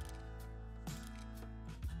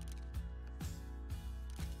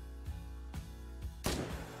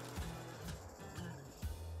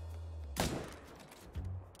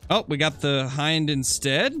 Oh, we got the hind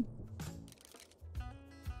instead.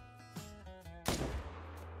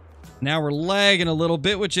 Now we're lagging a little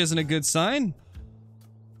bit, which isn't a good sign.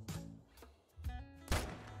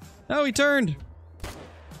 Oh, he turned.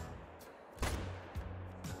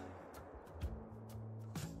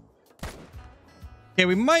 Okay,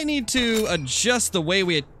 we might need to adjust the way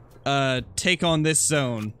we take on this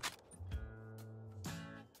zone.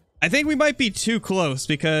 I think we might be too close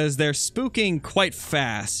because they're spooking quite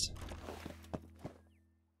fast.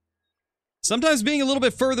 Sometimes being a little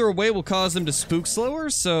bit further away will cause them to spook slower,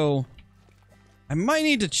 so I might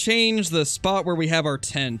need to change the spot where we have our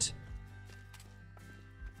tent.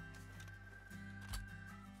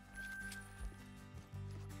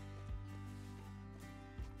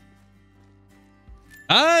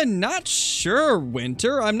 Not sure,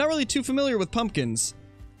 Winter. I'm not really too familiar with pumpkins.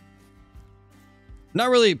 Not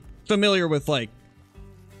really familiar with, like,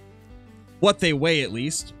 what they weigh, at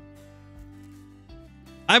least.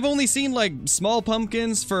 I've only seen, like, small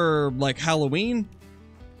pumpkins for, like, Halloween.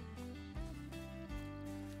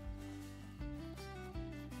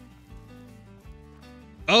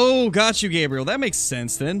 Oh, got you, Gabriel. That makes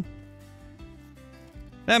sense, then.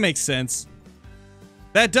 That makes sense.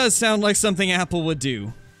 That does sound like something Apple would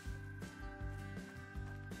do.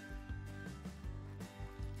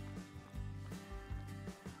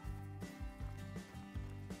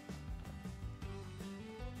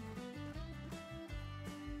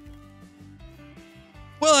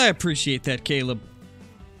 Well, I appreciate that, Caleb.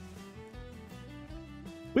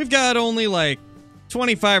 We've got only like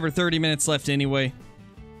 25 or 30 minutes left anyway.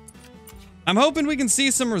 I'm hoping we can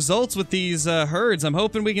see some results with these herds. I'm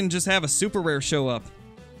hoping we can just have a super rare show up.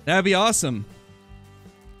 That'd be awesome.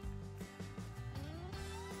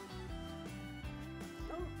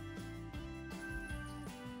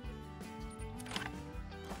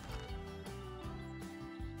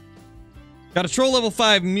 Got a troll level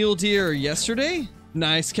 5 mule deer yesterday.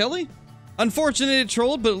 Nice, Kelly. Unfortunate it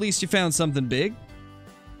trolled, but at least you found something big.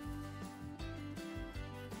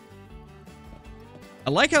 I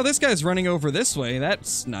like how this guy's running over this way.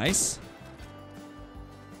 That's nice.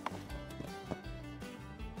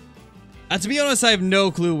 To be honest, I have no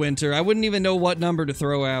clue, Winter. I wouldn't even know what number to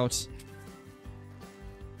throw out.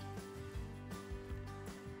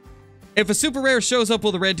 If a super rare shows up,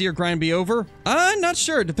 will the red deer grind be over? Not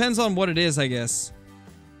sure. It depends on what it is, I guess.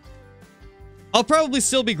 I'll probably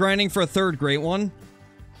still be grinding for a third great one.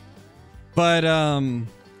 But,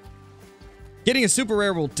 getting a super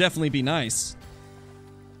rare will definitely be nice.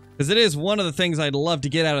 Because it is one of the things I'd love to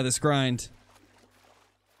get out of this grind.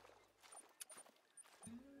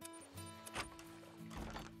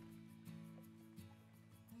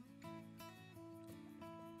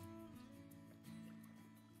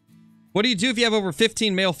 What do you do if you have over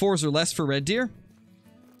 15 male 4s or less for red deer?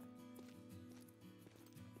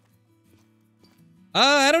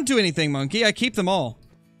 I don't do anything, Monkey. I keep them all.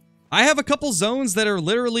 I have a couple zones that are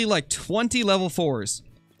literally like 20 level 4s.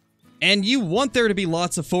 And you want there to be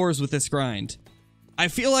lots of 4s with this grind. I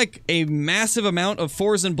feel like a massive amount of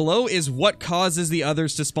 4s and below is what causes the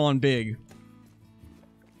others to spawn big.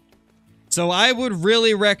 So I would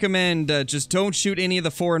really recommend just don't shoot any of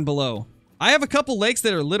the 4 and below. I have a couple lakes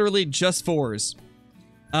that are literally just 4s.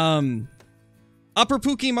 Upper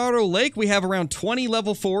Pukimaru Lake, we have around 20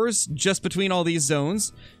 level 4s just between all these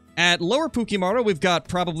zones. At Lower Pukimaru, we've got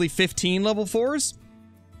probably 15 level 4s.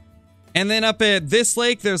 And then up at this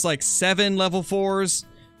lake, there's like 7 level 4s.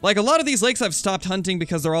 Like, a lot of these lakes I've stopped hunting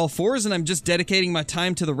because they're all 4s, and I'm just dedicating my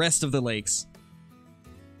time to the rest of the lakes.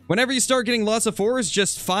 Whenever you start getting lots of 4s,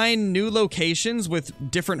 just find new locations with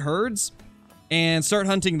different herds, and start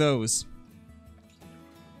hunting those.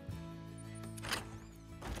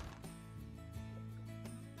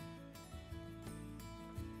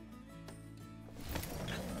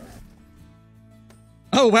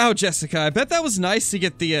 Oh, wow, Jessica. I bet that was nice to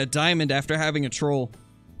get the diamond after having a troll.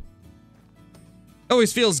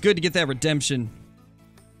 Always feels good to get that redemption.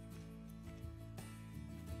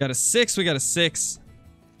 Got a 6, we got a 6.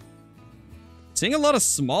 Seeing a lot of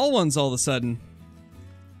small ones all of a sudden.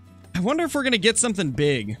 I wonder if we're going to get something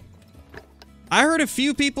big. I heard a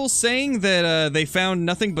few people saying that they found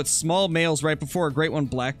nothing but small males right before a great one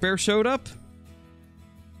black bear showed up.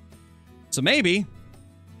 So maybe.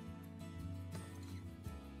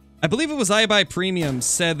 I believe it was iBuy Premium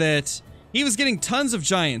said that he was getting tons of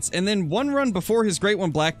giants, and then one run before his great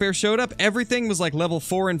one black bear showed up, everything was like level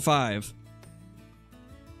 4 and 5.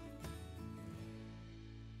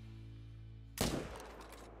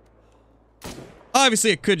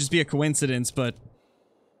 Obviously, it could just be a coincidence, but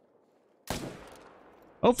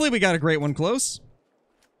hopefully we got a great one close.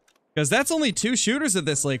 Because that's only 2 shooters at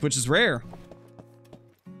this lake, which is rare.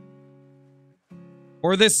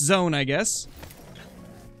 Or this zone, I guess.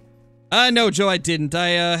 No, Joe, I didn't. I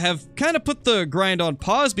have kind of put the grind on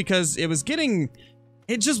pause because it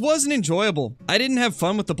just wasn't enjoyable. I didn't have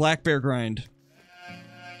fun with the black bear grind.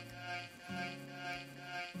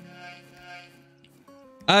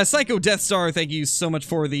 Psycho Death Star, thank you so much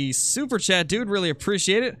for the super chat, dude. Really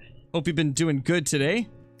appreciate it. Hope you've been doing good today.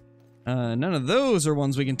 None of those are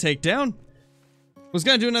ones we can take down. Was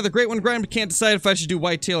gonna do another great one grind, but can't decide if I should do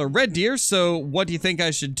whitetail or red deer, so what do you think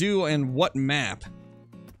I should do and what map?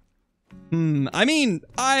 I mean,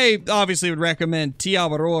 I obviously would recommend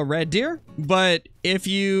Tiawaroa Red Deer, but if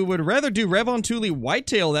you would rather do Revontuli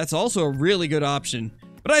Whitetail, that's also a really good option.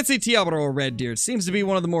 But I'd say Tiawaroa Red Deer. It seems to be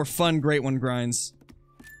one of the more fun Great One grinds.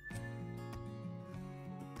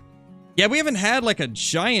 Yeah, we haven't had like a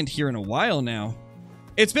giant here in a while now.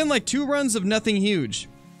 It's been like 2 runs of nothing huge.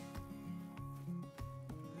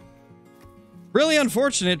 Really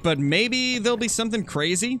unfortunate, but maybe there'll be something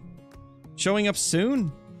crazy showing up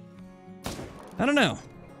soon. I don't know.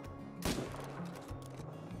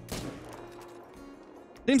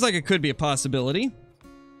 Seems like it could be a possibility.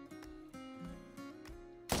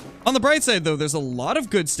 On the bright side, though, there's a lot of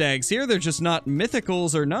good stags here. They're just not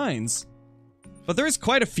mythicals or 9s. But there is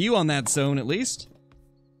quite a few on that zone, at least.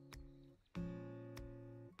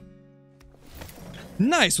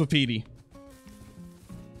 Nice, Wapiti.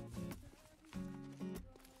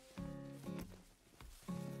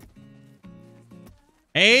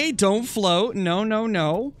 Hey, don't float. No, no,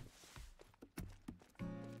 no.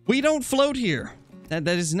 We don't float here. That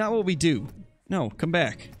is not what we do. No, come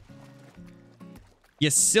back.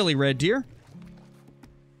 You silly red deer.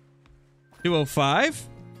 205.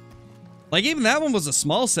 Like, even that one was a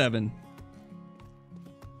small 7.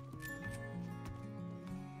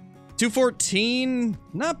 214.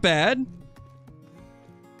 Not bad.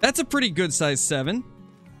 That's a pretty good size 7.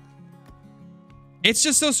 It's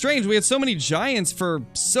just so strange. We had so many giants for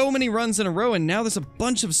so many runs in a row, and now there's a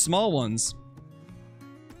bunch of small ones.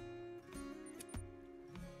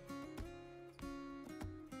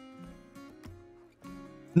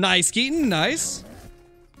 Nice, Keaton. Nice.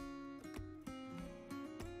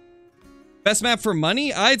 Best map for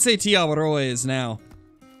money? I'd say Tiawaroa is now.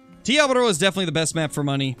 Tiawaroa is definitely the best map for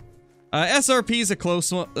money. SRP is a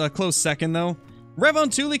close second, though.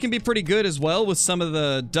 Revontuli can be pretty good as well with some of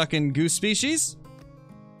the duck and goose species.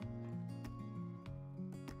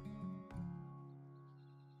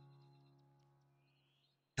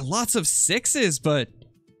 Lots of 6s, but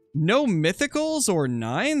no mythicals or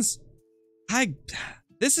 9s?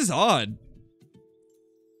 This is odd.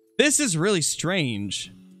 This is really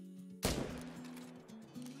strange.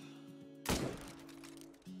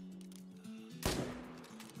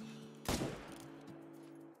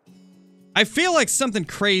 I feel like something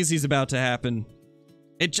crazy is about to happen.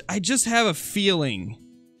 I just have a feeling.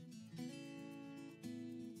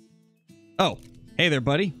 Oh, hey there,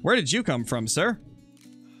 buddy. Where did you come from, sir?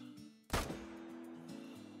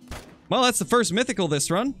 Well, that's the first mythical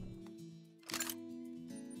this run.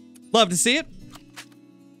 Love to see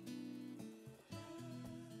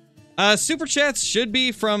it. Super chats should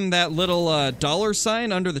be from that little dollar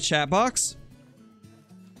sign under the chat box.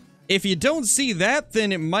 If you don't see that,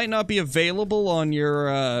 then it might not be available on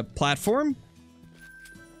your platform.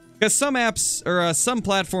 Because some apps, or some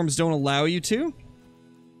platforms don't allow you to.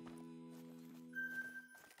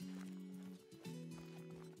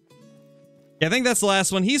 Yeah, I think that's the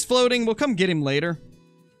last one. He's floating. We'll come get him later.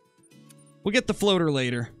 We'll get the floater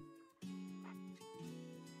later.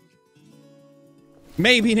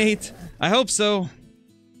 Maybe, Nate. I hope so.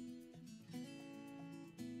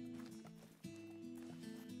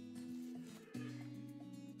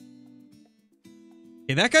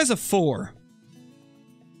 Okay, that guy's a 4.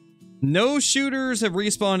 No shooters have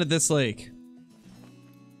respawned at this lake.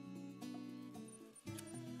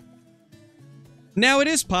 Now, it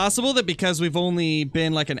is possible that because we've only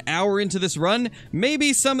been like an hour into this run,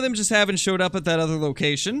 maybe some of them just haven't showed up at that other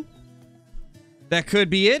location. That could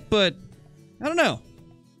be it, but I don't know.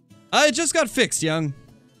 It just got fixed, young.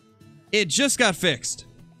 It just got fixed.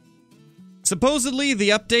 Supposedly, the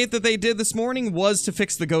update that they did this morning was to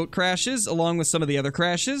fix the goat crashes, along with some of the other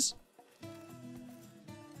crashes.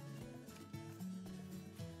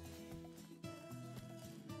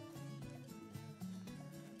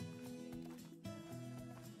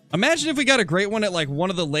 Imagine if we got a great one at like one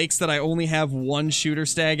of the lakes that I only have one shooter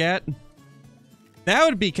stag at. That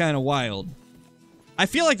would be kind of wild. I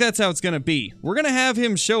feel like that's how it's going to be. We're going to have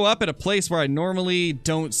him show up at a place where I normally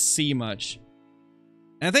don't see much.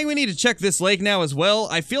 And I think we need to check this lake now as well.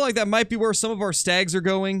 I feel like that might be where some of our stags are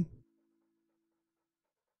going.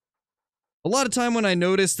 A lot of time when I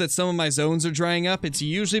notice that some of my zones are drying up, it's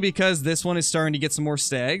usually because this one is starting to get some more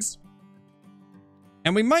stags.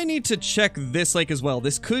 And we might need to check this lake as well.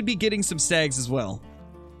 This could be getting some stags as well.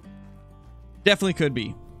 Definitely could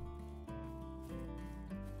be.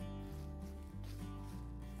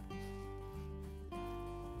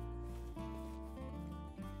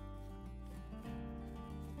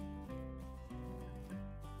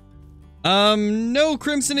 No,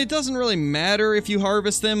 Crimson, it doesn't really matter if you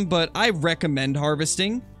harvest them, but I recommend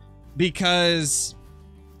harvesting because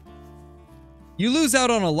you lose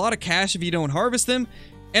out on a lot of cash if you don't harvest them.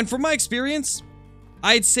 And from my experience,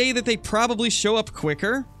 I'd say that they probably show up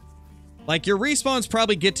quicker. Like, your respawns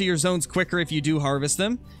probably get to your zones quicker if you do harvest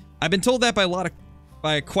them. I've been told that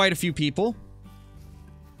by quite a few people.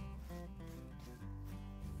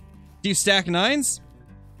 Do you stack 9s?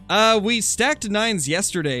 We stacked 9s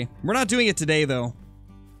yesterday. We're not doing it today, though.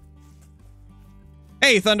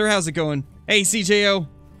 Hey, Thunder, how's it going? Hey, CJO.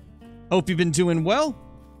 Hope you've been doing well.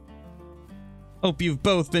 Hope you've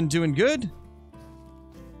both been doing good.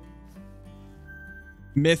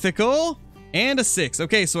 Mythical and a 6.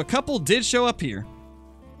 Okay, so a couple did show up here.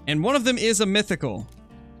 And one of them is a mythical.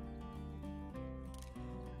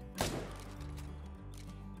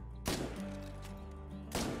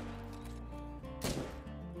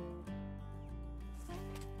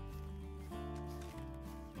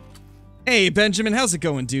 Hey, Benjamin, how's it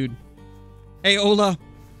going, dude? Hey, Ola.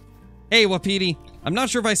 Hey, Wapiti. I'm not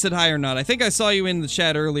sure if I said hi or not. I think I saw you in the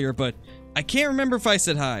chat earlier, but I can't remember if I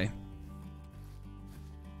said hi.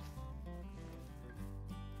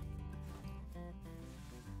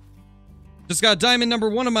 Just got diamond number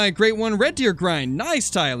 1 on my Great One Red Deer grind. Nice,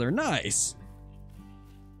 Tyler. Nice.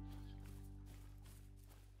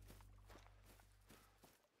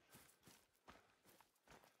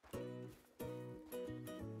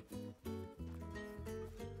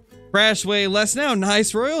 Crash way less now.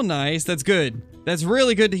 Nice, Royal. Nice. That's good. That's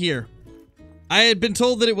really good to hear. I had been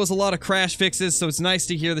told that it was a lot of crash fixes, so it's nice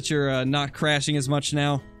to hear that you're not crashing as much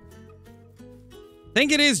now. I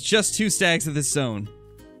think it is just 2 stags of this zone.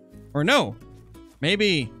 Or no.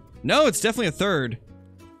 Maybe. No, it's definitely a third.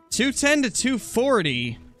 210 to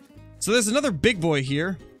 240. So there's another big boy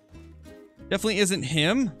here. Definitely isn't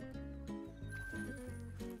him.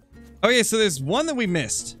 Okay, so there's one that we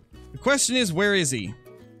missed. The question is, where is he?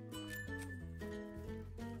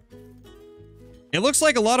 It looks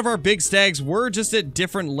like a lot of our big stags were just at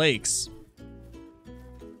different lakes.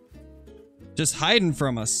 Just hiding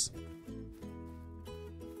from us.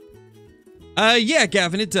 Yeah,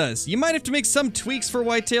 Gavin, it does. You might have to make some tweaks for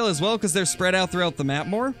whitetail as well, because they're spread out throughout the map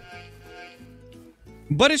more.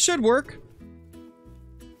 But it should work.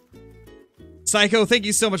 Psycho, thank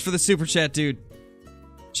you so much for the super chat, dude.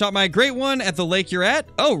 Shot my Great One at the lake you're at.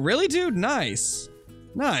 Oh, really, dude? Nice.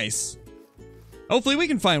 Nice. Hopefully we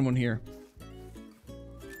can find one here.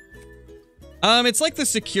 It's like the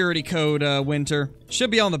security code, Winter.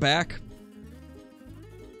 Should be on the back.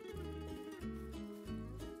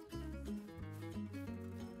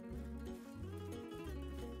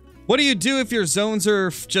 What do you do if your zones are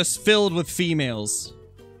just filled with females?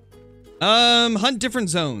 Hunt different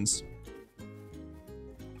zones.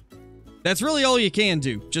 That's really all you can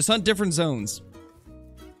do. Just hunt different zones.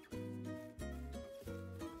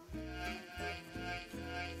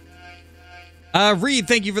 Reed,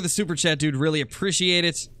 thank you for the super chat, dude. Really appreciate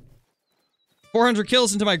it. 400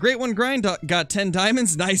 kills into my Great One grind. Got 10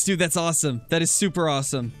 diamonds. Nice, dude. That's awesome. That is super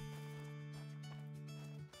awesome.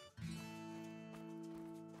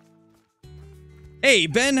 Hey,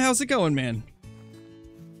 Ben, how's it going, man?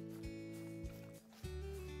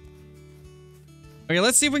 Okay,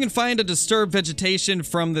 let's see if we can find a disturbed vegetation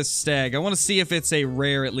from this stag. I want to see if it's a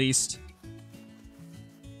rare, at least.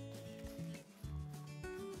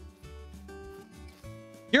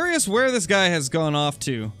 Curious where this guy has gone off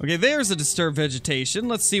to. Okay, there's a disturbed vegetation.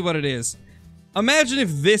 Let's see what it is. Imagine if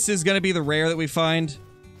this is going to be the rare that we find.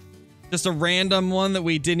 Just a random one that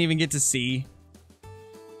we didn't even get to see.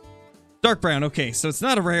 Dark brown. Okay, so it's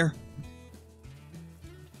not a rare.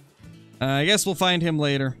 I guess we'll find him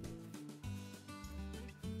later.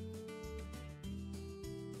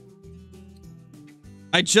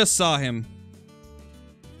 I just saw him.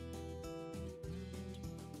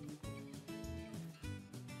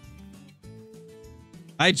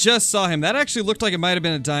 I just saw him. That actually looked like it might have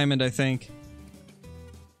been a diamond, I think.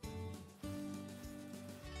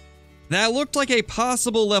 That looked like a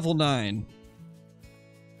possible level 9.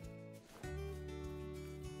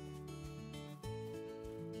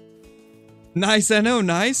 Nice, I know,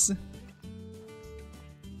 nice.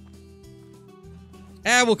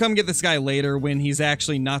 We'll come get this guy later when he's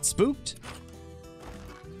actually not spooked.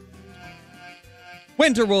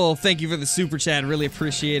 Winterwolf, thank you for the super chat. Really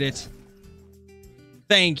appreciate it.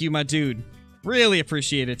 Thank you, my dude. Really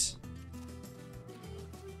appreciate it.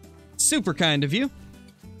 Super kind of you.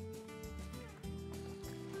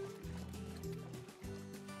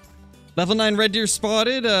 Level 9 red deer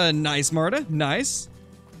spotted. Nice, Marta. Nice.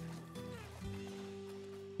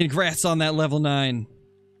 Congrats on that level 9.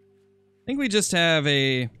 I think we just have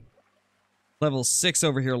a level 6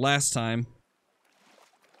 over here last time.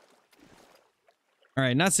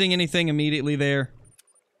 Alright, not seeing anything immediately there.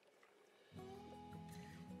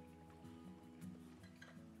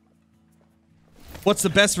 What's the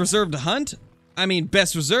best reserve to hunt? I mean,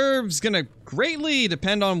 best reserve's gonna greatly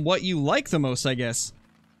depend on what you like the most, I guess.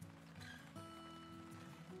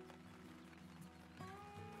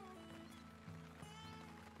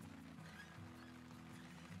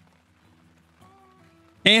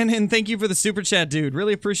 And thank you for the super chat, dude.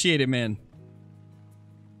 Really appreciate it, man.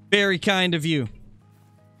 Very kind of you.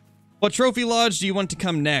 What trophy lodge do you want to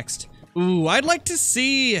come next? Ooh, I'd like to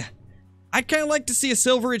see... I'd kind of like to see a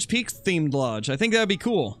Silver Ridge Peaks themed lodge. I think that would be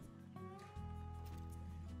cool.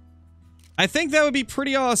 I think that would be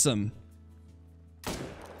pretty awesome.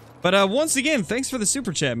 But once again, thanks for the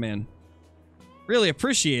super chat, man. Really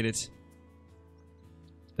appreciate it.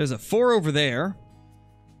 There's a 4 over there.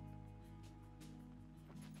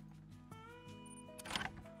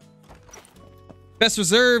 Best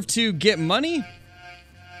reserve to get money?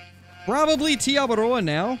 Probably Tiabaroa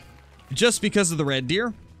now, just because of the red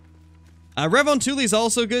deer. Revontuli is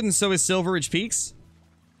also good, and so is Silver Ridge Peaks.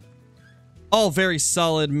 All very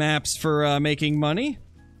solid maps for making money.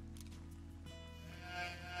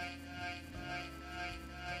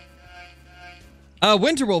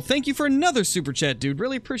 Winterwolf, thank you for another super chat, dude.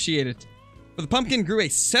 Really appreciate it. The pumpkin grew a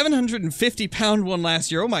 750-pound one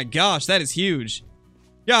last year. Oh my gosh, that is huge.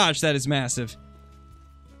 Gosh, that is massive.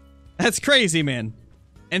 That's crazy, man.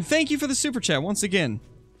 And thank you for the super chat once again.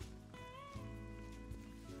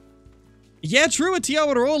 Yeah, true, a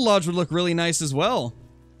Tiawaroa Lodge would look really nice as well.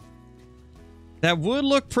 That would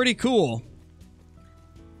look pretty cool.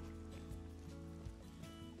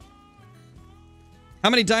 How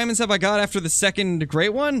many diamonds have I got after the second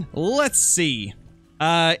great one? Let's see.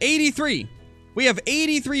 83. We have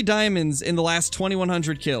 83 diamonds in the last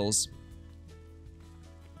 2,100 kills.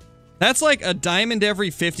 That's like a diamond every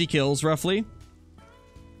 50 kills, roughly.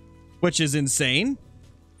 Which is insane.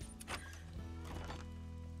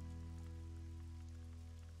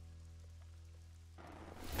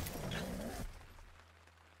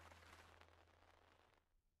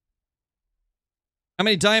 How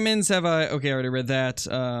many diamonds have I... Okay, I already read that.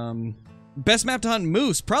 Best map to hunt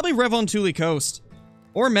moose. Probably Revontuli Coast.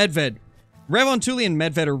 Or Medved. Revontuli and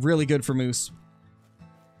Medved are really good for moose.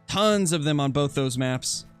 Tons of them on both those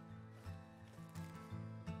maps.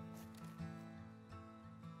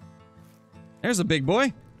 There's a big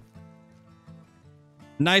boy.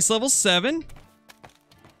 Nice level 7.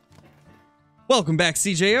 Welcome back,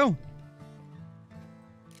 CJO.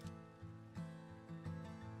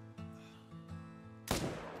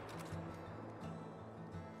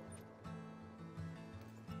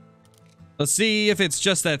 Let's see if it's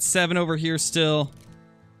just that 7 over here still.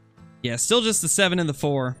 Yeah, still just the 7 and the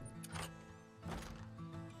 4.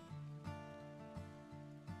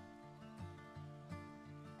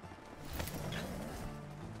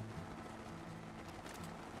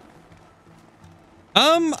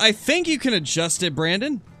 I think you can adjust it,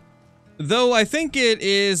 Brandon. Though I think it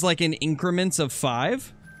is like in increments of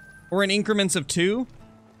 5. Or in increments of 2.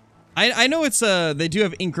 I know it's, they do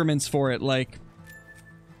have increments for it, like...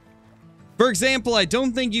 For example, I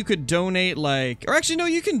don't think you could donate, like... Or actually, no,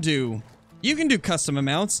 you can do custom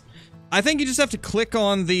amounts. I think you just have to click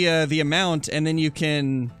on the amount, and then you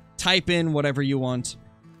can type in whatever you want.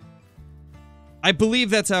 I believe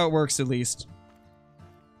that's how it works, at least.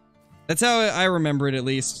 That's how I remember it, at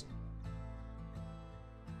least.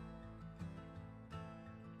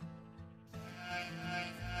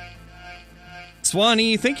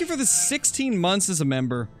 Swanee, thank you for the 16 months as a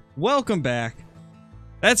member. Welcome back.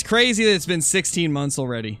 That's crazy that it's been 16 months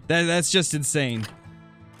already. That's just insane.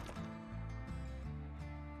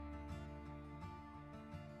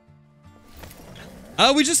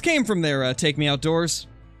 We just came from there, Take Me Outdoors.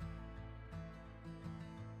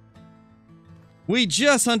 We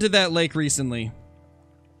just hunted that lake recently.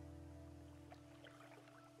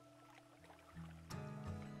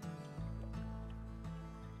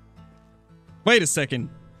 Wait a second.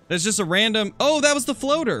 There's just a random... Oh, that was the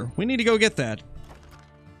floater. We need to go get that.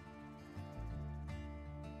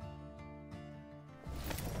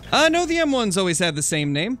 No, the M1's always had the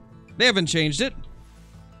same name. They haven't changed it.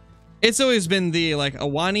 It's always been the, like,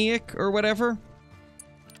 Awaniak or whatever.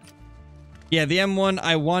 Yeah, the M1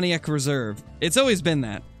 Iwaniak Reserve. It's always been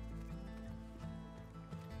that.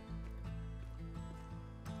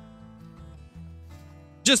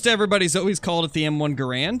 Just everybody's always called it the M1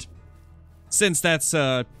 Garand. Since that's,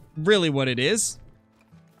 really what it is.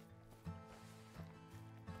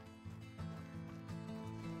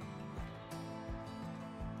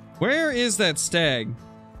 Where is that stag?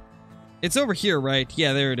 It's over here, right?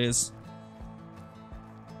 Yeah, there it is.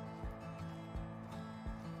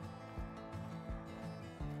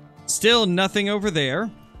 Still nothing over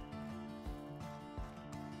there.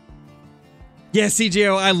 Yeah,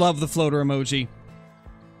 CJO, I love the floater emoji.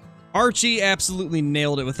 Archie absolutely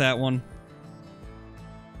nailed it with that one.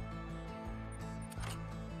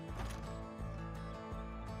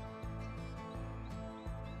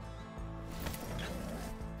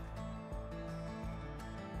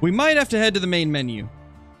 We might have to head to the main menu.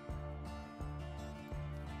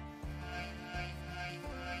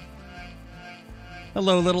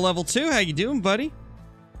 Hello, little level 2. How you doing, buddy?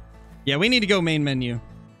 Yeah, we need to go main menu.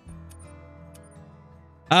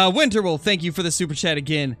 Winterwolf, thank you for the super chat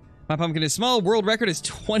again. My pumpkin is small. World record is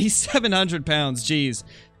 2,700 pounds. Jeez.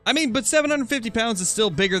 I mean, but 750 pounds is still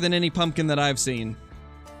bigger than any pumpkin that I've seen.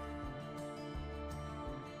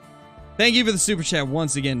 Thank you for the super chat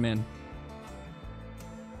once again, man.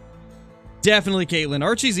 Definitely, Caitlin.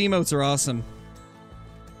 Archie's emotes are awesome.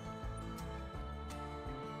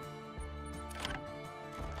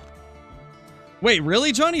 Wait,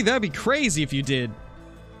 really, Johnny? That'd be crazy if you did.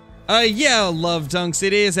 Yeah, Love Dunks.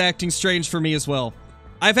 It is acting strange for me as well.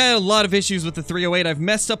 I've had a lot of issues with the 308. I've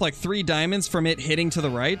messed up like 3 diamonds from it hitting to the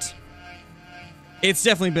right. It's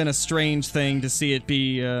definitely been a strange thing to see it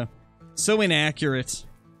be so inaccurate.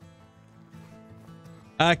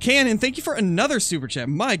 Cannon, thank you for another super chat.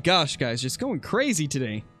 My gosh, guys, just going crazy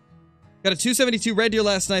today. Got a 272 red deer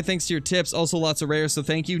last night thanks to your tips. Also lots of rares, so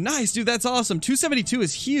thank you. Nice, dude, that's awesome. 272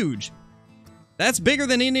 is huge. That's bigger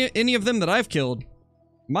than any of them that I've killed.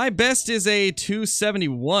 My best is a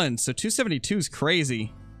 271, so 272 is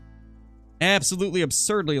crazy. Absolutely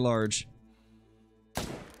absurdly large.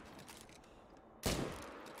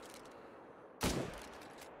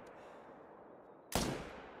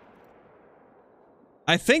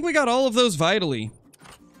 I think we got all of those vitally.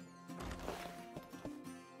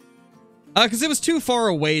 Because it was too far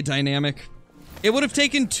away, Dynamic. It would have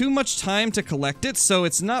taken too much time to collect it, so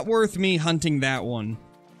it's not worth me hunting that one.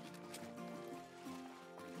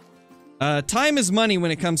 Time is money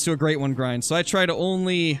when it comes to a Great One grind, so I try to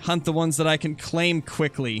only hunt the ones that I can claim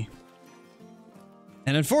quickly.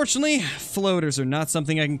 And unfortunately, floaters are not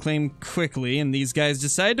something I can claim quickly, and these guys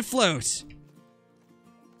decide to float.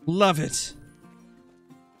 Love it.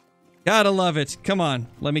 Gotta love it. Come on,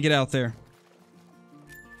 let me get out there.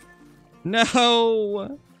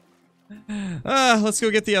 No! Let's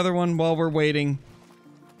go get the other one while we're waiting.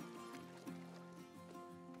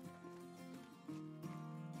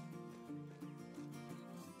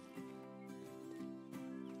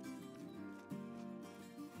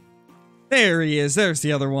 There he is. There's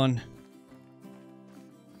the other one.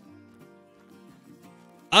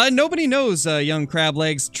 Nobody knows, young crab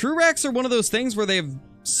legs. True racks are one of those things where they have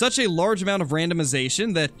such a large amount of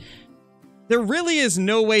randomization that there really is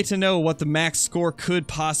no way to know what the max score could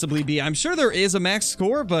possibly be. I'm sure there is a max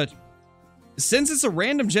score, but since it's a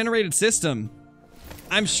random generated system,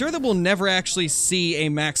 I'm sure that we'll never actually see a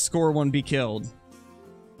max score one be killed.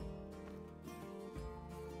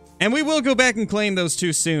 And we will go back and claim those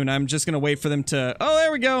two soon. I'm just gonna wait for them to... Oh,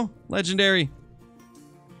 there we go. Legendary.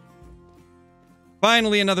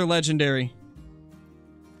 Finally, another legendary.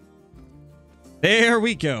 There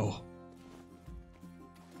we go.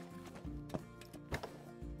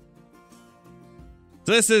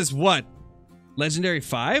 So this is what? Legendary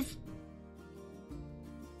 5?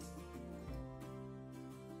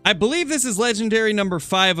 I believe this is legendary number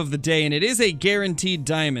 5 of the day, and it is a guaranteed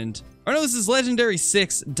diamond. Or no, this is legendary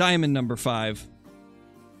 6, diamond number 5.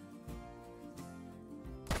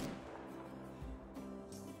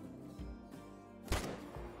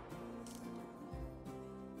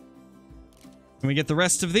 Can we get the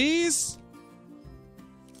rest of these?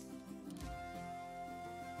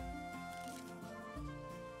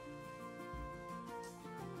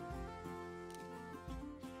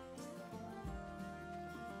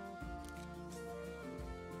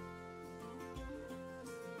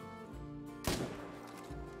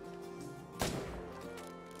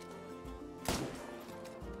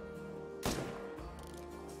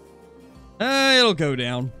 It'll go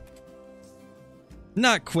down.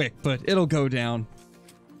 Not quick, but it'll go down.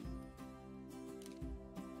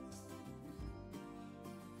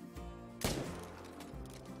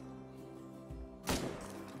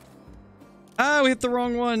 Ah, we hit the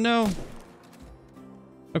wrong one, no.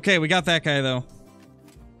 Okay, we got that guy, though.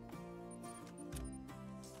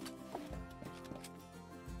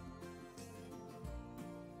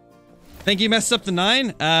 Think you messed up the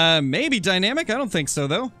 9? Maybe Dynamic? I don't think so,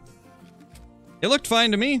 though. It looked fine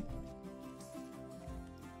to me.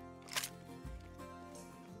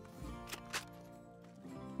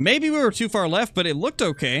 Maybe we were too far left, but it looked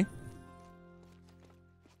okay.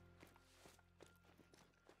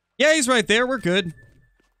 Yeah, he's right there. We're good.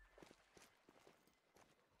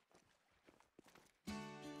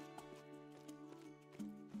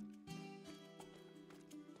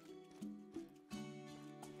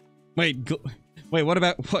 Wait, what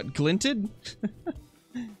about, what, glinted?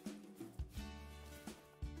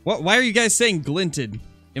 What? Why are you guys saying glinted?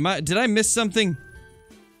 Did I miss something?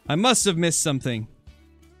 I must have missed something.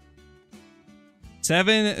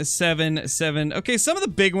 7, 7, 7. Okay, some of the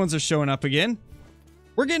big ones are showing up again.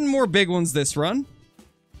 We're getting more big ones this run.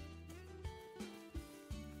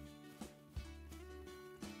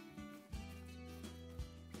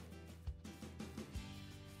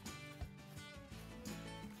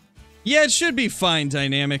 Yeah, it should be fine,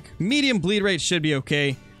 Dynamic. Medium bleed rate should be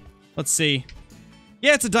okay. Let's see.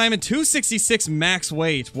 Yeah, it's a diamond. 266 max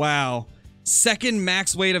weight. Wow. Second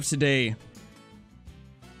max weight of today.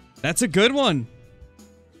 That's a good one.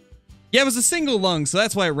 Yeah, it was a single lung, so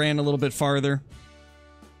that's why it ran a little bit farther.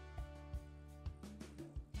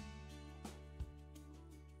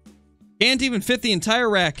 Can't even fit the entire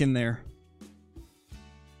rack in there.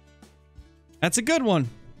 That's a good one.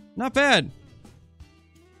 Not bad.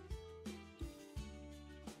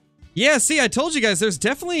 Yeah, see, I told you guys, there's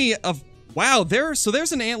definitely a... Wow, there's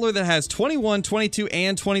an antler that has 21, 22,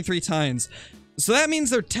 and 23 tines. So that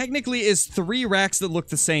means there technically is 3 racks that look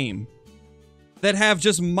the same. That have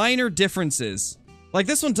just minor differences. Like,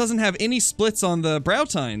 this one doesn't have any splits on the brow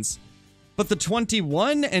tines. But the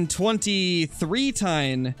 21 and 23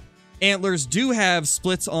 tine antlers do have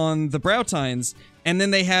splits on the brow tines. And then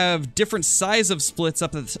they have different size of splits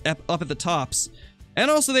up at the tops. And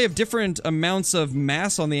also they have different amounts of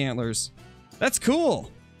mass on the antlers. That's cool.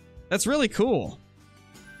 That's really cool.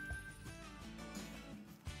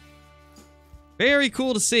 Very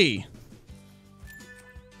cool to see.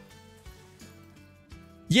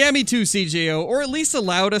 Yeah, me too, CJO. Or at least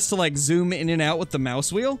allowed us to, like, zoom in and out with the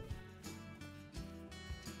mouse wheel.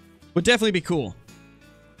 Would definitely be cool.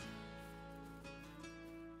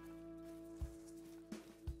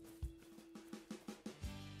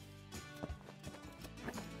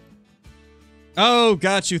 Oh,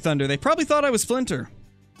 got you, Thunder. They probably thought I was Flinter.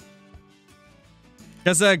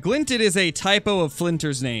 Because Glinted is a typo of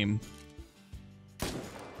Flinter's name.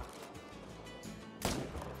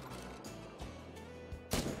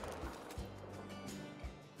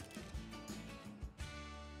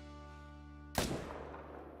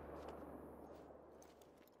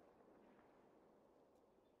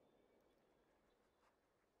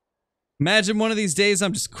 Imagine one of these days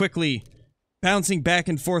I'm just quickly bouncing back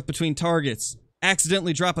and forth between targets.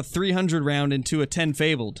 Accidentally drop a 300 round into a 10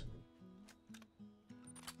 fabled.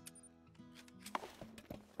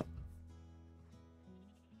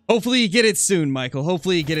 Hopefully you get it soon, Michael.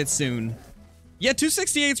 Hopefully you get it soon. Yeah,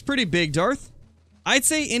 268's pretty big, Darth. I'd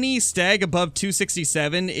say any stag above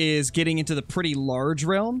 267 is getting into the pretty large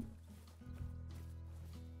realm.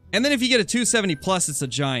 And then if you get a 270 plus, it's a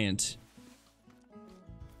giant.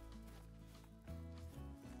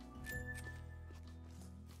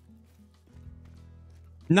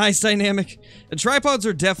 Nice dynamic. The tripods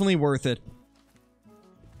are definitely worth it.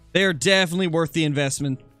 They are definitely worth the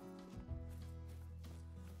investment.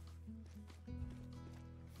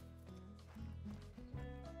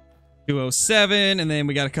 $207, and then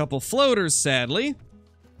we got a couple floaters, sadly.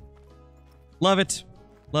 Love it.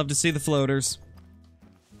 Love to see the floaters.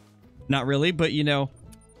 Not really, but you know,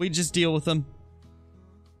 we just deal with them.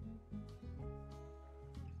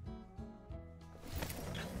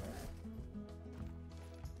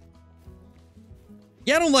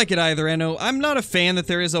 Yeah, I don't like it either, Enno. I'm not a fan that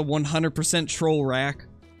there is a 100% troll rack.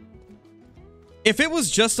 If it was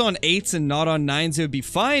just on 8s and not on 9s, it would be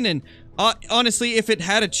fine, and honestly, if it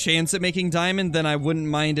had a chance at making diamond, then I wouldn't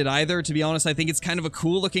mind it either. To be honest, I think it's kind of a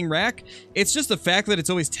cool-looking rack. It's just the fact that it's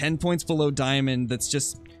always 10 points below diamond that's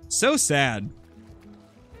just so sad.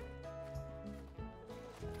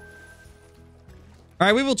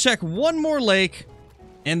 Alright, we will check one more lake,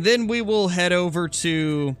 and then we will head over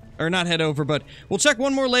to... Or not head over, but we'll check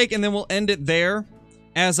one more lake, and then we'll end it there,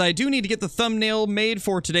 as I do need to get the thumbnail made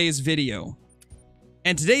for today's video.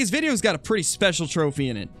 And today's video's got a pretty special trophy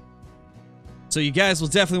in it. So you guys will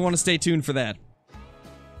definitely want to stay tuned for that.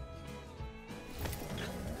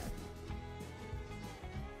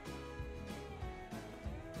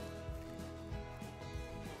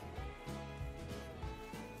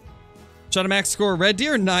 Shot a max score red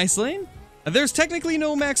deer, nice lane. There's technically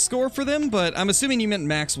no max score for them, but I'm assuming you meant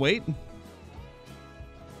max weight.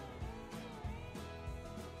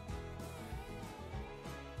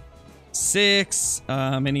 Six.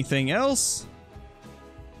 Anything else?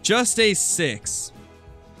 Just a 6.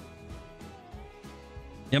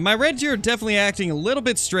 Yeah, my red deer are definitely acting a little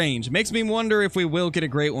bit strange. Makes me wonder if we will get a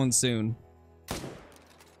great one soon.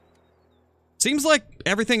 Seems like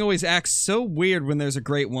everything always acts so weird when there's a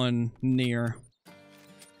great one near.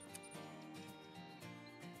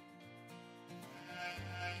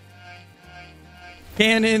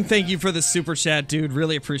 Cannon, thank you for the super chat, dude.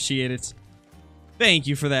 Really appreciate it. Thank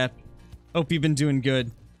you for that. Hope you've been doing good.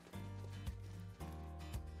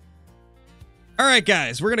 Alright,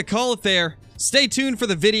 guys. We're going to call it there. Stay tuned for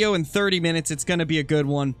the video in 30 minutes. It's going to be a good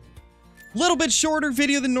one. Little bit shorter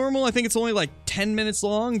video than normal. I think it's only like 10 minutes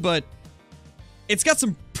long, but it's got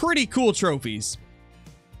some pretty cool trophies.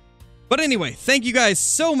 But anyway, thank you guys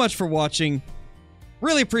so much for watching.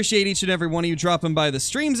 Really appreciate each and every one of you dropping by the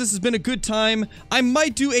streams. This has been a good time. I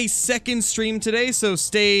might do a second stream today, so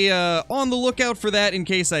stay on the lookout for that in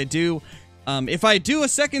case I do. If I do a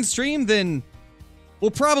second stream, then we'll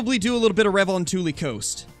probably do a little bit of Revel on Thule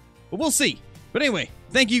Coast. But we'll see. But anyway,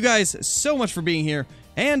 thank you guys so much for being here,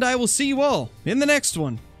 and I will see you all in the next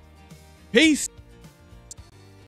one. Peace!